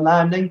over on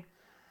landing.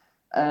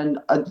 And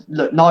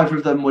look, neither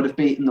of them would have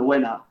beaten the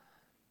winner,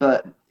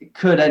 but it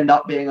could end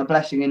up being a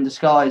blessing in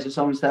disguise as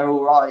long as they're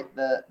all right.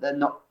 They're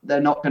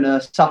not going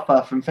to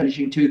suffer from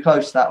finishing too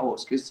close to that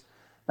horse, because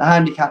the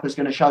handicap is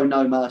going to show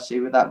no mercy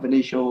with that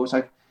Venetia horse.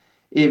 Like,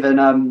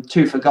 even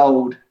Two for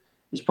Gold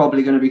is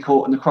probably going to be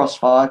caught in the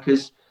crossfire,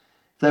 because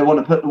if they want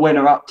to put the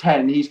winner up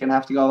 10, he's going to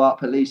have to go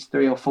up at least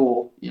 3 or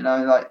 4.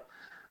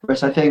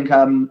 Whereas I think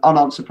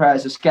Unanswered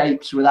Prayers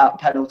escapes without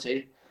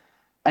penalty.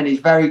 And he's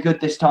very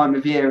good this time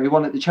of year. He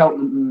won at the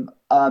Cheltenham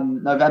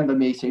November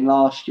meeting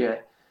last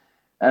year.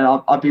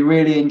 And I'd be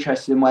really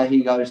interested in where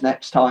he goes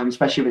next time,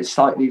 especially if it's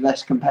slightly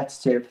less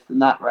competitive than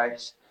that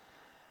race.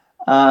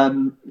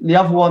 The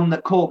other one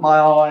that caught my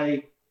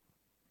eye,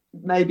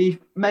 maybe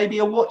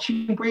a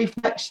watching brief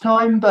next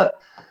time,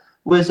 but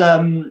was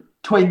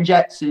Twin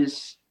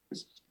Jets'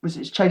 was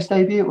it chase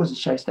debut? It was his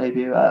chase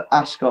debut at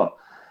Ascot.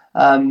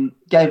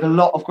 Gave a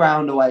lot of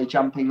ground away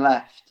jumping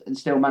left and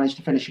still managed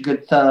to finish a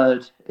good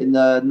third in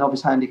the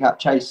novice handicap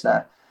chase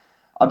there.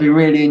 I'd be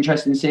really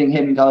interested in seeing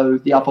him go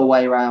the other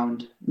way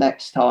round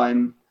next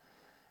time.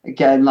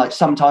 Again, like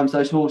sometimes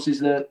those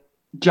horses that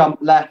jump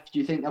left,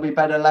 you think they'll be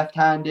better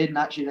left-handed, and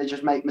actually they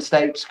just make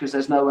mistakes because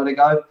there's nowhere to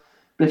go.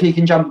 But if he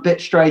can jump a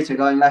bit straighter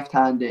going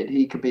left-handed,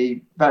 he could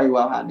be very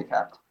well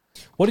handicapped.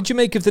 What did you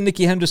make of the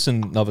Nicky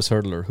Henderson novice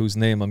hurdler, whose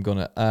name I'm going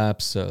to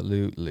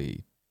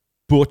absolutely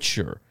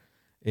butcher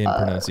in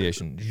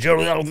pronunciation?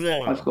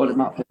 I've got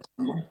him up here.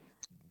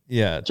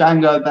 Yeah,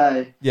 Django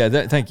Bay.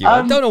 Yeah, thank you.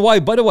 I don't know why.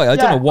 By the way, I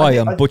don't know why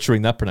I'm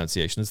butchering that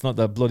pronunciation. It's not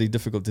that bloody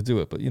difficult to do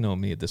it, but you know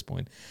me at this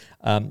point.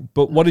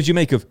 But what did you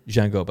make of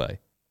Django Bay?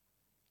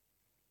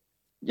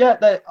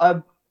 Yeah,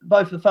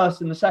 both the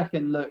first and the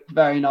second look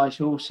very nice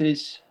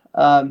horses.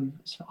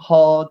 It's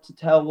hard to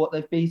tell what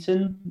they've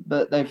beaten,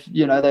 but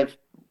they've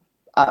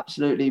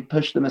absolutely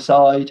pushed them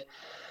aside.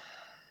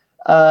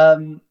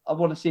 I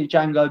want to see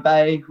Django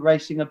Bay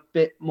racing a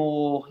bit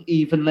more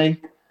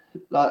evenly,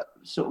 like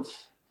sort of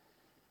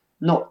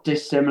not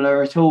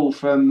dissimilar at all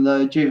from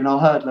the juvenile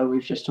hurdler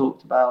we've just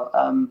talked about.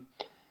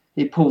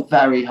 He pulled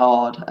very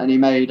hard, and he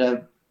made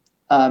a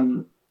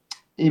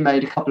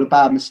couple of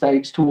bad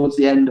mistakes towards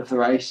the end of the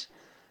race.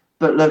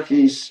 But look,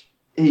 he's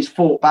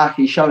fought back.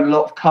 He's shown a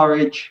lot of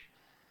courage.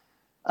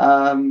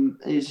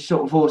 He's the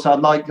sort of horse I'd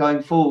like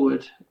going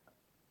forward.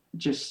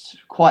 Just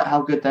quite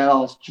how good they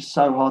are is just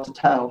so hard to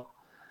tell.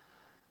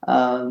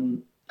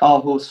 Our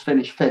horse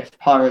finished 5th,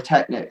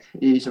 Pyrotechnic.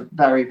 He's a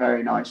very,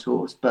 very nice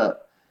horse,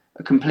 but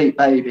a complete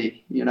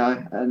baby,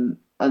 and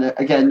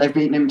again, they've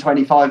beaten him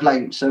 25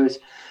 lengths, so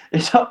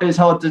it's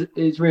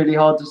really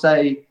hard to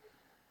say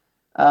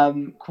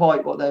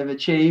quite what they've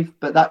achieved.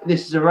 But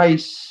this is a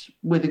race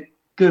with a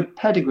good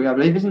pedigree, I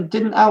believe.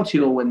 Didn't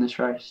Altior win this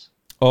race?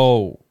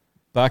 Oh,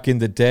 back in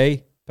the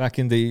day, back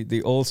in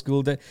the old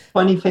school day,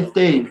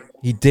 2015.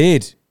 He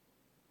did.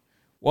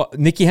 Well,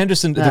 Nicky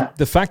Henderson,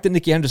 the fact that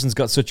Nicky Henderson's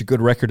got such a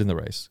good record in the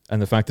race,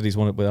 and the fact that he's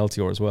won it with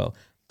Altior as well,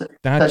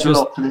 that's a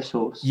lot for this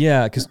horse.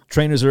 Yeah, because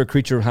trainers are a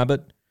creature of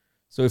habit.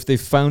 So if they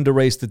found a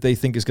race that they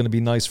think is going to be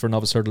nice for a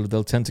novice hurdler,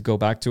 they'll tend to go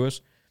back to it.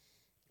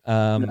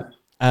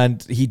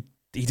 And he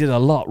did a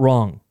lot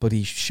wrong, but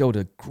he showed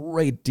a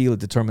great deal of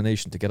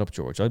determination to get up,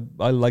 George.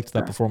 I liked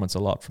that performance a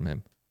lot from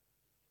him.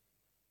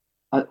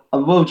 I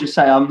will just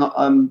say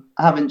I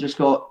haven't just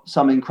got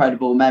some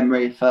incredible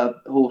memory for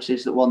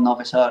horses that won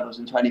novice hurdles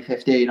in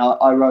 2015.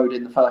 I rode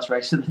in the first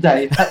race of the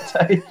day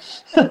that day.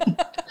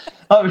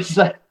 I would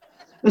say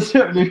that's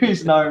the only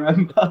reason I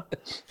remember.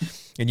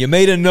 And you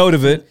made a note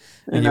of it,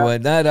 and you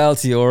went, that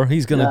Altior,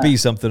 he's going to be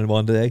something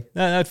one day.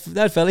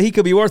 That fella, he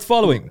could be worth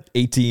following.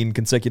 18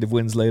 consecutive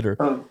wins later.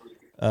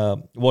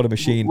 What a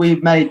machine. We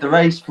made the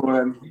race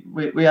for him.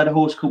 We had a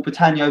horse called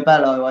Britannia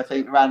Bello, I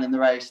think, ran in the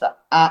race that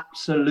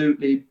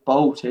absolutely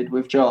bolted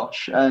with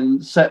Josh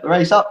and set the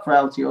race up for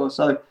Altior.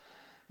 So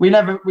we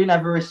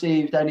never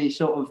received any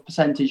sort of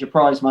percentage of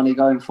prize money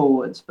going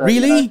forwards. But,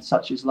 really?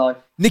 Such is life.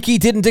 Nicky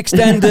didn't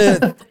extend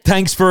a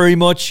thanks very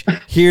much.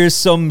 Here's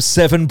some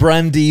 7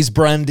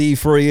 brandy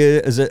for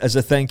you as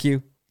a thank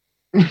you.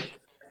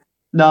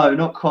 No,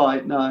 not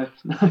quite. No.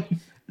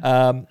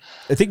 I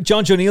think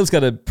John Joe Neal's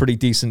got a pretty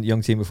decent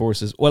young team of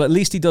horses. Well, at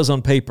least he does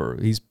on paper.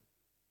 He's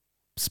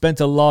spent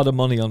a lot of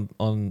money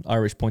on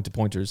Irish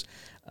point-to-pointers.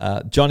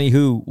 Johnny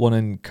Who won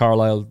in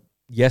Carlisle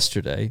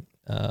yesterday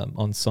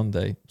on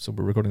Sunday, so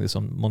we're recording this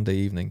on Monday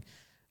evening.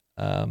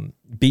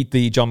 Beat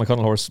the John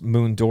McConnell horse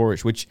Moon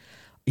Dorish, which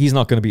he's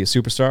not going to be a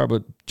superstar,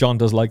 but John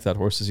does like that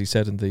horse, as he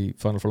said in the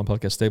Final Furlong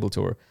Podcast Stable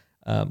Tour.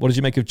 What did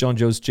you make of John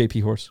Joe's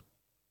JP horse?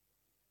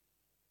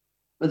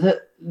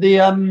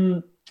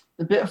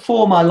 The bit of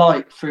form I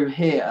like through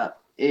here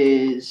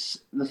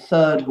is the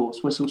third horse,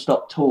 Whistle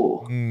Stop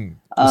Tour.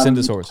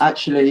 Lucinda's horse.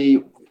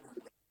 Actually,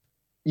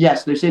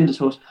 yes, Lucinda's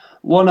horse.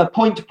 Won a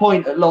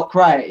point-to-point at Loch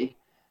Ray,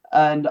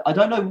 and I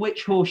don't know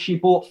which horse she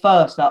bought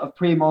first out of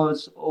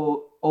Primoz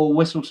or or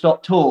Whistle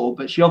Stop Tour,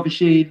 but she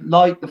obviously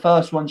liked the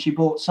first one she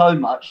bought so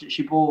much that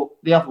she bought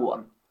the other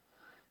one.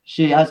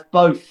 She has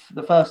both,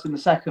 the first and the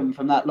second,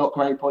 from that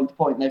Loughrea point to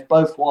point. They've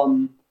both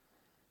won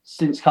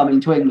since coming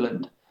to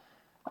England,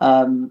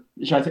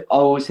 which I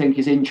always think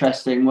is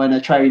interesting when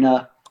a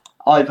trainer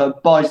either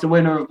buys the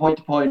winner of point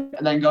to point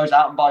and then goes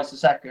out and buys the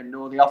second,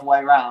 or the other way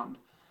around.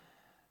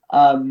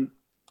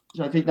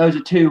 So I think those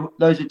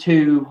are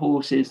two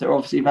horses that are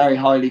obviously very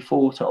highly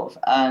thought of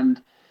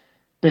and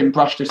been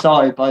brushed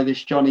aside by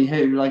this Johnny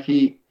Who. Like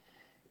he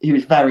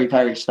was very,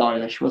 very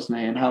stylish, wasn't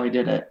he, and how he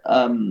did it.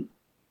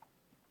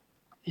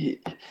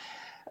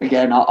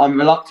 Again, I'm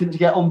reluctant to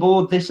get on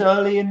board this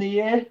early in the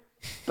year,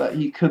 but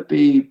he could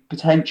be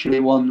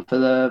potentially one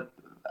for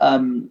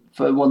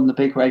one of the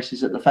big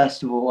races at the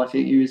festival. I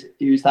think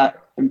he was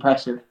that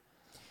impressive.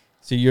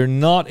 So you're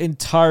not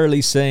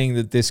entirely saying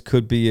that this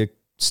could be a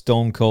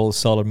stone cold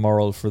solid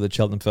moral for the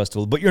Cheltenham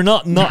Festival, but you're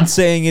not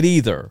saying it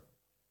either.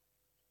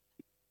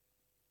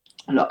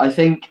 Look, I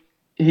think,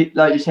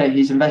 like you say,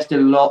 he's invested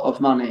a lot of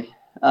money.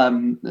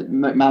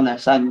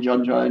 McManus and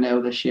John Joe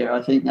O'Neill this year.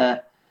 I think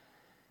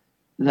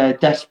they're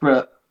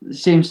desperate. It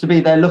seems to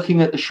be they're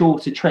looking at the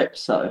shorter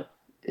trips, though.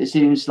 It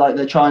seems like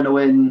they're trying to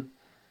win.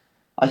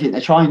 I think they're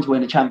trying to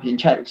win a champion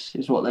chase,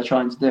 is what they're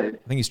trying to do.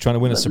 I think he's trying to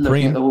win a Supreme.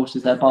 Looking at the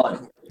horses they're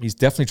buying. He's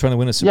definitely trying to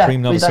win a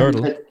Supreme novice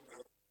hurdle.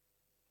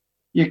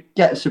 You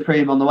get a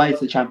Supreme on the way to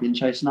the champion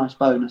chase. Nice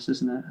bonus,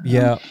 isn't it?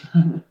 Yeah.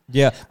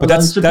 Yeah. But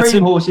that's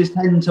Supreme horses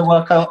tend to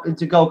work out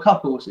into Gold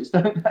Cup horses,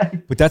 don't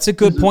they? But that's a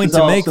good point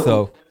to make,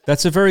 though.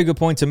 That's a very good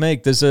point to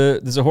make. There's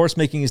a horse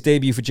making his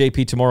debut for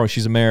JP tomorrow.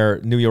 She's a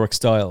mare, New York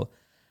style.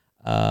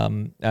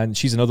 And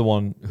she's another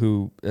one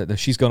who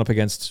she's gone up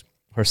against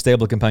her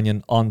stable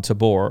companion On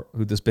Tabor,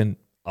 who there's been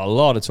a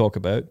lot of talk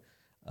about.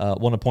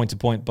 Won a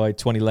point-to-point by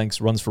 20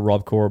 lengths, runs for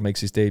Rob Core,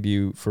 makes his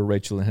debut for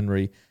Rachel and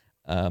Henry.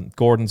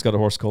 Gordon's got a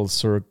horse called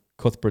Sir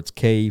Cuthbert's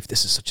Cave.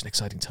 This is such an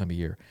exciting time of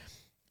year.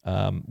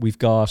 We've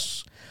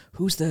got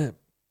who's the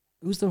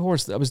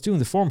horse that I was doing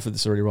the form for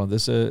this earlier on.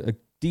 There's a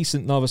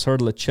decent novice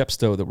hurdle at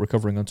Chepstow that we're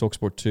covering on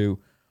TalkSport 2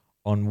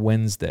 on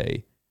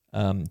Wednesday.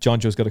 John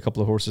Joe's got a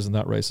couple of horses in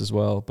that race as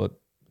well, but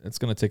it's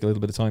going to take a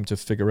little bit of time to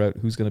figure out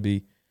who's going to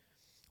be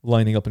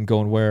lining up and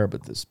going where.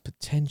 But there's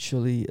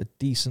potentially a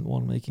decent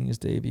one making his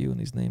debut, and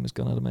his name has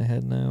gone out of my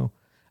head now.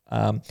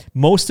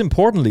 Most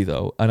importantly,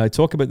 though, and I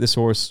talk about this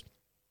horse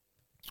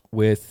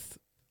with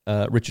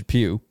Richard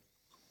Pugh,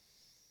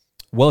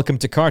 Welcome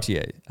to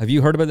Cartier. Have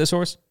you heard about this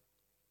horse?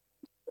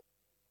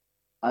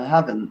 I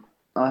haven't,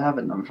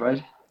 I'm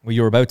afraid. Well,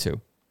 you're about to.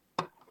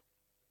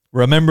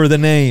 Remember the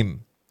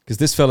name, because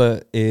this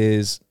fella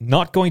is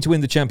not going to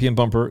win the champion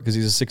bumper because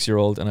he's a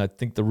 6-year-old, and I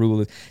think the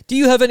rule is... Do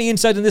you have any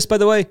insight in this, by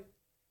the way?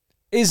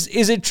 Is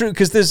it true?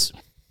 Because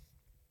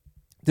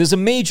there's a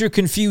major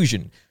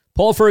confusion.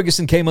 Paul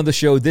Ferguson came on the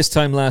show this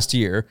time last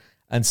year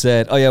and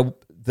said, oh yeah,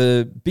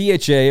 the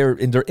BHA are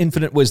in their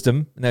infinite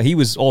wisdom. Now, he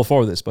was all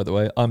for this, by the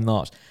way. I'm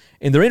not.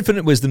 In their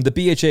infinite wisdom, the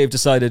BHA have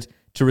decided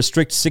to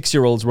restrict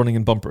 6-year-olds running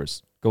in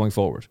bumpers going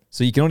forward.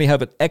 So you can only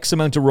have an X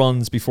amount of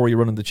runs before you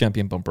run in the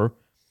champion bumper.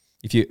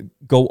 If you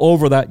go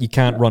over that, you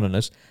can't run in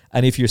it.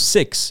 And if you're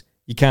 6,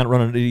 you can't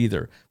run in it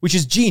either, which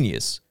is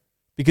genius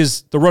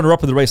because the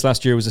runner-up of the race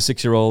last year was a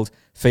 6-year-old.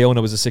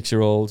 Fiona was a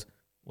 6-year-old.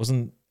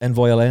 Wasn't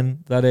Envoy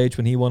LN that age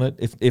when he won it?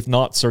 If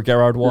not, Sir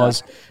Gerard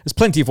was. Yeah. There's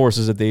plenty of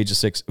horses at the age of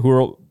 6 who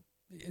are...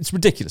 It's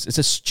ridiculous. It's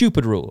a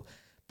stupid rule.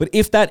 But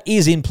if that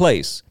is in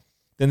place,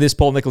 then this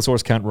Paul Nicholls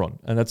horse can't run.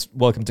 And that's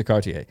Welcome to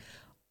Cartier.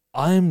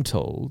 I'm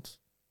told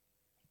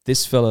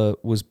this fella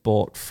was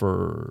bought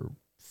for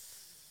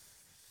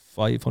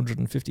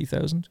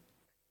 550,000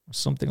 or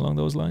something along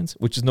those lines,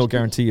 which is no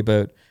guarantee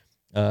about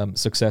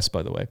success,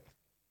 by the way.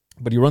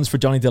 But he runs for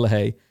Johnny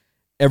Delahaye.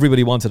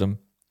 Everybody wanted him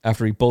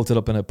after he bolted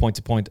up in a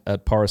point-to-point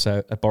at Boris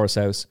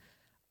House.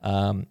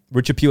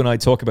 Richard Pugh and I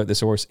talk about this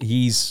horse.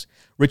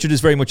 Richard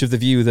is very much of the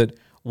view that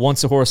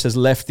once a horse has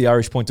left the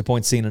Irish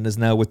point-to-point scene and is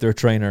now with their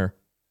trainer,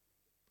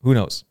 who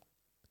knows?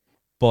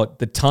 But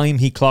the time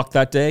he clocked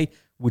that day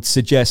would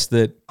suggest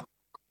that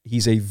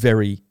he's a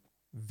very,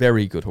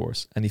 very good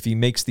horse. And if he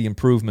makes the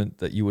improvement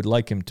that you would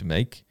like him to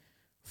make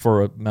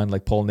for a man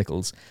like Paul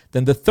Nicholls,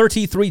 then the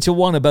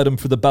 33-1 about him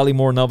for the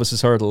Ballymore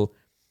Novices Hurdle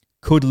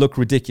could look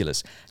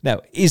ridiculous. Now,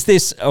 is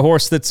this a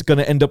horse that's going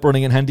to end up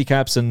running in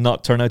handicaps and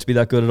not turn out to be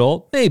that good at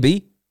all?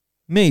 Maybe.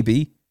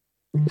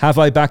 Have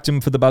I backed him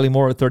for the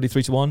Ballymore at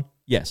 33-1?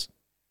 Yes.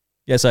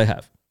 Yes, I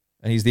have.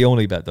 And he's the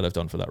only bet that I've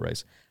done for that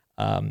race.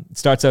 It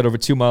starts out over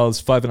 2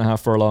 miles,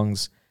 5.5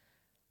 furlongs.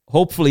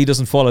 Hopefully he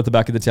doesn't fall at the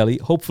back of the telly.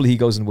 Hopefully he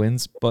goes and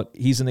wins, but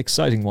he's an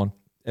exciting one.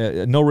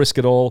 No risk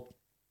at all.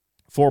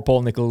 For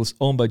Paul Nicholls,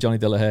 owned by Johnny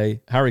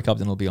Delahaye. Harry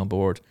Cobden will be on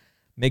board.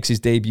 Makes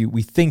his debut,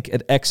 we think,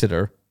 at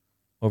Exeter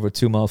over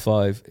 2 mile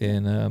 5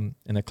 in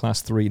a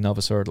Class 3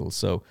 novice hurdle.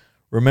 So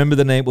remember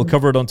the name. We'll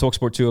cover it on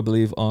TalkSport 2, I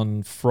believe,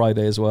 on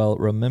Friday as well.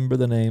 Remember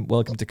the name.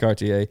 Welcome to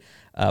Cartier.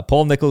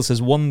 Paul Nicholls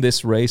has won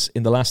this race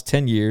in the last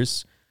 10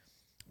 years.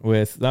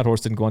 With that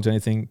horse didn't go on to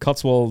anything.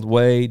 Cotswold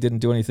Way didn't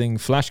do anything.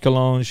 Flash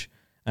Collonge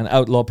and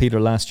Outlaw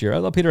Peter last year.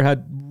 Outlaw Peter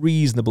had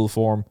reasonable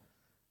form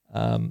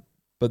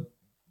But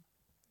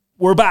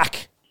we're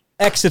back.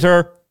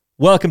 Exeter,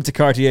 welcome to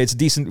Cartier. It's a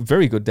decent,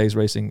 very good day's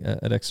racing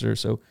at Exeter.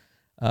 So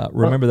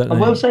remember that. I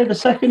will say the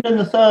second and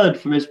the third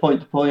from his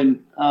point to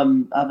point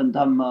haven't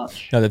done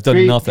much. No, they've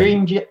done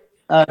nothing.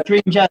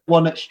 Dream Jet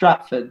won at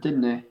Stratford,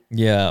 didn't he?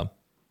 Yeah.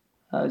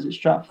 Is it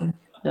Stratford?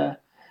 Yeah.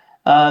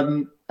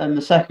 And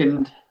the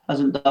second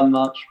hasn't done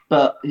much,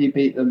 but he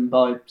beat them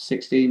by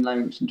 16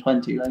 lengths and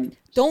 20 lengths.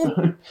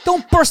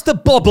 Don't burst the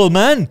bubble,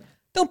 man.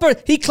 Don't burst.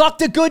 He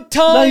clocked a good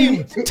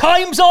time.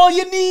 Time's all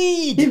you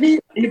need.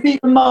 He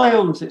beat the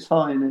miles. It's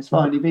fine.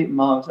 He beat the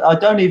miles. I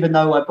don't even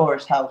know where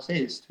Boris House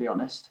is, to be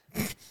honest.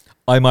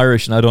 I'm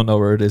Irish and I don't know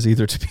where it is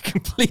either, to be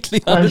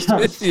completely honest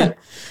with you.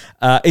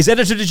 Is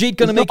Editor Djeet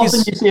going to make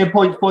his... you see a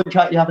point-to-point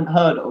track you haven't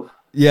heard of.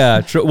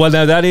 Yeah, true. Well,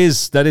 now that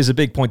is a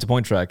big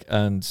point-to-point track,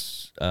 and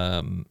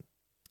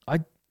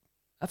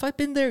have I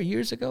been there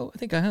years ago? I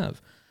think I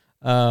have.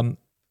 I'm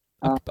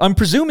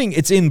presuming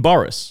it's in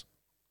Boris.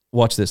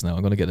 Watch this now.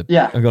 I'm going to get it.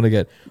 Yeah. I'm going to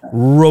get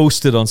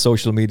roasted on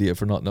social media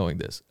for not knowing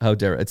this. How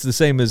dare it? It's the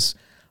same as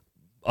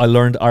I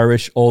learned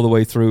Irish all the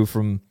way through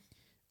from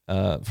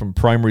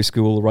primary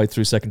school right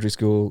through secondary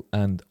school,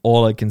 and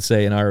all I can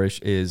say in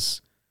Irish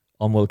is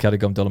Onwell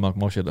Cadigum Dulamak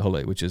Moshe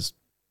Hule, which is,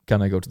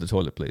 can I go to the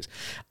toilet, please?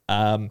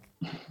 Editor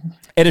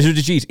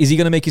Djeet, is he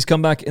going to make his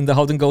comeback in the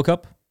Haldon Gold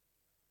Cup?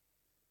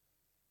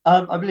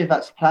 I believe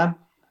that's the plan.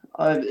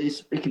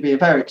 It could be a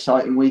very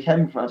exciting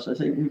weekend for us. I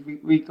think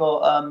we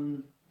got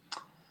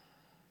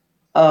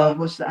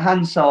what's that?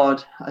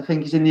 Hansard, I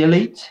think, is in the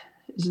elite,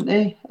 isn't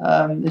he?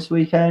 This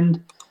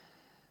weekend.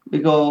 We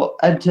got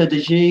Editor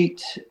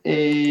Djeet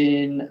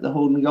in the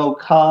Haldon Gold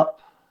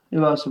Cup.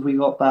 Who else have we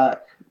got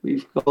back?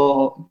 We've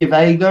got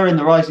Givega in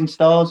the Rising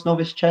Stars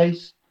Novice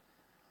Chase.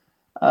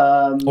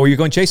 Or you're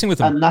going chasing with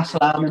him? And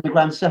Nassalam in the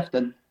Grand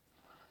Sefton.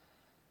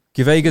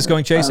 Givega's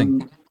going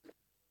chasing.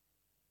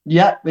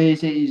 Yeah,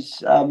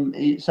 he's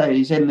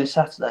in this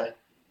Saturday.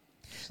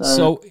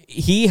 So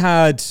he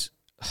had,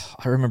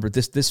 I remember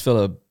this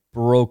fella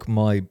broke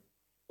my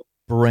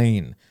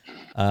brain.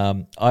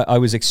 I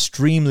was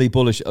extremely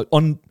bullish,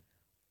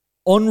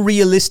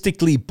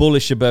 unrealistically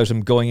bullish about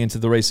him going into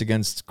the race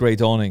against Grey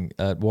Dawning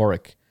at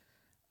Warwick.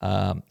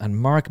 And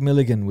Mark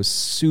Milligan was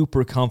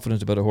super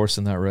confident about a horse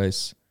in that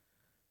race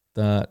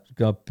that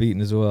got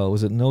beaten as well.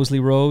 Was it Knowsley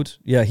Road?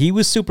 Yeah, he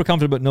was super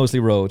confident about Knowsley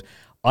Road.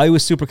 I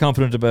was super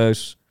confident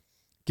about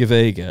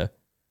Givega.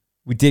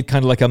 We did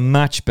kind of like a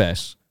match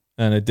bet,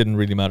 and it didn't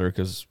really matter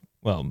because,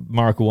 well,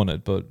 Mark won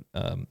it, but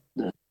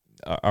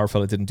our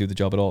fella didn't do the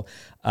job at all.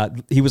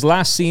 He was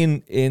last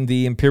seen in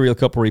the Imperial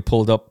Cup where he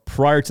pulled up.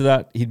 Prior to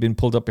that, he'd been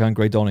pulled up behind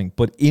Grey Dawning,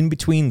 but in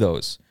between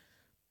those,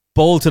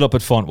 bolted up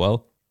at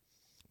Fontwell,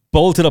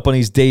 bolted up on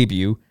his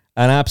debut,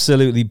 and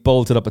absolutely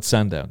bolted up at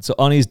Sandown. So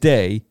on his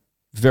day,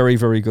 very,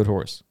 very good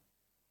horse.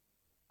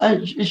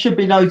 It should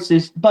be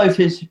noticed both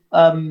his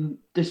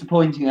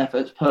disappointing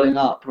efforts pulling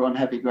up are on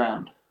heavy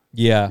ground.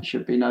 Yeah, it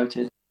should be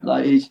noted.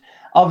 Like he's,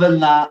 other than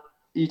that,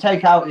 you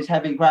take out his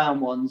heavy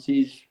ground ones,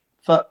 he's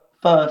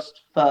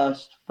first,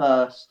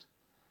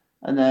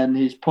 and then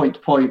his point to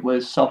point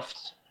was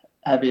soft,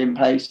 heavy in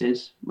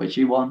places, which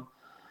he won.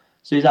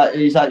 So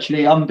he's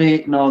actually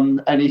unbeaten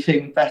on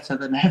anything better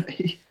than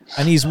heavy.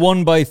 And he's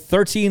won by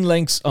 13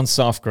 lengths on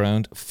soft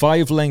ground,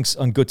 5 lengths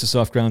on good to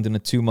soft ground in a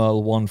 2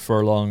 mile, 1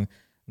 furlong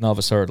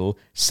novice hurdle,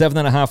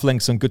 7.5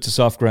 lengths on good to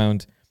soft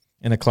ground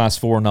in a class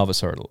 4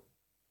 novice hurdle.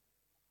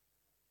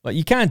 Like,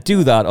 you can't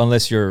do that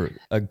unless you're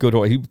a good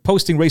horse. He's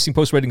posting racing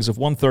post ratings of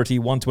 130,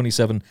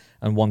 127,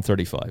 and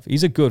 135.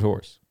 He's a good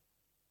horse.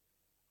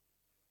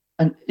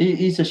 And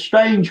he's a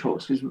strange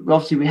horse because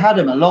obviously we had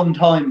him a long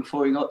time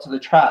before he got to the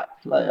track.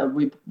 Like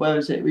where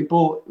was it? We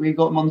got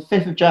him on the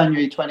 5th of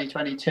January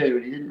 2022,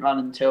 and he didn't run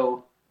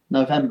until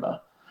November.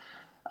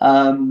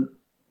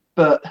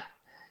 But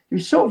he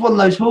was sort of one of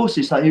those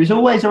horses. Like, he was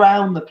always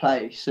around the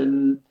place,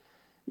 and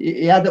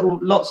he had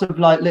lots of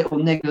like little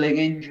niggling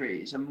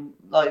injuries, and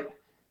like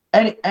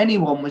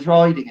anyone was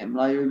riding him.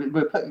 Like, we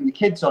were putting the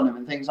kids on him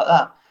and things like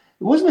that.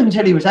 It wasn't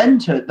until he was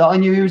entered that I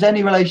knew he was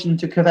any relation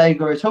to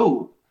Givega at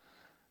all.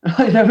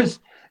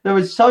 There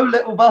was so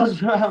little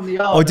buzz around the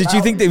yard. Oh, did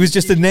you think it was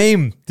just a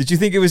name? Did you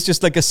think it was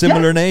just like a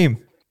similar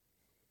name?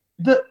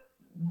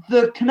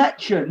 The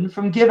connection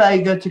from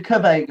Givega to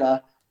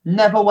Givega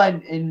never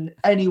went in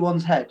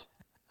anyone's head,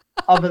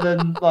 other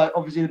than like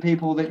obviously the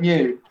people that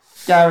knew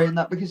Gary and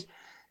that, because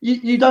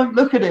you don't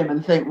look at him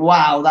and think,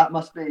 wow, that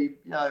must be,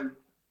 you know,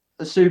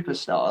 a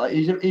superstar.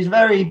 Like, he's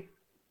very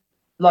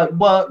like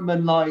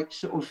workman-like,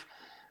 sort of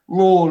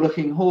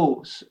raw-looking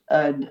horse,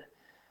 and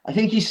I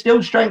think he's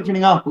still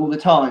strengthening up all the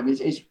time.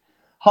 It's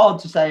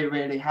hard to say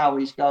really how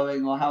he's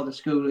going or how the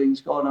schooling's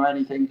gone or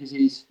anything, because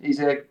he's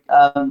a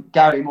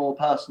Gary Moore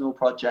personal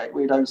project.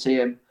 We don't see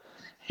him.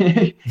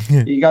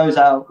 He goes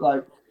out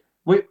like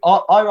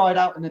I ride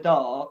out in the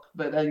dark,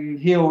 but then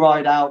he'll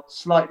ride out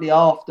slightly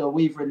after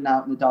we've ridden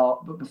out in the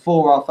dark, but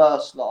before our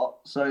first slot.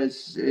 So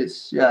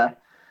it's yeah,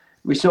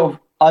 we sort of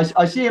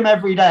I see him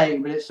every day,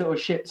 but it sort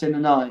of shits in the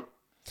night.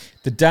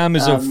 The Dam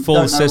is a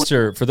full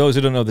sister. For those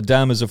who don't know, the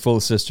Dam is a full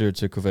sister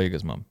to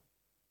Givega's mum.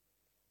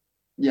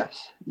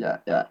 Yes, yeah.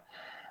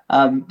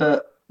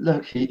 But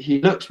look,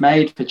 he looks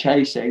made for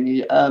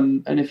chasing.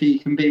 And if he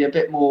can be a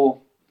bit more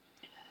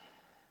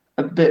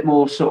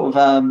sort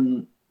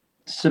of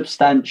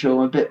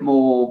substantial, a bit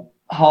more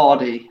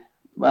hardy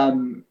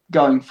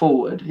going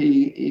forward,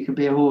 he could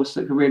be a horse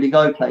that could really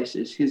go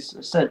places. Because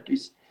I said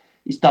he's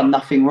done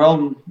nothing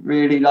wrong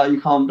really. Like,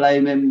 you can't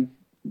blame him.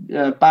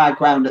 Bad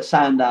ground at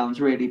Sandowns,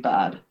 really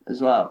bad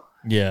as well.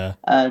 Yeah,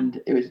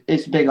 and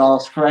it's a big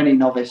ask for any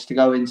novice to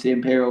go into the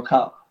Imperial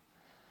Cup.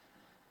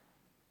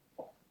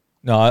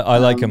 No, I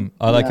like him.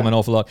 I like him an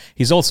awful lot.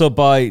 He's also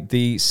by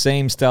the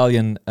same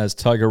stallion as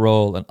Tiger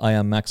Roll and I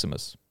Am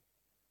Maximus.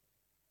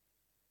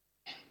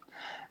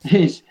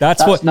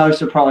 That's no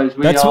surprise.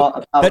 That's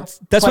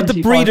what the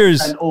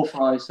breeders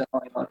authorized.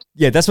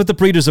 Yeah, that's what the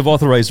breeders have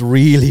authorized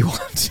really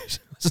wanted.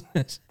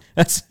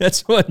 That's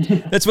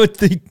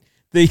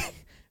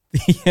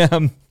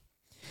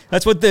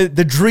what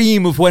the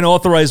dream of when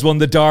Authorized won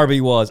the Derby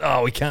was.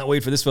 Oh, we can't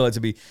wait for this fella to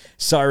be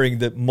siring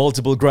the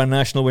multiple Grand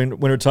National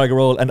winner Tiger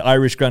Roll and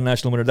Irish Grand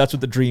National winner. That's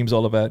what the dream's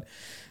all about.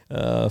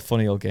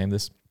 Funny old game,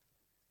 this.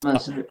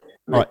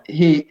 Right.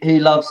 He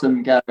loves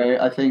them, Gary.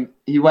 I think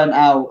he went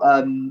out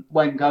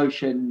when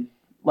Goshen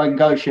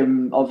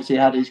obviously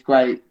had his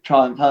great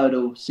Triumph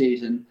Hurdle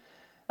season.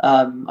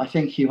 I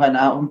think he went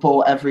out and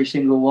bought every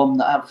single one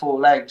that had 4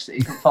 legs that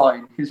he could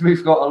find, because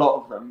we've got a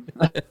lot of them.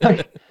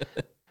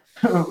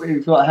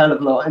 We've got a hell of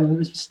a lot,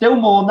 and still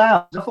more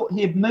now. I thought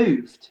he had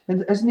moved,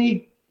 hasn't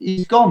he?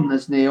 He's gone,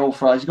 hasn't he?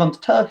 Authorized. He's gone to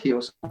Turkey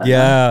or something.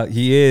 Yeah,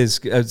 he is.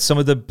 Some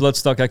of the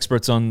bloodstock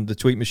experts on the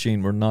tweet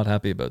machine were not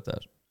happy about that.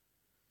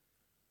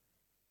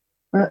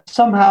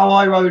 Somehow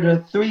I rode a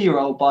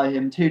 3-year-old by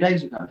him 2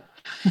 days ago.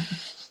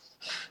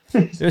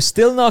 They're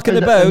still knocking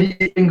about.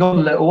 He's been gone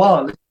a little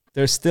while.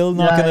 They're still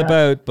knocking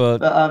about,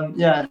 but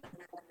yeah.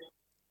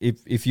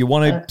 If you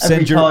want to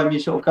send every time you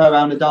sort of go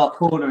around a dark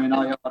corner in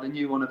our yard, a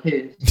new one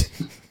appears.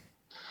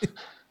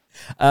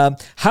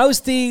 How's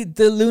the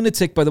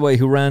lunatic, by the way,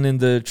 who ran in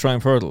the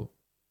Triumph Hurdle?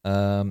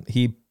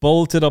 He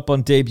bolted up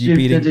on debut,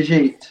 Jupiter de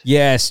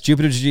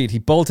Gite. He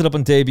bolted up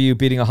on debut,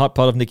 beating a hot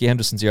pot of Nicky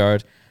Henderson's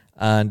yard.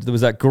 And there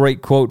was that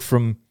great quote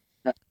from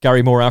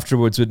Gary Moore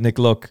afterwards with Nick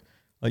Luck,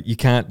 like, you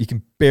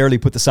can barely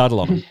put the saddle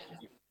on him.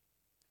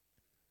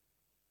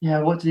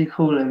 Yeah, what did he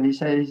call him? He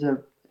said he's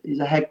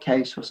a head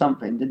case or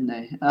something, didn't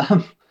he?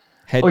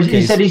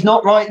 He said he's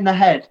not right in the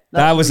head.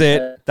 That was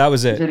it. He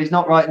said he's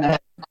not right in the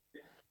head.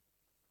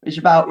 It's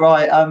about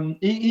right.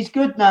 He's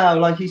good now.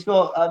 Like, he's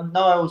got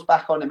Niall's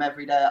back on him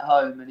every day at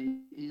home,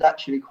 and he's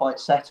actually quite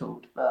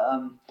settled.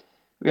 But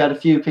we had a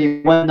few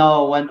people, when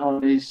Niall went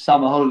on his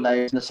summer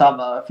holidays in the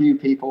summer, a few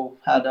people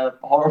had a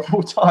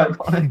horrible time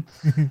on him.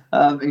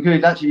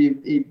 Including,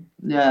 actually,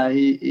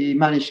 he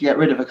managed to get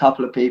rid of a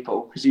couple of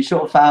people, because he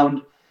sort of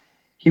found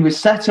he was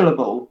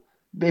settleable,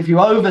 but if you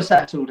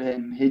oversettled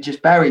him, he'd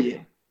just bury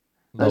you.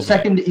 The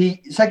second he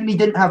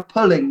didn't have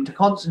pulling to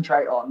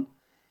concentrate on,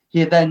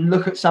 he'd then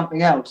look at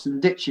something else and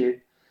ditch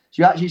you.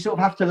 So you actually sort of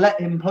have to let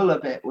him pull a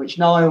bit, which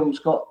Niall's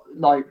got,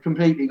 like,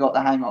 completely got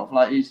the hang of.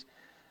 Like,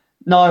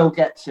 Niall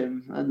gets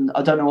him, and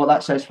I don't know what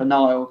that says for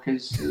Niall,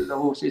 because the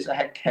horse is a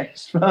head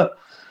case, but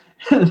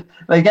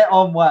they get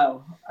on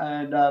well,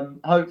 and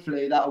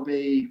hopefully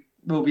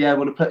we'll be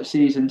able to put a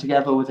season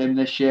together with him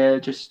this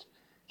year. Just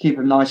keep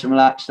him nice and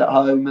relaxed at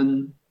home,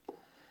 and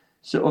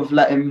sort of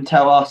let him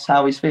tell us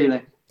how he's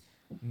feeling.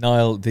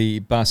 Niall, the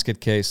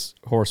basket case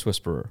horse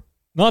whisperer.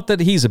 Not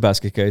that he's a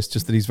basket case,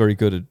 just that he's very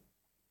good at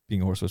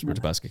being a horse whisperer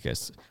to basket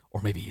case,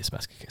 or maybe he is a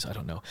basket case. I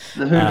don't know.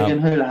 The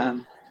hooligan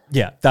Houlihan.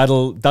 Yeah,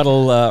 that'll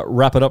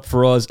wrap it up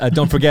for us.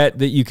 Don't forget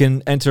that you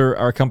can enter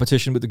our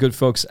competition with the good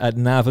folks at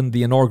Navan,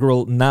 the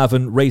inaugural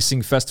Navan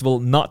Racing Festival,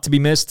 not to be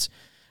missed.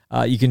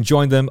 You can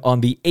join them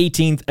on the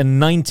 18th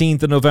and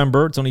 19th of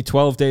November. It's only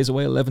 12 days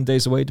away, 11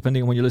 days away,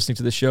 depending on when you're listening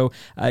to the show.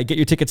 Get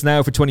your tickets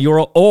now for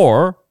 €20,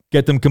 or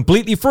get them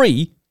completely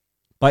free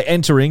by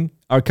entering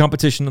our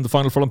competition on the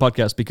Final Furlong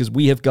podcast, because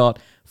we have got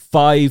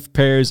 5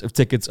 pairs of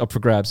tickets up for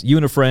grabs. You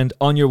and a friend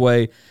on your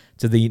way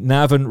to the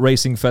Navan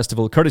Racing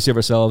Festival, courtesy of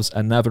ourselves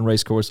and Navan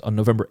Racecourse, on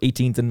November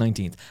 18th and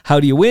 19th. How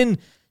do you win?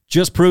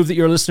 Just prove that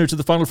you're a listener to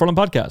the Final Furlong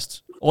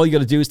podcast. All you got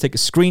to do is take a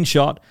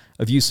screenshot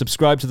of you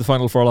subscribe to the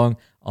Final Furlong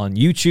on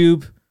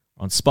YouTube,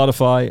 on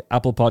Spotify,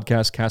 Apple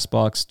Podcasts,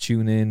 CastBox,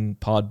 TuneIn,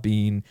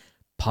 Podbean,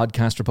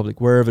 Podcast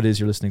Republic, wherever it is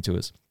you're listening to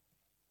us.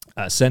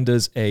 Send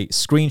us a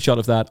screenshot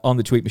of that on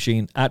the tweet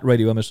machine at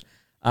Radio Emmett,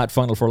 at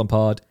Final Furlong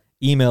Pod.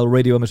 Email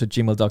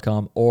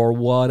radioemmett@gmail.com, or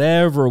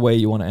whatever way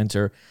you want to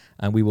enter,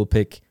 and we will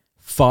pick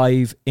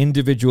 5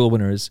 individual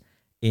winners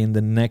in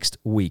the next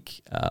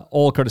week.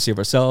 All courtesy of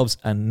ourselves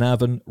and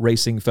Navan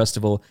Racing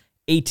Festival,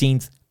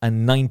 18th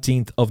and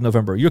 19th of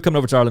November. You're coming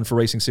over to Ireland for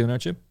racing soon,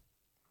 aren't you?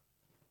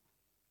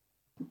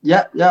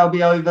 Yeah, I'll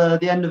be over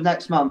the end of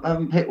next month. I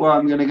haven't picked where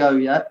I'm going to go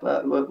yet,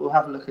 but we'll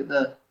have a look at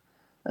the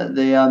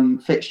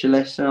fixture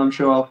list, and I'm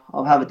sure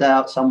I'll have a day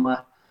out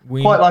somewhere.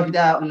 Quite like a day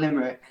out in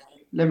Limerick.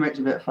 Limerick's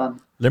a bit of fun.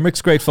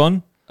 Limerick's great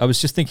fun. I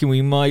was just thinking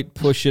we might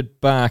push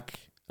it back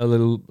a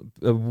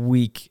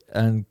week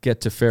and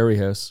get to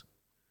Fairyhouse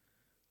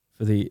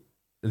for the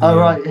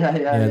Right,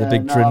 the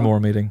big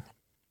Drinmore meeting.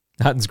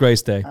 Hatton's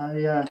Grace Day.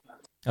 Yeah.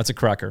 That's a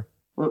cracker.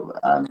 Well,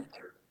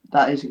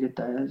 that is a good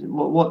day.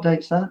 What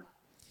date's that?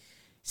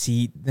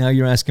 See, now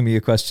you're asking me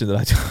a question that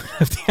I don't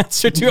have the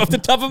answer to off the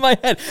top of my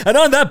head. And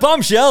on that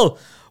bombshell,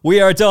 we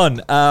are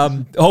done.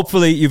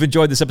 Hopefully you've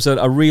enjoyed this episode.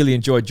 I really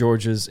enjoyed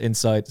George's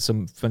insight.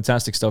 Some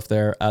fantastic stuff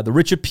there. The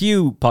Richard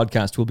Pugh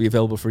podcast will be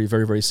available for you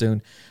very, very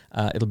soon.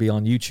 It'll be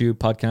on YouTube,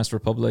 Podcast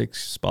Republic,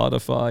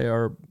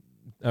 Spotify.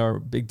 Our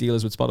big deal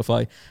is with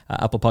Spotify,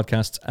 Apple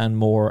Podcasts, and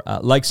more.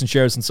 Likes and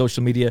shares on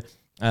social media.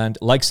 And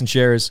likes and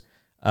shares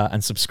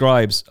and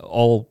subscribes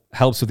all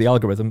helps with the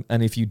algorithm.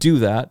 And if you do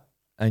that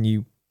and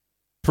you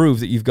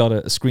prove that you've got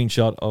a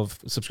screenshot of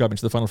subscribing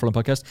to the Final Furlong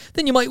podcast,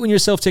 then you might win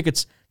yourself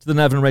tickets to the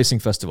Navan Racing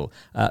Festival.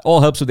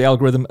 All helps with the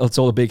algorithm. It's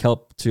all a big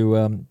help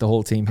to the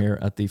whole team here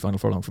at the Final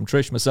Furlong. From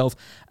Trish, myself,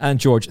 and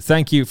George,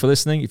 thank you for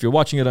listening. If you're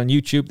watching it on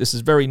YouTube, this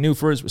is very new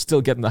for us. We're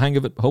still getting the hang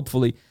of it.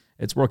 Hopefully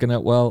it's working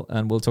out well,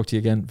 and we'll talk to you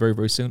again very,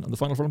 very soon on the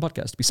Final Furlong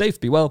podcast. Be safe,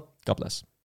 be well. God bless.